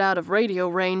they get out of radio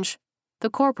range," the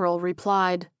corporal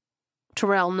replied.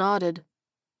 Terrell nodded.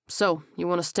 "So, you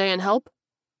want to stay and help?"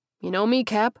 "You know me,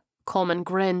 Cap," Coleman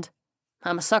grinned.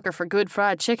 "I'm a sucker for good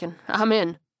fried chicken. I'm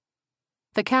in."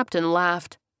 The captain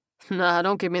laughed. "Nah,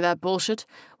 don't give me that bullshit.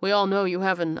 We all know you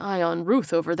have an eye on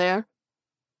Ruth over there."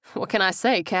 "What can I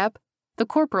say, Cap?" The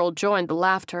corporal joined the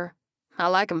laughter. "I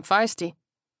like 'em feisty."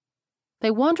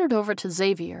 They wandered over to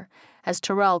Xavier as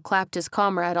Terrell clapped his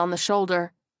comrade on the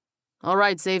shoulder. "All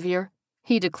right, Xavier,"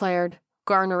 he declared,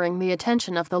 garnering the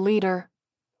attention of the leader.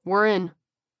 "We're in."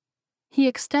 He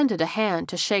extended a hand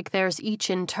to shake theirs each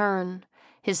in turn,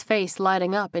 his face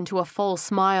lighting up into a full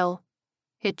smile.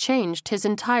 It changed his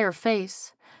entire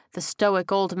face, the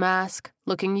stoic old mask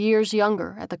looking years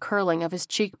younger at the curling of his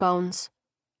cheekbones.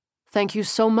 "Thank you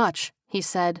so much," he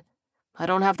said. "I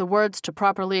don't have the words to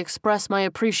properly express my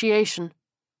appreciation."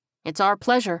 "It's our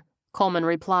pleasure," Coleman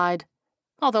replied,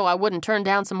 "although I wouldn't turn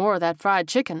down some more of that fried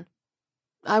chicken."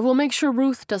 "I will make sure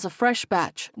Ruth does a fresh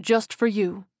batch, just for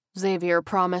you," Xavier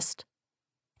promised.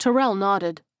 Terrell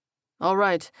nodded. "All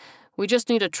right, we just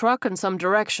need a truck and some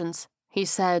directions," he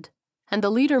said, and the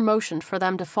leader motioned for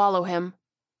them to follow him.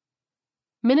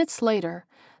 Minutes later,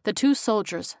 the two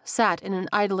soldiers sat in an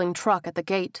idling truck at the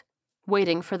gate,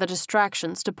 waiting for the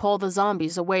distractions to pull the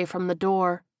zombies away from the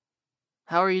door.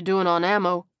 "How are you doing on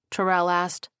ammo?" Terrell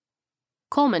asked.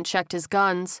 Coleman checked his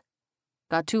guns.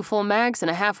 "Got 2 full mags and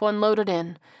a half one loaded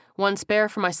in, 1 spare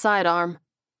for my sidearm."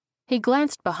 He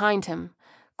glanced behind him,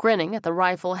 grinning at the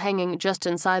rifle hanging just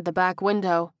inside the back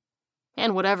window.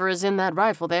 "And whatever is in that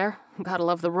rifle there, gotta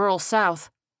love the rural South."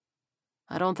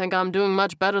 "I don't think I'm doing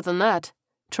much better than that,"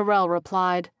 Terrell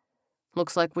replied.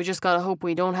 "Looks like we just gotta hope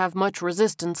we don't have much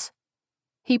resistance."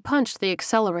 He punched the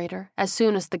accelerator as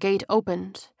soon as the gate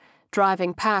opened,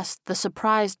 driving past the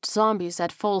surprised zombies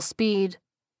at full speed.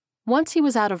 Once he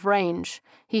was out of range,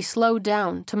 he slowed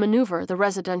down to maneuver the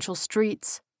residential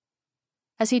streets.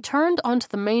 As he turned onto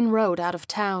the main road out of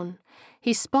town,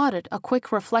 he spotted a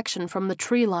quick reflection from the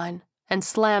tree line and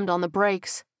slammed on the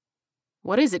brakes.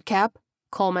 "What is it, Cap?"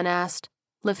 Coleman asked,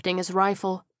 lifting his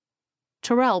rifle.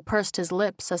 Terrell pursed his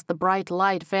lips as the bright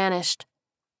light vanished.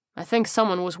 "I think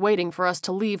someone was waiting for us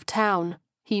to leave town,"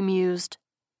 he mused.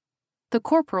 The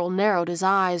corporal narrowed his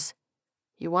eyes.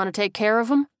 "You want to take care of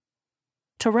him?"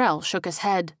 Terrell shook his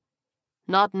head.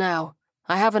 "Not now.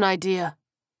 I have an idea."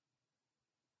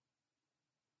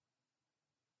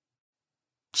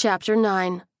 Chapter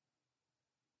 9.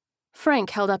 Frank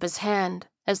held up his hand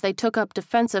as they took up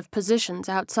defensive positions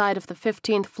outside of the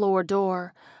 15th floor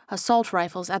door, assault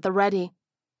rifles at the ready.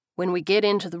 "When we get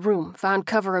into the room, find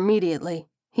cover immediately,"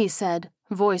 he said,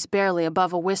 voice barely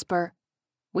above a whisper.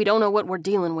 "We don't know what we're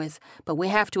dealing with, but we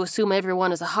have to assume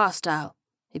everyone is a hostile.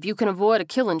 If you can avoid a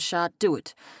killing shot, do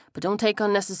it, but don't take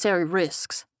unnecessary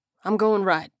risks. I'm going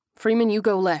right. Freeman, you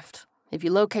go left. If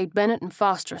you locate Bennett and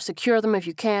Foster, secure them if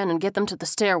you can and get them to the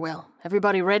stairwell.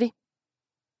 Everybody ready?"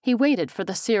 He waited for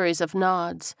the series of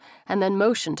nods, and then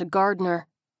motioned to Gardner.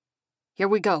 "Here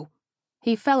we go."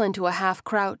 He fell into a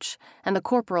half-crouch, and the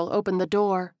corporal opened the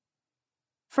door.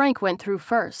 Frank went through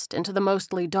first into the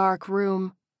mostly dark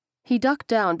room. He ducked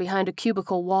down behind a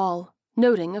cubicle wall,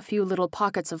 noting a few little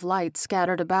pockets of light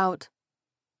scattered about.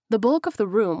 The bulk of the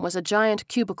room was a giant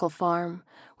cubicle farm,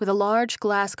 with a large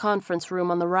glass conference room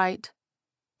on the right.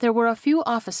 There were a few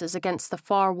offices against the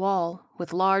far wall,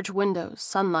 with large windows,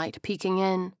 sunlight peeking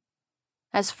in.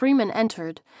 As Freeman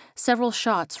entered, several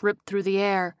shots ripped through the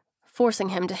air, forcing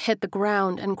him to hit the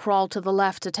ground and crawl to the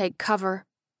left to take cover.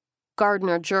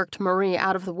 Gardner jerked Marie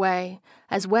out of the way,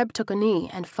 as Webb took a knee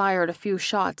and fired a few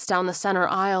shots down the center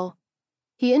aisle.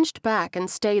 He inched back and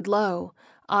stayed low,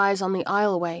 eyes on the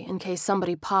aisleway in case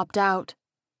somebody popped out.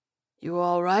 "You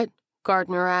all right?"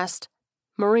 Gardner asked.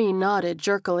 Marie nodded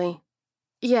jerkily.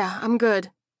 "Yeah, I'm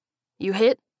good." "You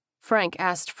hit?" Frank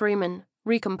asked Freeman,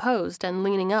 recomposed and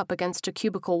leaning up against a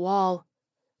cubicle wall.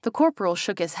 The corporal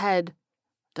shook his head.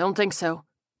 "Don't think so."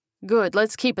 "Good,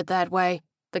 let's keep it that way,"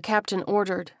 the captain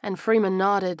ordered, and Freeman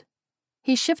nodded.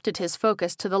 He shifted his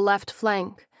focus to the left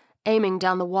flank, aiming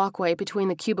down the walkway between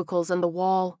the cubicles and the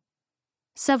wall.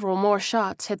 Several more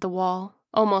shots hit the wall,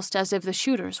 almost as if the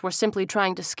shooters were simply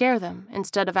trying to scare them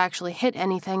instead of actually hit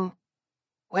anything.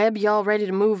 "Webb, y'all ready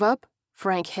to move up?"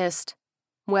 Frank hissed.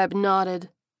 Webb nodded.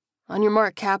 "On your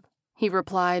mark, Cap," he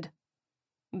replied.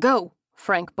 Go,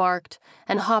 Frank barked,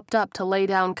 and hopped up to lay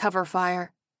down cover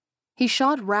fire. He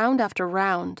shot round after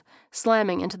round,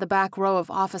 slamming into the back row of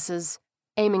offices,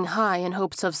 aiming high in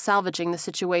hopes of salvaging the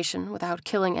situation without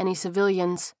killing any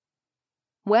civilians.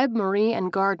 Webb, Marie,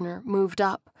 and Gardner moved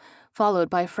up, followed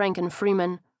by Frank and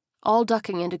Freeman, all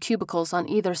ducking into cubicles on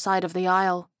either side of the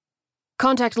aisle.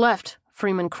 Contact left,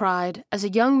 Freeman cried, as a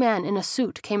young man in a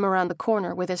suit came around the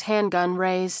corner with his handgun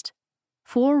raised.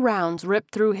 4 rounds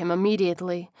ripped through him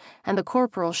immediately, and the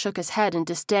corporal shook his head in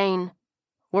disdain.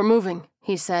 We're moving,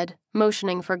 he said,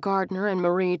 motioning for Gardner and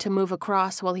Marie to move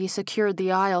across while he secured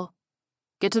the aisle.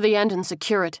 Get to the end and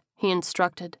secure it, he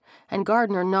instructed, and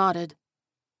Gardner nodded.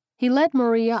 He led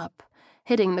Marie up,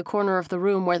 hitting the corner of the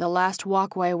room where the last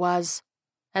walkway was.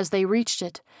 As they reached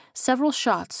it, several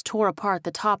shots tore apart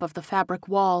the top of the fabric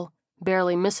wall,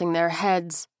 barely missing their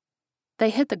heads.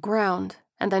 They hit the ground,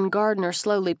 and then Gardner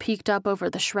slowly peeked up over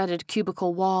the shredded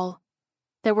cubicle wall.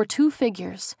 There were 2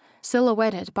 figures,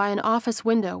 silhouetted by an office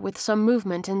window with some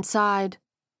movement inside.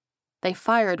 They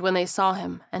fired when they saw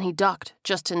him, and he ducked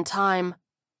just in time.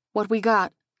 What we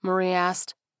got? Marie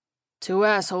asked. 2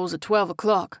 assholes at 12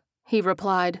 o'clock, he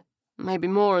replied. Maybe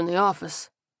more in the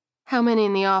office. How many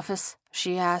in the office?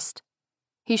 She asked.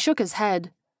 He shook his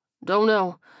head. Don't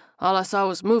know. All I saw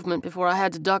was movement before I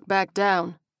had to duck back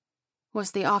down.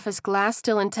 Was the office glass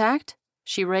still intact?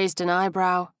 She raised an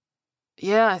eyebrow.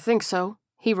 Yeah, I think so,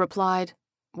 he replied.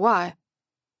 Why?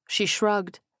 She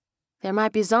shrugged. There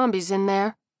might be zombies in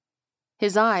there.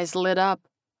 His eyes lit up.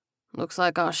 Looks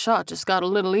like our shot just got a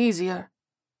little easier.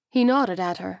 He nodded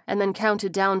at her and then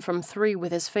counted down from 3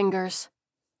 with his fingers.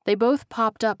 They both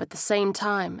popped up at the same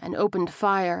time and opened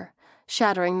fire,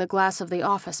 shattering the glass of the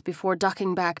office before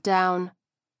ducking back down.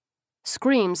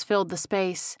 Screams filled the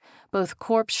space, both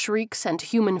corpse shrieks and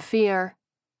human fear.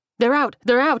 They're out!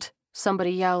 They're out!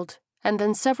 Somebody yelled, and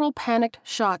then several panicked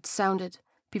shots sounded,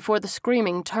 before the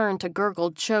screaming turned to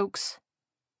gurgled chokes.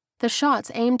 The shots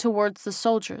aimed towards the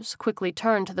soldiers quickly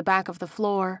turned to the back of the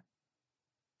floor.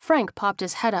 Frank popped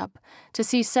his head up to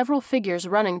see several figures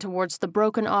running towards the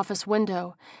broken office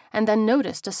window, and then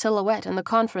noticed a silhouette in the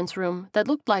conference room that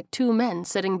looked like 2 men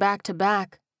sitting back to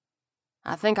back.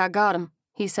 I think I got him,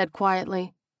 he said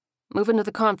quietly. Move into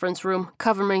the conference room.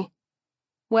 Cover me.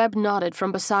 Webb nodded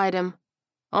from beside him.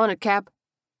 On it, Cap.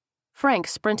 Frank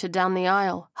sprinted down the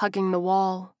aisle, hugging the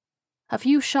wall. A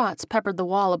few shots peppered the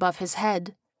wall above his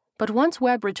head, but once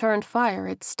Webb returned fire,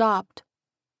 it stopped.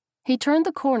 He turned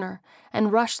the corner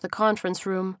and rushed the conference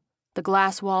room, the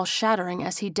glass wall shattering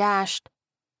as he dashed.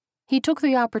 He took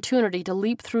the opportunity to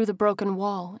leap through the broken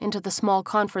wall into the small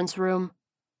conference room.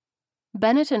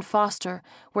 Bennett and Foster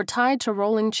were tied to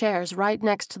rolling chairs right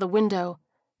next to the window,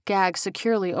 gagged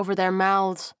securely over their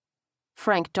mouths.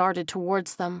 Frank darted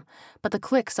towards them, but the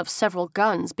clicks of several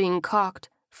guns being cocked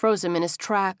froze him in his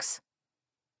tracks.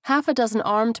 6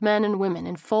 armed men and women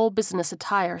in full business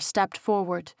attire stepped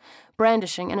forward,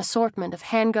 brandishing an assortment of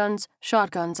handguns,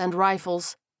 shotguns, and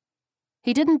rifles.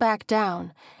 He didn't back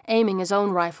down, aiming his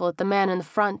own rifle at the man in the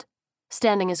front,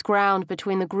 standing his ground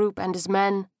between the group and his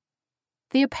men.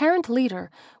 The apparent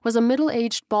leader was a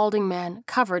middle-aged balding man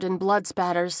covered in blood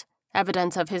spatters,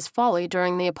 evidence of his folly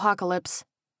during the apocalypse.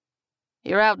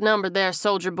 You're outnumbered there,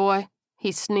 soldier boy,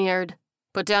 he sneered.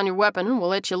 Put down your weapon and we'll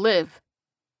let you live.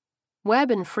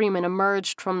 Webb and Freeman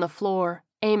emerged from the floor,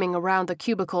 aiming around the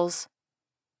cubicles.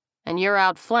 And you're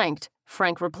outflanked,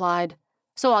 Frank replied.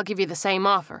 So I'll give you the same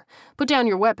offer. Put down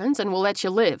your weapons and we'll let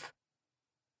you live.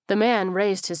 The man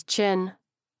raised his chin.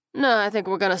 No, I think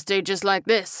we're gonna stay just like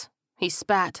this, he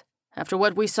spat. After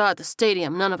what we saw at the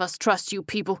stadium, none of us trust you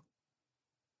people.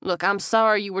 Look, I'm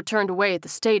sorry you were turned away at the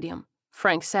stadium,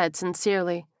 Frank said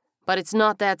sincerely, but it's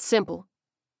not that simple.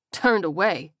 Turned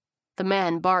away? The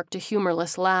man barked a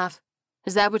humorless laugh.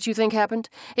 Is that what you think happened?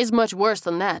 It's much worse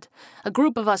than that. A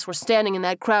group of us were standing in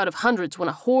that crowd of hundreds when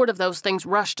a horde of those things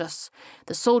rushed us.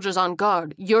 The soldiers on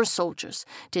guard, your soldiers,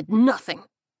 did nothing.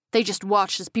 They just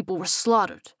watched as people were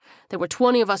slaughtered. There were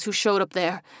 20 of us who showed up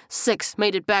there. 6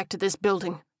 made it back to this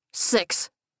building.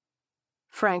 6.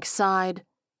 Frank sighed.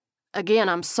 Again,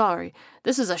 I'm sorry.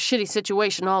 This is a shitty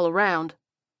situation all around.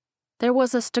 There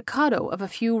was a staccato of a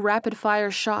few rapid-fire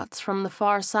shots from the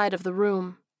far side of the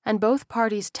room, and both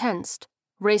parties tensed,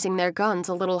 raising their guns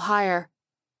a little higher.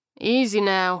 Easy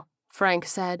now, Frank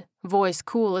said, voice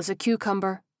cool as a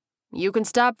cucumber. You can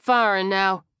stop firing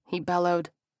now, he bellowed.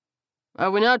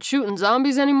 Are we not shooting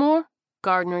zombies anymore?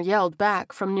 Gardner yelled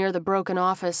back from near the broken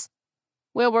office.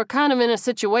 Well, we're kind of in a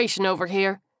situation over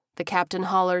here, the captain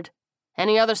hollered.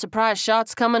 Any other surprise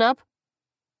shots coming up?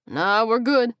 Nah, we're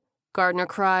good, Gardner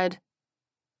cried.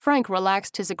 Frank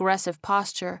relaxed his aggressive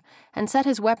posture and set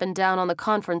his weapon down on the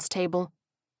conference table.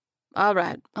 "All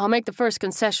right, I'll make the first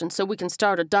concession so we can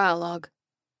start a dialogue."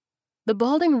 The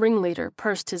balding ringleader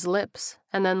pursed his lips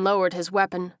and then lowered his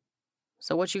weapon.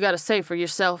 "So what you gotta say for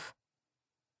yourself?"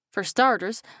 "For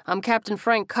starters, I'm Captain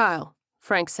Frank Kyle,"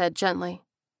 Frank said gently.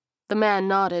 The man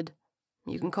nodded.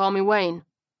 "You can call me Wayne."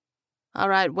 "All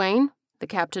right, Wayne," the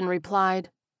captain replied.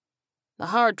 "The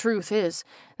hard truth is,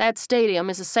 that stadium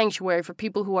is a sanctuary for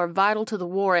people who are vital to the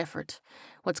war effort.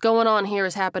 What's going on here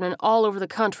is happening all over the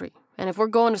country, and if we're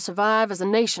going to survive as a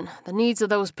nation, the needs of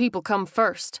those people come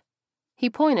first." He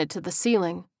pointed to the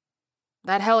ceiling.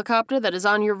 "That helicopter that is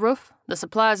on your roof, the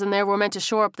supplies in there were meant to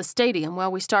shore up the stadium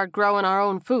while we start growing our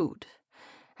own food.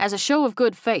 As a show of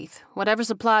good faith, whatever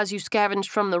supplies you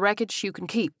scavenged from the wreckage you can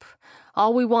keep.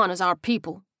 All we want is our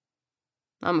people."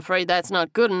 "I'm afraid that's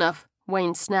not good enough,"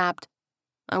 Wayne snapped.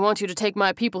 "I want you to take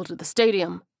my people to the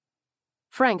stadium."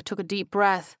 Frank took a deep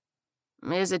breath.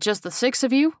 "Is it just the 6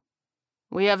 of you?"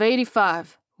 "We have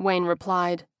 85, Wayne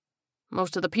replied.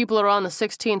 "Most of the people are on the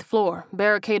 16th floor,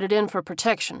 barricaded in for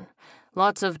protection.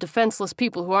 Lots of defenseless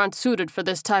people who aren't suited for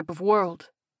this type of world."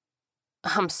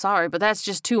 "I'm sorry, but that's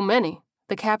just too many,"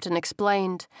 the captain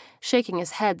explained, shaking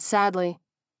his head sadly.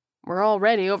 "We're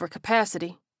already over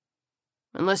capacity.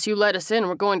 Unless you let us in,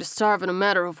 we're going to starve in a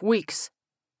matter of weeks."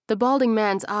 The balding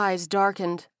man's eyes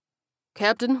darkened.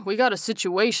 "Captain, we got a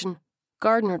situation,"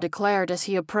 Gardner declared as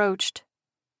he approached.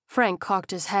 Frank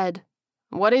cocked his head.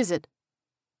 "What is it?"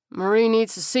 "Marie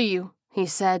needs to see you," he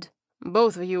said.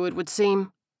 "Both of you, it would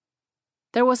seem."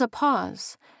 There was a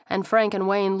pause, and Frank and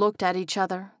Wayne looked at each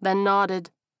other, then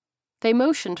nodded. They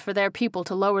motioned for their people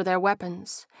to lower their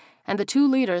weapons, and the two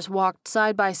leaders walked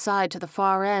side by side to the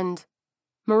far end.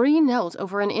 Marie knelt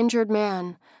over an injured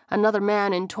man, another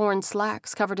man in torn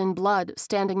slacks covered in blood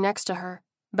standing next to her,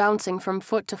 bouncing from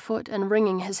foot to foot and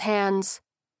wringing his hands.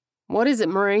 "What is it,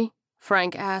 Marie?"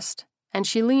 Frank asked, and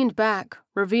she leaned back,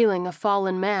 revealing a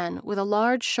fallen man with a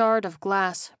large shard of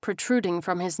glass protruding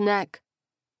from his neck.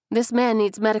 "This man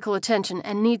needs medical attention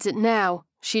and needs it now,"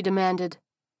 she demanded.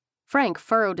 Frank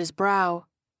furrowed his brow.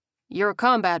 "You're a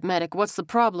combat medic. What's the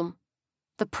problem?"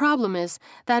 "The problem is,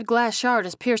 that glass shard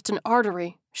has pierced an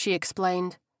artery," she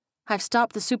explained. "I've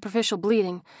stopped the superficial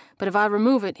bleeding, but if I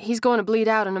remove it, he's going to bleed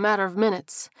out in a matter of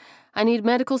minutes. I need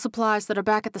medical supplies that are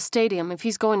back at the stadium if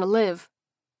he's going to live."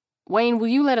 "Wayne, will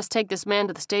you let us take this man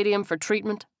to the stadium for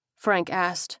treatment?" Frank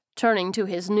asked, turning to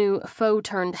his new,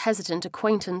 faux-turned-hesitant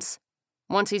acquaintance.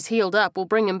 "Once he's healed up, we'll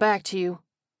bring him back to you."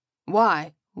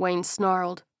 "Why?" Wayne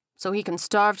snarled. "So he can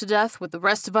starve to death with the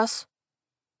rest of us?"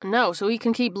 "No, so he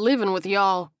can keep living with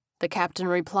y'all," the captain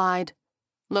replied.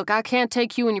 "Look, I can't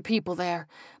take you and your people there,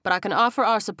 but I can offer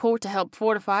our support to help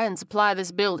fortify and supply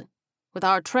this building. With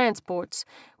our transports,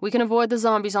 we can avoid the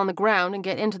zombies on the ground and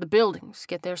get into the buildings,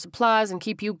 get their supplies, and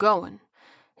keep you going.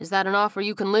 Is that an offer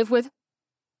you can live with?"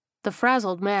 The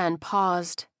frazzled man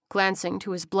paused, glancing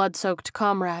to his blood-soaked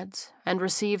comrades, and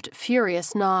received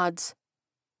furious nods.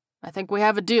 "I think we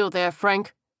have a deal there,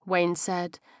 Frank," Wayne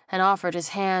said, and offered his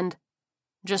hand.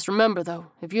 "Just remember,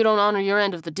 though, if you don't honor your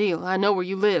end of the deal, I know where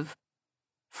you live."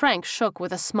 Frank shook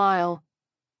with a smile.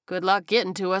 "Good luck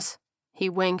getting to us," he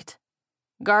winked.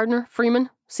 "Gardner, Freeman,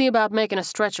 see about making a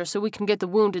stretcher so we can get the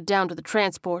wounded down to the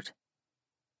transport."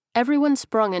 Everyone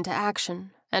sprung into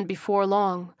action, and before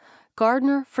long,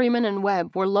 Gardner, Freeman, and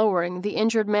Webb were lowering the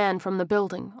injured man from the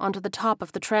building onto the top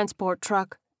of the transport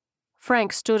truck.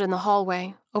 Frank stood in the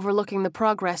hallway, overlooking the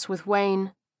progress with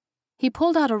Wayne. He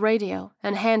pulled out a radio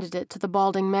and handed it to the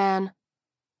balding man.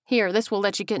 "Here, this will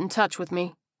let you get in touch with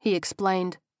me," he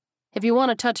explained. "If you want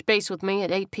to touch base with me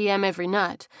at 8 p.m. every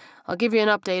night, I'll give you an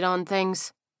update on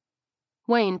things."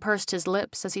 Wayne pursed his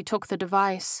lips as he took the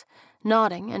device,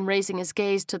 nodding and raising his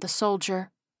gaze to the soldier.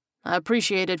 "I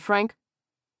appreciate it, Frank."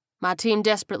 "My team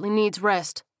desperately needs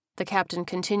rest," the captain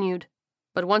continued.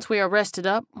 "But once we are rested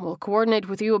up, we'll coordinate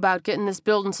with you about getting this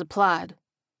building supplied.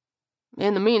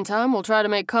 In the meantime, we'll try to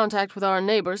make contact with our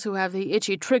neighbors who have the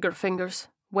itchy trigger fingers,"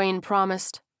 Wayne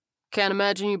promised. "Can't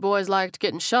imagine you boys liked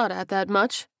getting shot at that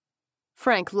much."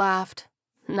 Frank laughed.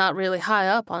 "Not really high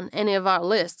up on any of our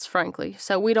lists, frankly,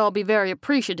 so we'd all be very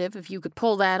appreciative if you could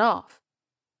pull that off."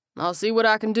 "I'll see what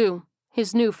I can do,"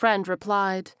 his new friend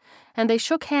replied, and they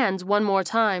shook hands one more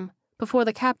time before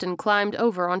the captain climbed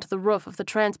over onto the roof of the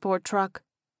transport truck.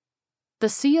 The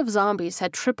sea of zombies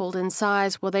had tripled in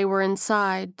size while they were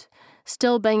inside,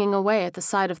 still banging away at the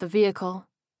side of the vehicle.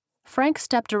 Frank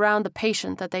stepped around the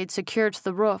patient that they'd secured to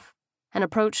the roof and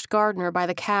approached Gardner by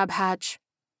the cab hatch.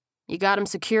 "You got him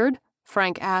secured?"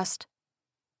 Frank asked.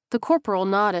 The corporal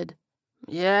nodded.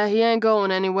 "Yeah, he ain't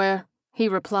going anywhere," he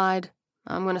replied.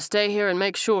 I'm going to stay here and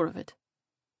make sure of it."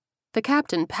 The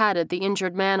captain patted the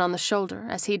injured man on the shoulder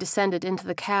as he descended into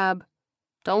the cab.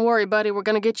 "Don't worry, buddy, we're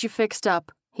going to get you fixed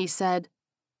up," he said.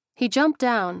 He jumped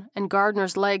down, and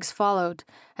Gardner's legs followed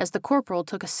as the corporal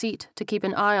took a seat to keep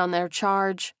an eye on their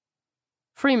charge.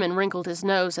 Freeman wrinkled his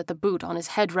nose at the boot on his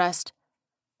headrest.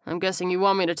 "I'm guessing you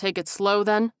want me to take it slow,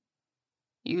 then?"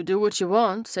 "You do what you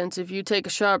want, since if you take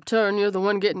a sharp turn, you're the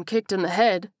one getting kicked in the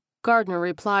head," Gardner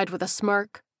replied with a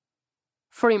smirk.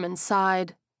 Freeman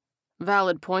sighed.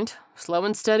 "Valid point. Slow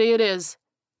and steady it is."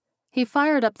 He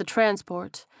fired up the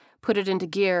transport, put it into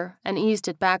gear, and eased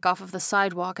it back off of the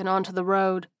sidewalk and onto the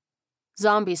road.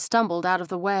 Zombies stumbled out of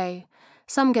the way,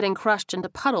 some getting crushed into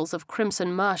puddles of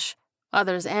crimson mush,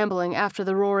 others ambling after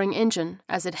the roaring engine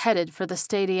as it headed for the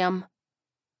stadium.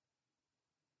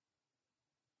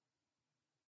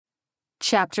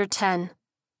 Chapter 10.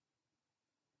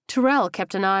 Terrell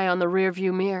kept an eye on the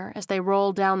rearview mirror as they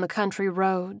rolled down the country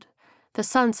road, the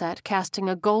sunset casting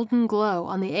a golden glow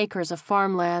on the acres of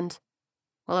farmland.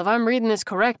 "Well, if I'm reading this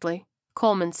correctly,"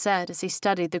 Coleman said as he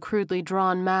studied the crudely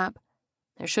drawn map,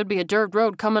 "there should be a dirt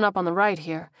road coming up on the right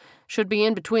here. Should be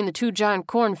in between the two giant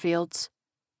cornfields."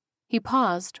 He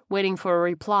paused, waiting for a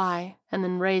reply, and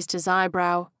then raised his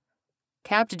eyebrow.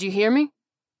 "Cap, did you hear me?"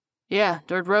 "Yeah,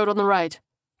 dirt road on the right,"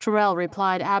 Terrell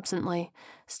replied absently,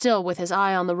 still with his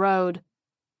eye on the road.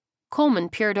 Coleman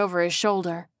peered over his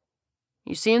shoulder.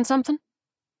 "You seeing something?"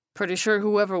 "Pretty sure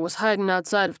whoever was hiding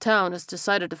outside of town has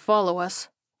decided to follow us,"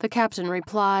 the captain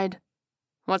replied.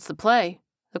 "What's the play?"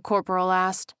 the corporal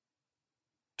asked.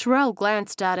 Terrell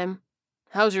glanced at him.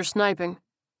 "How's your sniping?"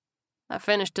 "I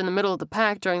finished in the middle of the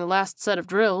pack during the last set of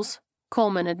drills,"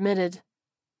 Coleman admitted.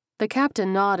 The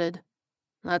captain nodded.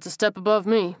 "That's a step above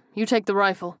me. You take the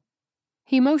rifle."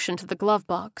 He motioned to the glove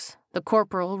box. The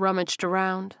corporal rummaged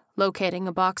around, locating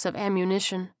a box of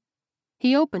ammunition.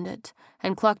 He opened it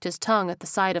and clucked his tongue at the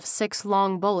sight of 6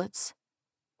 long bullets.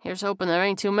 "Here's hoping there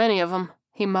ain't too many of 'em,"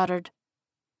 he muttered.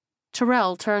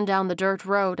 Terrell turned down the dirt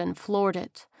road and floored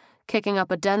it, kicking up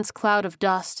a dense cloud of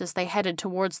dust as they headed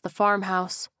towards the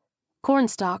farmhouse.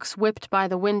 Cornstalks whipped by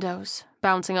the windows,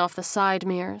 bouncing off the side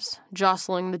mirrors,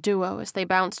 jostling the duo as they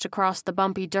bounced across the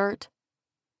bumpy dirt.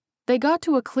 They got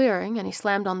to a clearing and he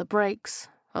slammed on the brakes,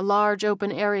 a large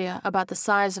open area about the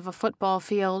size of a football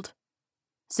field.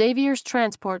 Xavier's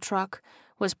transport truck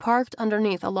was parked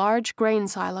underneath a large grain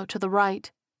silo to the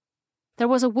right. There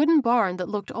was a wooden barn that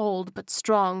looked old but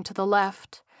strong to the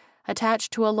left,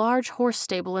 attached to a large horse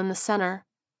stable in the center.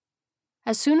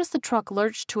 As soon as the truck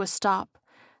lurched to a stop,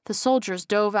 the soldiers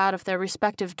dove out of their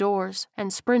respective doors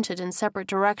and sprinted in separate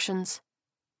directions.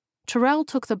 Terrell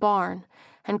took the barn,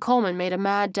 and Coleman made a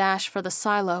mad dash for the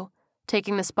silo,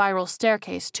 taking the spiral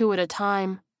staircase 2 at a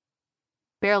time.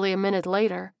 Barely a minute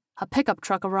later, a pickup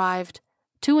truck arrived,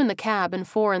 2 in the cab and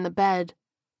 4 in the bed.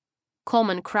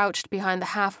 Coleman crouched behind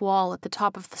the half wall at the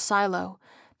top of the silo,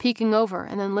 peeking over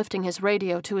and then lifting his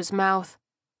radio to his mouth.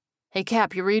 "Hey,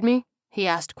 Cap, you read me?" he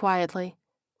asked quietly.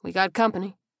 "We got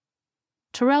company."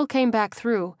 Terrell came back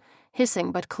through,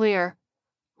 hissing but clear.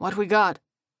 "What we got?"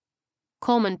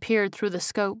 Coleman peered through the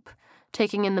scope,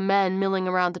 taking in the men milling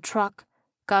around the truck,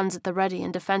 guns at the ready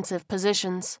in defensive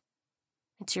positions.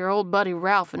 "It's your old buddy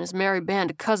Ralph and his merry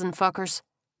band of cousin fuckers,"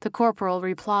 the corporal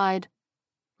replied.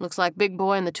 "Looks like Big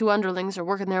Boy and the 2 underlings are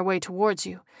working their way towards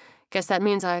you. Guess that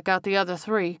means I got the other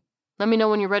 3. Let me know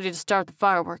when you're ready to start the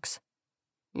fireworks."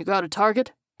 "You got a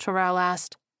target?" Terrell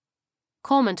asked.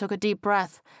 Coleman took a deep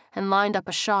breath and lined up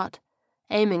a shot,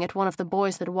 aiming at one of the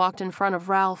boys that walked in front of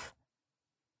Ralph.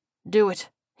 "Do it,"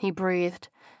 he breathed,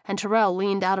 and Terrell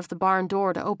leaned out of the barn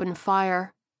door to open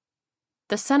fire.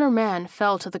 The center man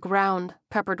fell to the ground,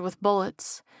 peppered with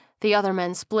bullets, the other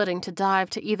men splitting to dive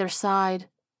to either side.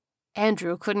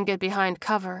 Andrew couldn't get behind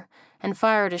cover and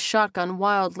fired his shotgun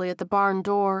wildly at the barn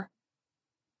door.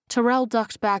 Terrell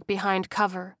ducked back behind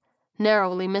cover,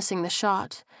 narrowly missing the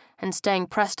shot and staying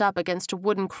pressed up against a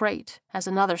wooden crate as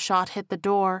another shot hit the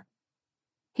door.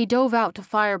 He dove out to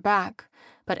fire back,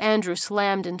 but Andrew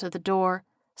slammed into the door,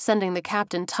 sending the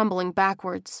captain tumbling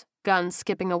backwards, gun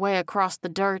skipping away across the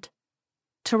dirt.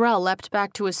 Terrell leapt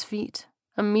back to his feet,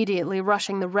 immediately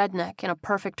rushing the redneck in a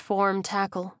perfect form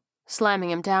tackle,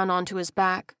 slamming him down onto his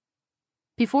back.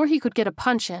 Before he could get a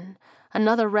punch in,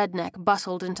 another redneck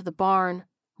bustled into the barn,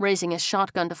 raising his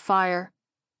shotgun to fire.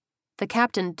 The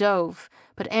captain dove,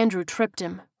 but Andrew tripped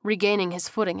him, regaining his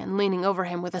footing and leaning over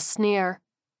him with a sneer.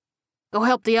 "Go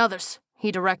help the others,"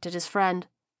 he directed his friend.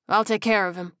 "I'll take care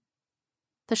of him."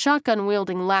 The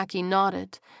shotgun-wielding lackey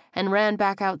nodded and ran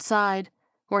back outside,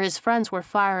 where his friends were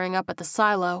firing up at the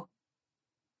silo.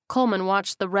 Coleman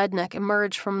watched the redneck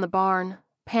emerge from the barn,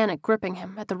 panic gripping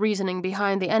him at the reasoning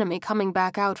behind the enemy coming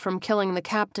back out from killing the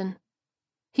captain.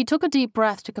 He took a deep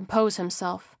breath to compose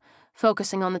himself,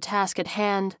 focusing on the task at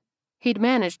hand. He'd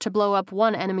managed to blow up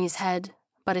one enemy's head,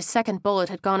 but his second bullet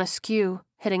had gone askew,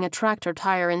 hitting a tractor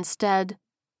tire instead.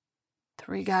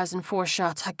 3 guys and 4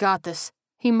 shots, I got this,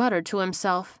 he muttered to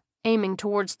himself, aiming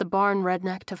towards the barn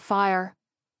redneck to fire.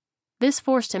 This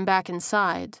forced him back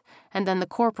inside, and then the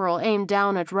corporal aimed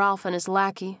down at Ralph and his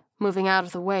lackey, moving out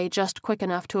of the way just quick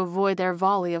enough to avoid their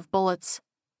volley of bullets.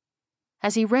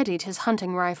 As he readied his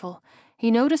hunting rifle, he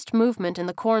noticed movement in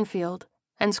the cornfield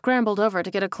and scrambled over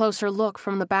to get a closer look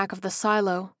from the back of the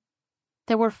silo.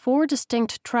 There were 4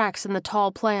 distinct tracks in the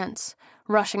tall plants,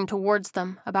 rushing towards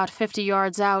them about 50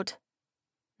 yards out.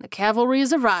 "The cavalry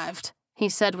has arrived," he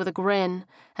said with a grin,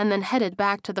 and then headed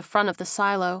back to the front of the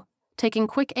silo, taking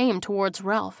quick aim towards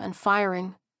Ralph and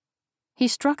firing. He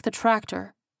struck the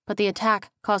tractor, but the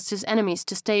attack caused his enemies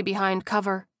to stay behind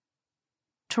cover.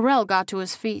 Terrell got to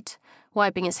his feet,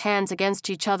 wiping his hands against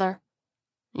each other.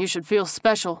 "You should feel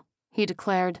special," he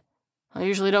declared. "I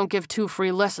usually don't give 2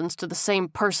 free lessons to the same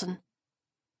person."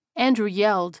 Andrew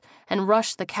yelled and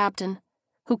rushed the captain,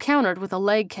 who countered with a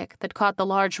leg kick that caught the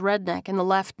large redneck in the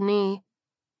left knee.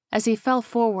 As he fell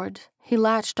forward, he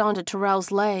latched onto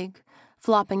Terrell's leg,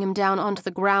 flopping him down onto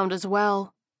the ground as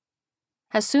well.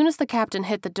 As soon as the captain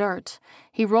hit the dirt,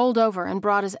 he rolled over and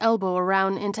brought his elbow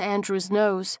around into Andrew's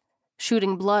nose,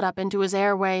 shooting blood up into his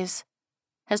airways.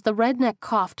 As the redneck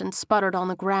coughed and sputtered on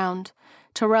the ground,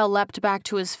 Terrell leapt back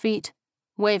to his feet,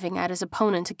 waving at his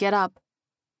opponent to get up.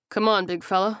 "Come on, big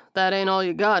fella, that ain't all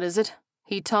you got, is it?"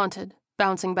 he taunted,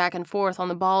 bouncing back and forth on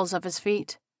the balls of his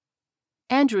feet.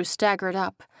 Andrew staggered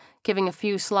up, giving a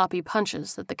few sloppy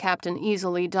punches that the captain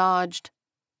easily dodged.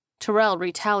 Terrell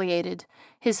retaliated,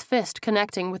 his fist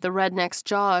connecting with the redneck's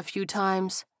jaw a few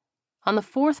times. On the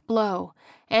 4th blow,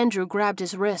 Andrew grabbed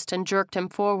his wrist and jerked him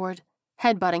forward,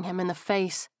 headbutting him in the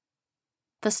face.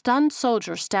 The stunned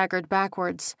soldier staggered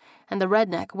backwards, and the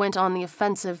redneck went on the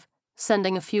offensive,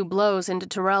 sending a few blows into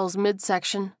Terrell's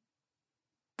midsection.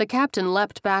 The captain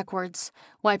leapt backwards,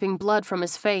 wiping blood from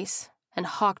his face, and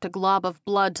hawked a glob of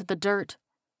blood to the dirt.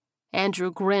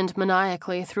 Andrew grinned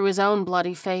maniacally through his own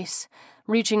bloody face,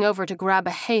 reaching over to grab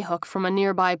a hay hook from a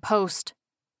nearby post.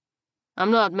 "I'm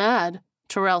not mad,"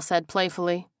 Terrell said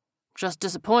playfully. "Just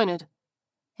disappointed."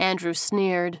 Andrew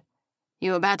sneered.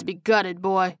 "You about to be gutted,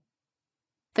 boy."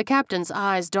 The captain's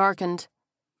eyes darkened.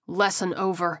 "Lesson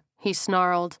over," he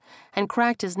snarled, and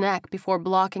cracked his neck before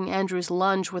blocking Andrew's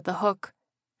lunge with the hook.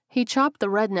 He chopped the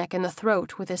redneck in the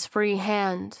throat with his free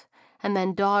hand, and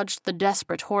then dodged the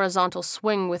desperate horizontal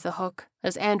swing with the hook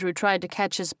as Andrew tried to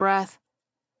catch his breath.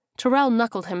 Terrell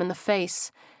knuckled him in the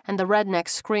face, and the redneck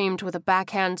screamed with a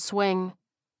backhand swing.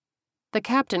 The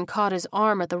captain caught his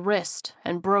arm at the wrist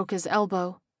and broke his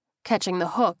elbow, catching the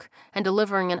hook and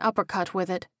delivering an uppercut with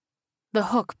it. The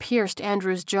hook pierced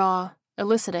Andrew's jaw,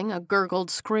 eliciting a gurgled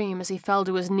scream as he fell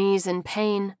to his knees in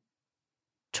pain.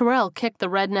 Terrell kicked the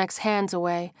redneck's hands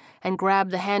away and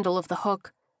grabbed the handle of the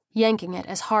hook, yanking it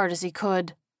as hard as he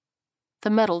could. The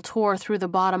metal tore through the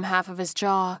bottom half of his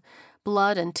jaw,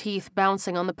 blood and teeth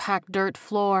bouncing on the packed dirt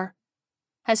floor.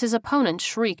 As his opponent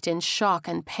shrieked in shock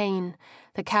and pain,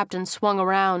 the captain swung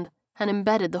around and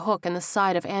embedded the hook in the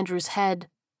side of Andrew's head.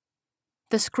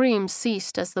 The screams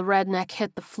ceased as the redneck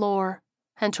hit the floor,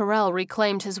 and Terrell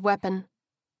reclaimed his weapon.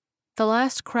 The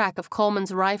last crack of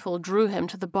Coleman's rifle drew him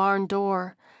to the barn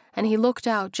door, and he looked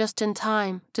out just in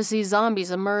time to see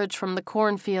zombies emerge from the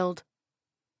cornfield.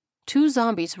 2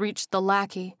 zombies reached the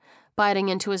lackey, biting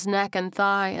into his neck and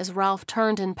thigh as Ralph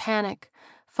turned in panic,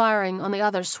 firing on the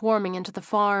others swarming into the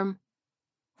farm.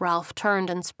 Ralph turned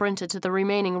and sprinted to the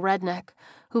remaining redneck,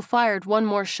 who fired one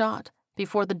more shot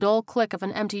before the dull click of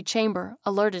an empty chamber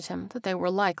alerted him that they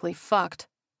were likely fucked.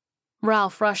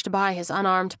 Ralph rushed by his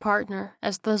unarmed partner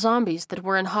as the zombies that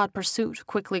were in hot pursuit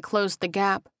quickly closed the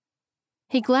gap.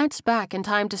 He glanced back in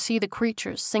time to see the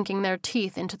creatures sinking their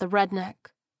teeth into the redneck,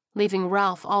 leaving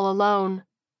Ralph all alone.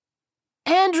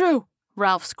 "Andrew!"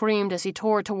 Ralph screamed as he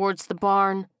tore towards the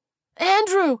barn.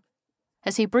 "Andrew!"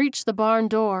 As he breached the barn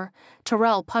door,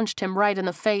 Terrell punched him right in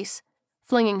the face,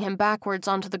 flinging him backwards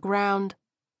onto the ground.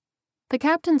 The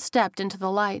captain stepped into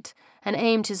the light and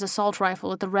aimed his assault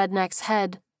rifle at the redneck's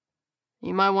head.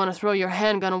 "You might want to throw your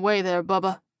handgun away there,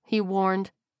 Bubba," he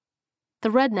warned. The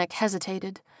redneck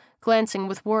hesitated, glancing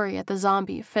with worry at the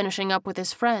zombie finishing up with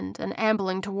his friend and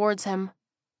ambling towards him.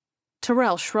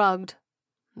 Terrell shrugged.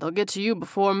 "They'll get to you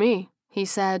before me," he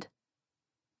said.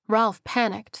 Ralph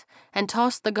panicked and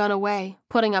tossed the gun away,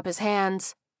 putting up his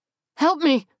hands. "Help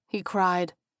me!" he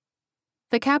cried.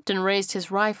 The captain raised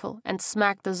his rifle and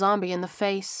smacked the zombie in the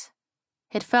face.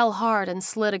 It fell hard and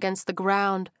slid against the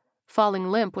ground, falling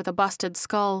limp with a busted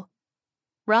skull.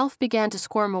 Ralph began to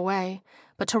squirm away,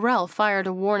 but Tyrell fired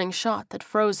a warning shot that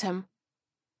froze him.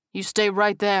 "You stay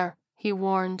right there," he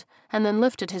warned, and then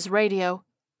lifted his radio.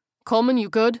 "Coleman, you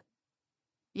good?"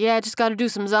 "Yeah, just gotta do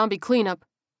some zombie cleanup,"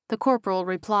 the corporal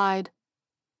replied.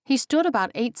 He stood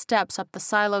about 8 steps up the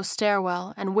silo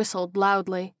stairwell and whistled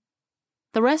loudly.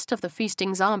 The rest of the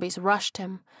feasting zombies rushed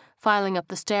him, filing up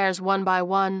the stairs one by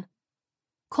one.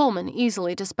 Coleman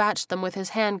easily dispatched them with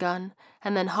his handgun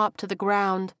and then hopped to the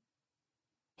ground.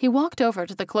 He walked over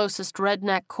to the closest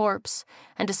redneck corpse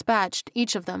and dispatched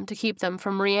each of them to keep them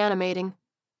from reanimating.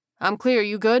 "I'm clear,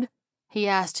 you good?" he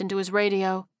asked into his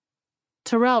radio.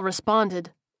 Tyrell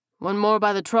responded, "One more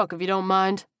by the truck if you don't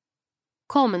mind."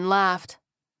 Coleman laughed.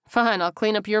 "Fine, I'll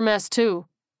clean up your mess too."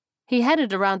 He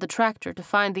headed around the tractor to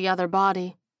find the other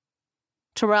body.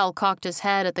 Tyrell cocked his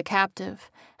head at the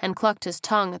captive and clucked his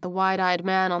tongue at the wide-eyed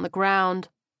man on the ground.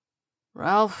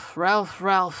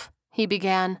 Ralph, he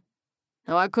began.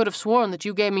 "Now I could have sworn that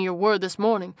you gave me your word this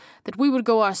morning that we would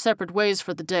go our separate ways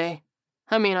for the day.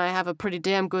 I mean, I have a pretty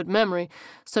damn good memory,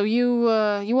 so you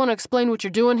want to explain what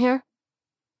you're doing here?"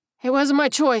 "It wasn't my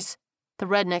choice," the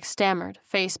redneck stammered,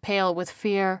 face pale with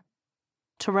fear.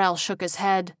 Tyrell shook his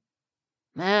head.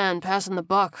 "Man, passing the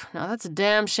buck. Now that's a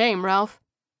damn shame, Ralph."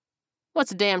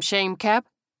 "What's a damn shame, Cap?"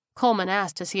 Coleman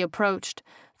asked as he approached,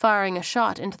 firing a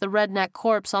shot into the redneck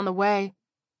corpse on the way.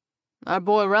 "Our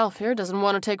boy Ralph here doesn't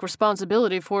want to take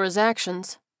responsibility for his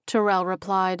actions," Tyrell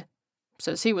replied.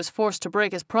 "Says he was forced to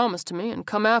break his promise to me and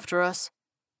come after us."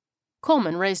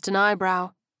 Coleman raised an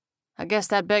eyebrow. "I guess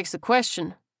that begs the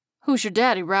question. Who's your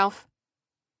daddy, Ralph?"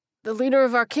 "The leader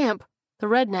of our camp," the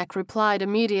redneck replied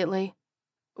immediately.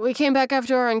 "We came back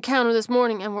after our encounter this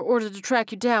morning and were ordered to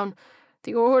track you down.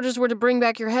 The orders were to bring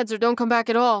back your heads or don't come back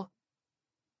at all."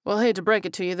 "Well, hate to break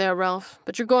it to you there, Ralph,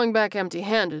 but you're going back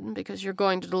empty-handed because you're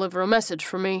going to deliver a message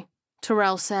for me,"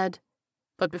 Tyrell said.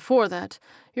 "But before that,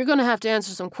 you're going to have to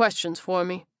answer some questions for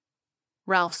me."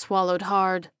 Ralph swallowed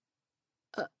hard.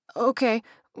 Okay,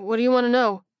 what do you want to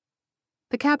know?"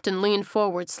 The captain leaned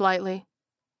forward slightly.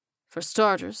 "For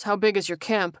starters, how big is your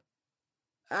camp?"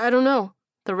 "I don't know,"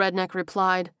 the redneck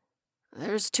replied.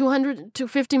 "There's 200,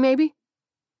 250 maybe?"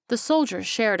 The soldiers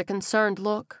shared a concerned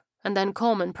look, and then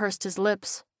Coleman pursed his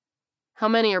lips. "How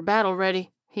many are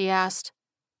battle-ready?" he asked.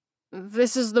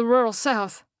 "This is the rural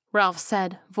South," Ralph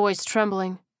said, voice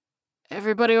trembling.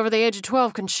 "Everybody over the age of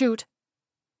 12 can shoot."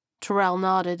 Tyrell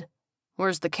nodded.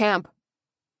 "Where's the camp?"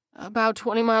 "About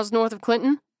 20 miles north of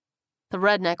Clinton." The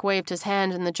redneck waved his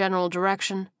hand in the general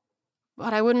direction.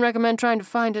 "But I wouldn't recommend trying to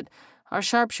find it. Our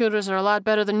sharpshooters are a lot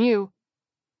better than you."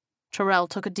 Tyrell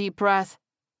took a deep breath.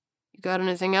 "You got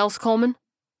anything else, Coleman?"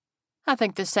 "I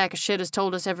think this sack of shit has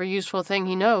told us every useful thing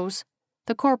he knows,"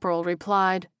 the corporal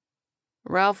replied.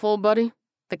 "Ralph, old buddy,"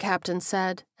 the captain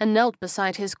said, and knelt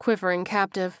beside his quivering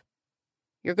captive.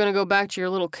 "You're going to go back to your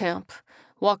little camp,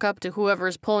 walk up to whoever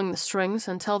is pulling the strings,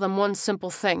 and tell them one simple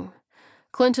thing.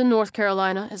 Clinton, North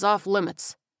Carolina, is off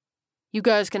limits. You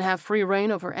guys can have free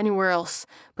reign over anywhere else,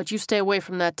 but you stay away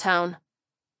from that town.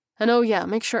 And oh yeah,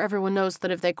 make sure everyone knows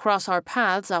that if they cross our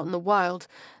paths out in the wild,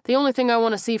 the only thing I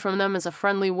want to see from them is a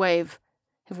friendly wave.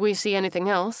 If we see anything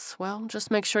else, well,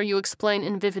 just make sure you explain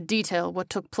in vivid detail what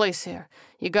took place here.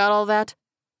 You got all that?"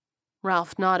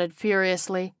 Ralph nodded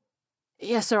furiously.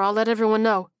 "Yes, sir, I'll let everyone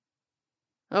know."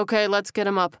 "Okay, let's get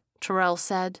him up," Tyrell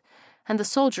said, and the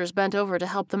soldiers bent over to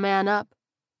help the man up.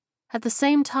 At the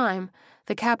same time,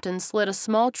 the captain slid a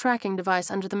small tracking device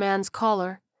under the man's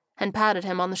collar and patted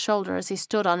him on the shoulder as he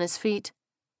stood on his feet.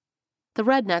 The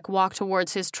redneck walked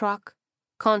towards his truck,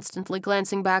 constantly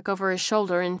glancing back over his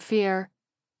shoulder in fear.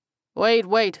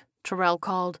 Wait, Tyrell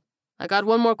called. "I got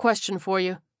one more question for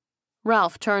you."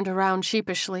 Ralph turned around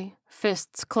sheepishly,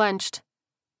 fists clenched.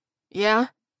 "Yeah?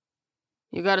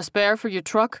 You got a spare for your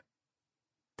truck?"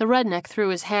 The redneck threw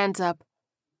his hands up.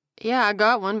 "Yeah, I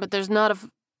got one, but there's not a..."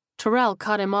 Tyrell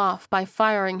cut him off by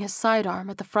firing his sidearm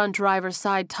at the front driver's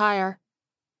side tire.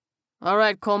 "All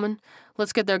right, Coleman,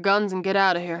 let's get their guns and get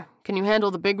out of here. Can you handle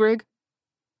the big rig?"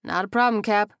 "Not a problem,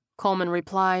 Cap," Coleman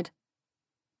replied.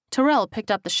 Tyrell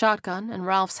picked up the shotgun and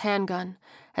Ralph's handgun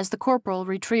as the corporal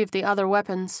retrieved the other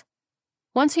weapons.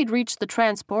 Once he'd reached the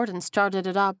transport and started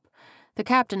it up, the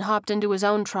captain hopped into his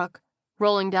own truck,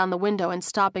 rolling down the window and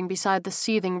stopping beside the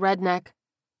seething redneck.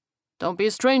 "Don't be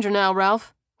a stranger now,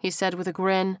 Ralph," he said with a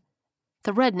grin.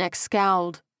 The redneck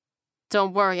scowled.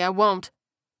 "Don't worry, I won't."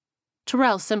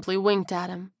 Tyrell simply winked at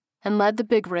him and led the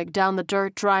big rig down the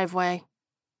dirt driveway.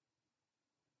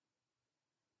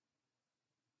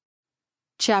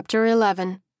 Chapter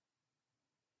 11.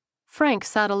 Frank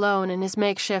sat alone in his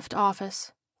makeshift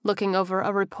office, looking over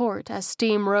a report as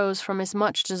steam rose from his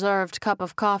much-deserved cup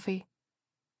of coffee.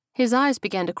 His eyes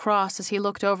began to cross as he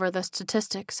looked over the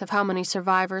statistics of how many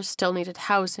survivors still needed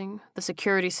housing, the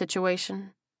security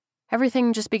situation.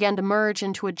 Everything just began to merge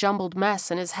into a jumbled mess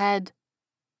in his head.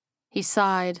 He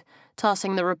sighed,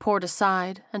 tossing the report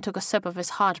aside, and took a sip of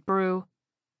his hot brew.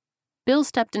 Bill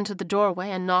stepped into the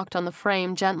doorway and knocked on the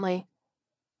frame gently.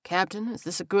 "Captain, is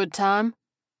this a good time?"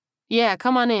 "Yeah,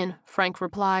 come on in," Frank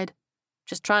replied.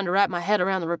 "Just trying to wrap my head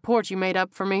around the report you made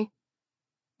up for me."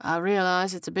 "I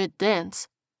realize it's a bit dense,"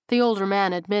 the older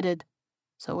man admitted.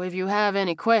 "So if you have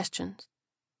any questions—"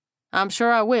 "I'm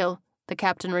sure I will," the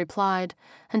captain replied,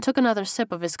 and took another sip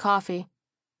of his coffee.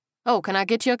 "Oh, can I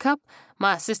get you a cup?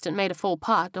 My assistant made a full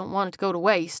pot, don't want it to go to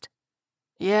waste."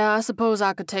 "Yeah, I suppose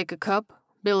I could take a cup,"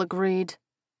 Bill agreed.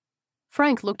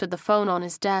 Frank looked at the phone on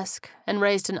his desk and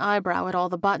raised an eyebrow at all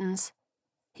the buttons.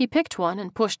 He picked one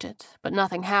and pushed it, but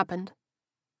nothing happened.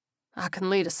 "I can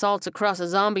lead assaults across a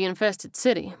zombie-infested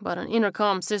city, but an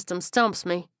intercom system stumps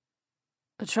me."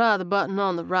 "Try the button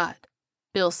on the right,"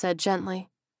 Bill said gently.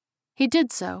 He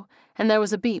did so, and there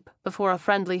was a beep before a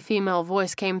friendly female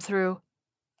voice came through.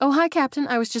 "Oh, hi, Captain.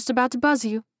 I was just about to buzz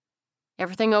you."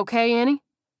 "Everything okay, Annie?"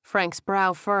 Frank's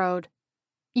brow furrowed.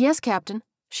 "Yes, Captain,"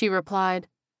 she replied.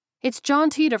 "It's John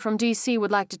Teeter from D.C.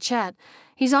 would like to chat.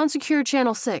 He's on Secure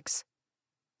Channel 6.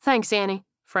 "Thanks, Annie,"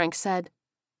 Frank said.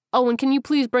 "Oh, and can you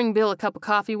please bring Bill a cup of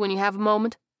coffee when you have a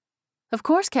moment?" "Of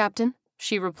course, Captain,"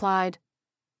 she replied.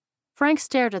 Frank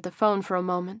stared at the phone for a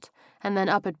moment, and then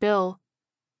up at Bill.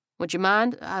 "Would you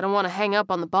mind? I don't want to hang up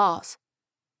on the boss."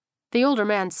 The older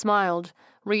man smiled,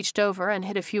 reached over and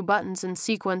hit a few buttons in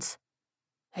sequence.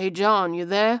 "Hey, John, you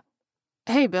there?"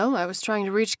 "Hey, Bill, I was trying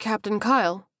to reach Captain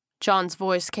Kyle." John's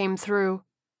voice came through.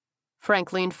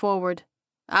 Frank leaned forward.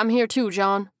 "I'm here too,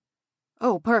 John."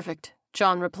 "Oh, perfect,"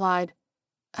 John replied.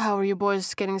 "How are you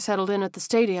boys getting settled in at the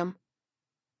stadium?"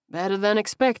 "Better than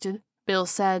expected," Bill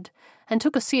said, and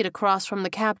took a seat across from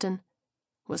the captain.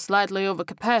 "We're slightly over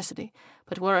capacity,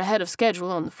 but we're ahead of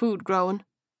schedule on the food growing."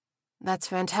 "That's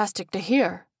fantastic to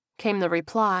hear," came the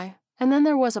reply, and then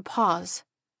there was a pause.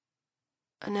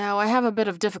 "Now, I have a bit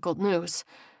of difficult news.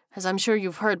 As I'm sure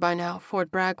you've heard by now, Fort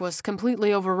Bragg was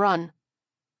completely overrun."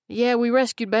 "Yeah, we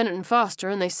rescued Bennett and Foster,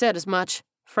 and they said as much,"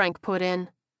 Frank put in.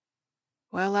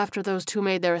 "Well, after those two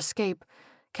made their escape,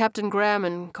 Captain Graham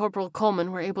and Corporal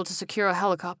Coleman were able to secure a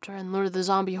helicopter and lure the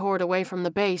zombie horde away from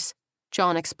the base,"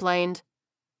 John explained.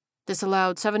 "This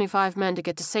allowed 75 men to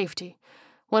get to safety.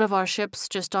 One of our ships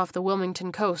just off the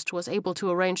Wilmington coast was able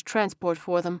to arrange transport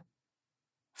for them."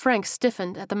 Frank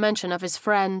stiffened at the mention of his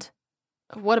friend.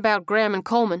 "What about Graham and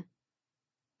Coleman?"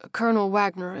 "Colonel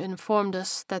Wagner informed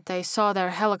us that they saw their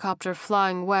helicopter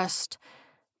flying west,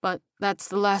 but that's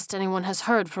the last anyone has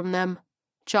heard from them,"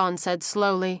 John said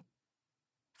slowly.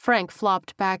 Frank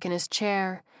flopped back in his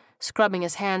chair, scrubbing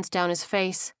his hands down his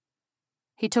face.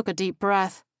 He took a deep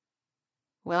breath.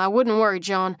 "Well, I wouldn't worry,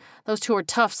 John. Those two are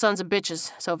tough sons of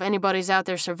bitches, so if anybody's out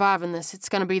there surviving this, it's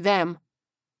gonna be them.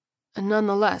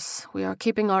 Nonetheless, we are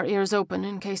keeping our ears open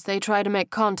in case they try to make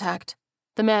contact,"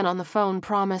 the man on the phone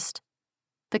promised.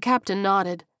 The captain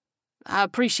nodded. "I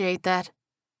appreciate that.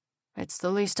 It's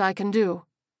the least I can do."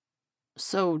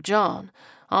 "So, John,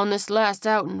 on this last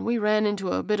outing, we ran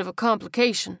into a bit of a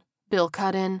complication," Bill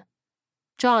cut in.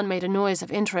 John made a noise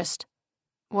of interest.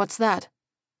 "What's that?"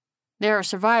 "There are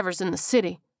survivors in the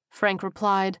city," Frank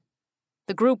replied.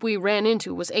 "The group we ran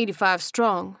into was 85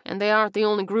 strong, and they aren't the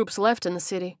only groups left in the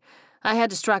city. I had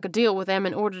to strike a deal with them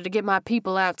in order to get my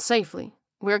people out safely.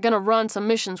 We're going to run some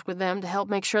missions with them to help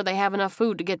make sure they have enough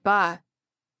food to get by."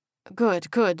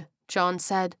 Good, John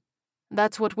said.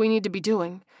 "That's what we need to be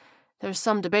doing. There's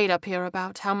some debate up here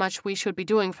about how much we should be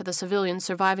doing for the civilians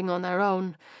surviving on their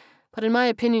own, but in my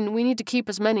opinion, we need to keep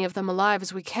as many of them alive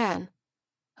as we can.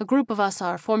 A group of us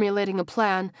are formulating a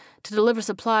plan to deliver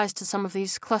supplies to some of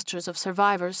these clusters of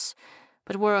survivors,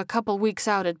 but we're a couple weeks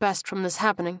out at best from this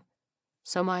happening.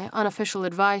 So my unofficial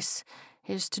advice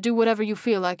is to do whatever you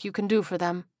feel like you can do for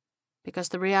them, because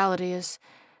the reality is,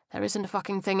 there isn't a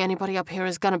fucking thing anybody up here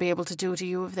is gonna be able to do to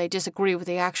you if they disagree with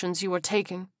the actions you are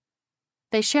taking."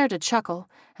 They shared a chuckle,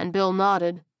 and Bill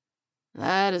nodded.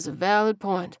 "That is a valid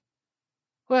point."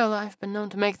 "Well, I've been known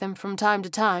to make them from time to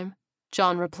time,"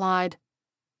 John replied.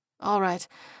 "All right,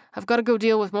 I've got to go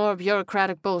deal with more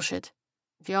bureaucratic bullshit.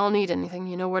 If y'all need anything,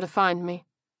 you know where to find me."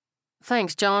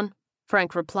 "Thanks, John,"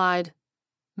 Frank replied.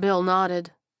 Bill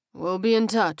nodded. "We'll be in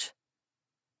touch."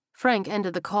 Frank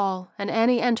ended the call, and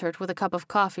Annie entered with a cup of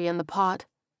coffee in the pot.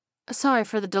 "Sorry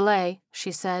for the delay,"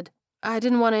 she said. "I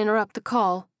didn't want to interrupt the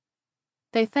call."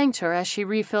 They thanked her as she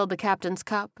refilled the captain's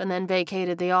cup and then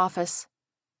vacated the office.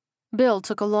 Bill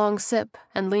took a long sip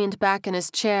and leaned back in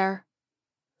his chair.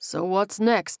 "So what's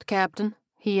next, Captain?"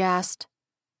 he asked.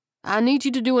 "I need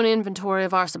you to do an inventory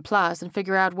of our supplies and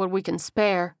figure out what we can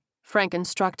spare," Frank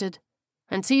instructed.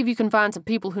 "And see if you can find some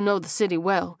people who know the city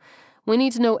well. We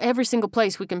need to know every single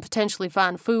place we can potentially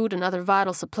find food and other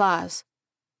vital supplies."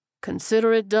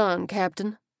 "Consider it done,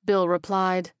 Captain," Bill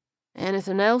replied.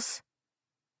 "Anything else?"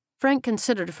 Frank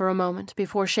considered for a moment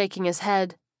before shaking his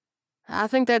head. "I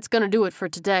think that's going to do it for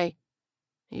today."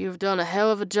 "You've done a hell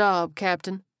of a job,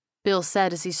 Captain," Bill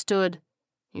said as he stood.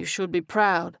 "You should be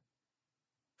proud."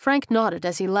 Frank nodded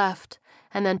as he left,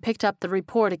 and then picked up the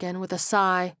report again with a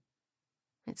sigh.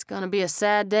 "It's going to be a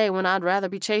sad day when I'd rather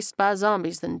be chased by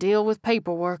zombies than deal with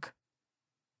paperwork."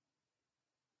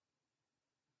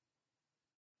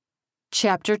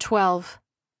 Chapter 12.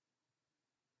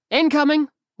 "Incoming!"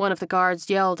 one of the guards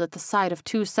yelled at the sight of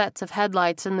 2 sets of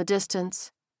headlights in the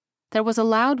distance. There was a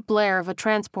loud blare of a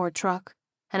transport truck,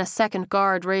 and a second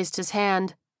guard raised his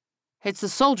hand. "It's the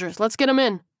soldiers, let's get 'em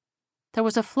in." There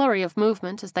was a flurry of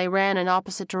movement as they ran in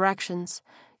opposite directions,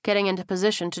 getting into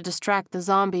position to distract the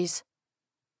zombies.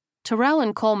 Terrell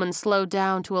and Coleman slowed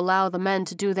down to allow the men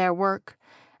to do their work,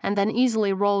 and then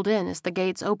easily rolled in as the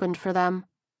gates opened for them.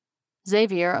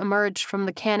 Xavier emerged from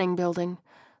the canning building,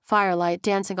 firelight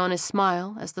dancing on his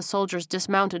smile as the soldiers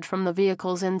dismounted from the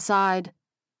vehicles inside.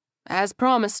 "As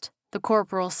promised," the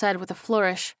corporal said with a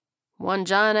flourish. "One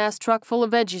giant-ass truck full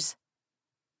of veggies."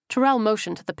 Terrell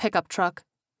motioned to the pickup truck.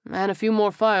 "And a few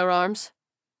more firearms."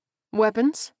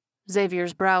 "Weapons?"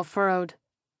 Xavier's brow furrowed.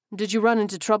 "Did you run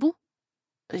into trouble?"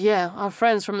 "Yeah, our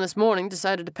friends from this morning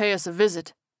decided to pay us a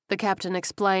visit," the captain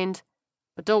explained.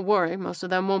 "But don't worry, most of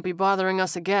them won't be bothering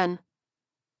us again."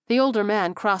 The older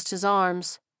man crossed his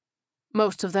arms.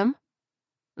 "Most of them?"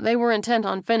 "They were intent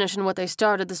on finishing what they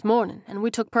started this morning, and we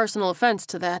took personal offense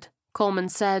to that," Coleman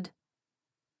said.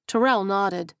 Terrell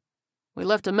nodded. "We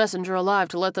left a messenger alive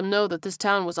to let them know that this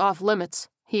town was off limits,"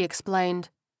 he explained.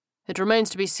 "It remains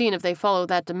to be seen if they follow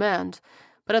that demand,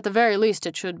 but at the very least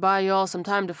it should buy you all some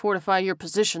time to fortify your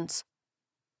positions."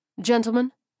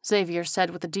 "Gentlemen," Xavier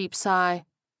said with a deep sigh,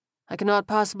 "I cannot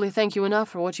possibly thank you enough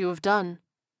for what you have done.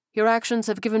 Your actions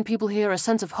have given people here a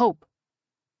sense of hope."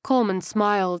 Coleman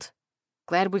smiled.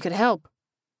 "Glad we could help."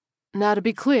 "Now to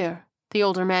be clear," the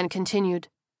older man continued,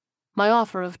 "my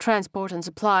offer of transport and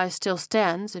supplies still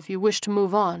stands if you wish to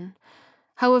move on.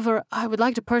 However, I would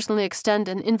like to personally extend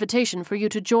an invitation for you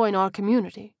to join our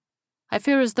community. I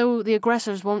fear as though the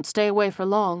aggressors won't stay away for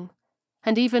long,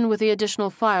 and even with the additional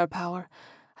firepower,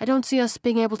 I don't see us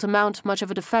being able to mount much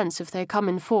of a defense if they come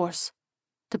in force.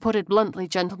 To put it bluntly,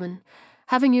 gentlemen,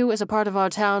 having you as a part of our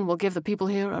town will give the people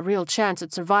here a real chance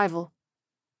at survival."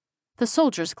 The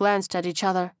soldiers glanced at each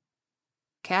other.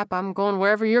 "Cap, I'm going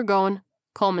wherever you're going,"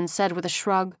 Coleman said with a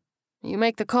shrug. "You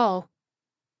make the call."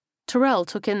 Terrell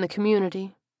took in the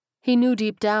community. He knew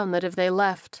deep down that if they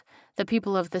left, the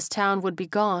people of this town would be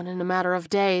gone in a matter of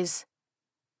days.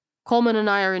 "Coleman and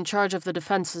I are in charge of the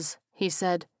defenses," he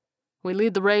said. "We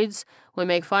lead the raids, we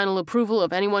make final approval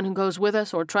of anyone who goes with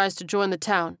us or tries to join the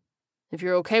town. If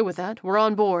you're okay with that, we're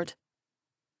on board."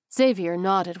 Xavier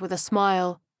nodded with a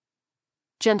smile.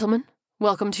 "Gentlemen,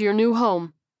 welcome to your new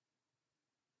home."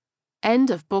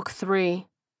 End of Book 3.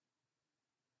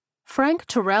 Frank,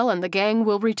 Terrell, and the gang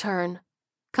will return.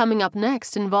 Coming up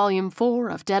next in Volume 4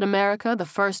 of Dead America the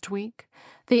First Week,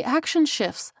 the action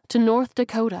shifts to North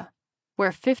Dakota,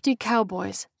 where 50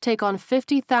 cowboys take on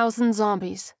 50,000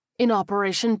 zombies in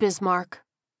Operation Bismarck.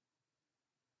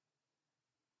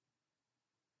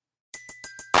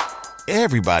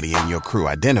 Everybody in your crew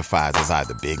identifies as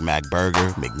either Big Mac Burger,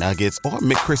 McNuggets, or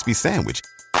McCrispy Sandwich.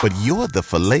 But you're the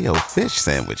Filet-O-Fish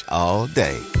Sandwich all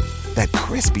day. That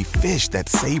crispy fish, that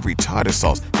savory tartar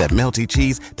sauce, that melty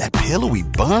cheese, that pillowy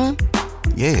bun.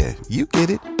 Yeah, you get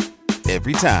it.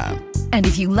 Every time. And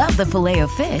if you love the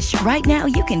Filet-O-Fish, right now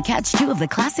you can catch 2 of the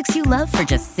classics you love for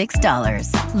just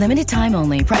 $6. Limited time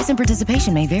only. Price and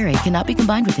participation may vary. Cannot be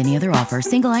combined with any other offer.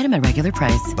 Single item at regular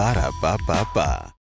price. Ba-da-ba-ba-ba.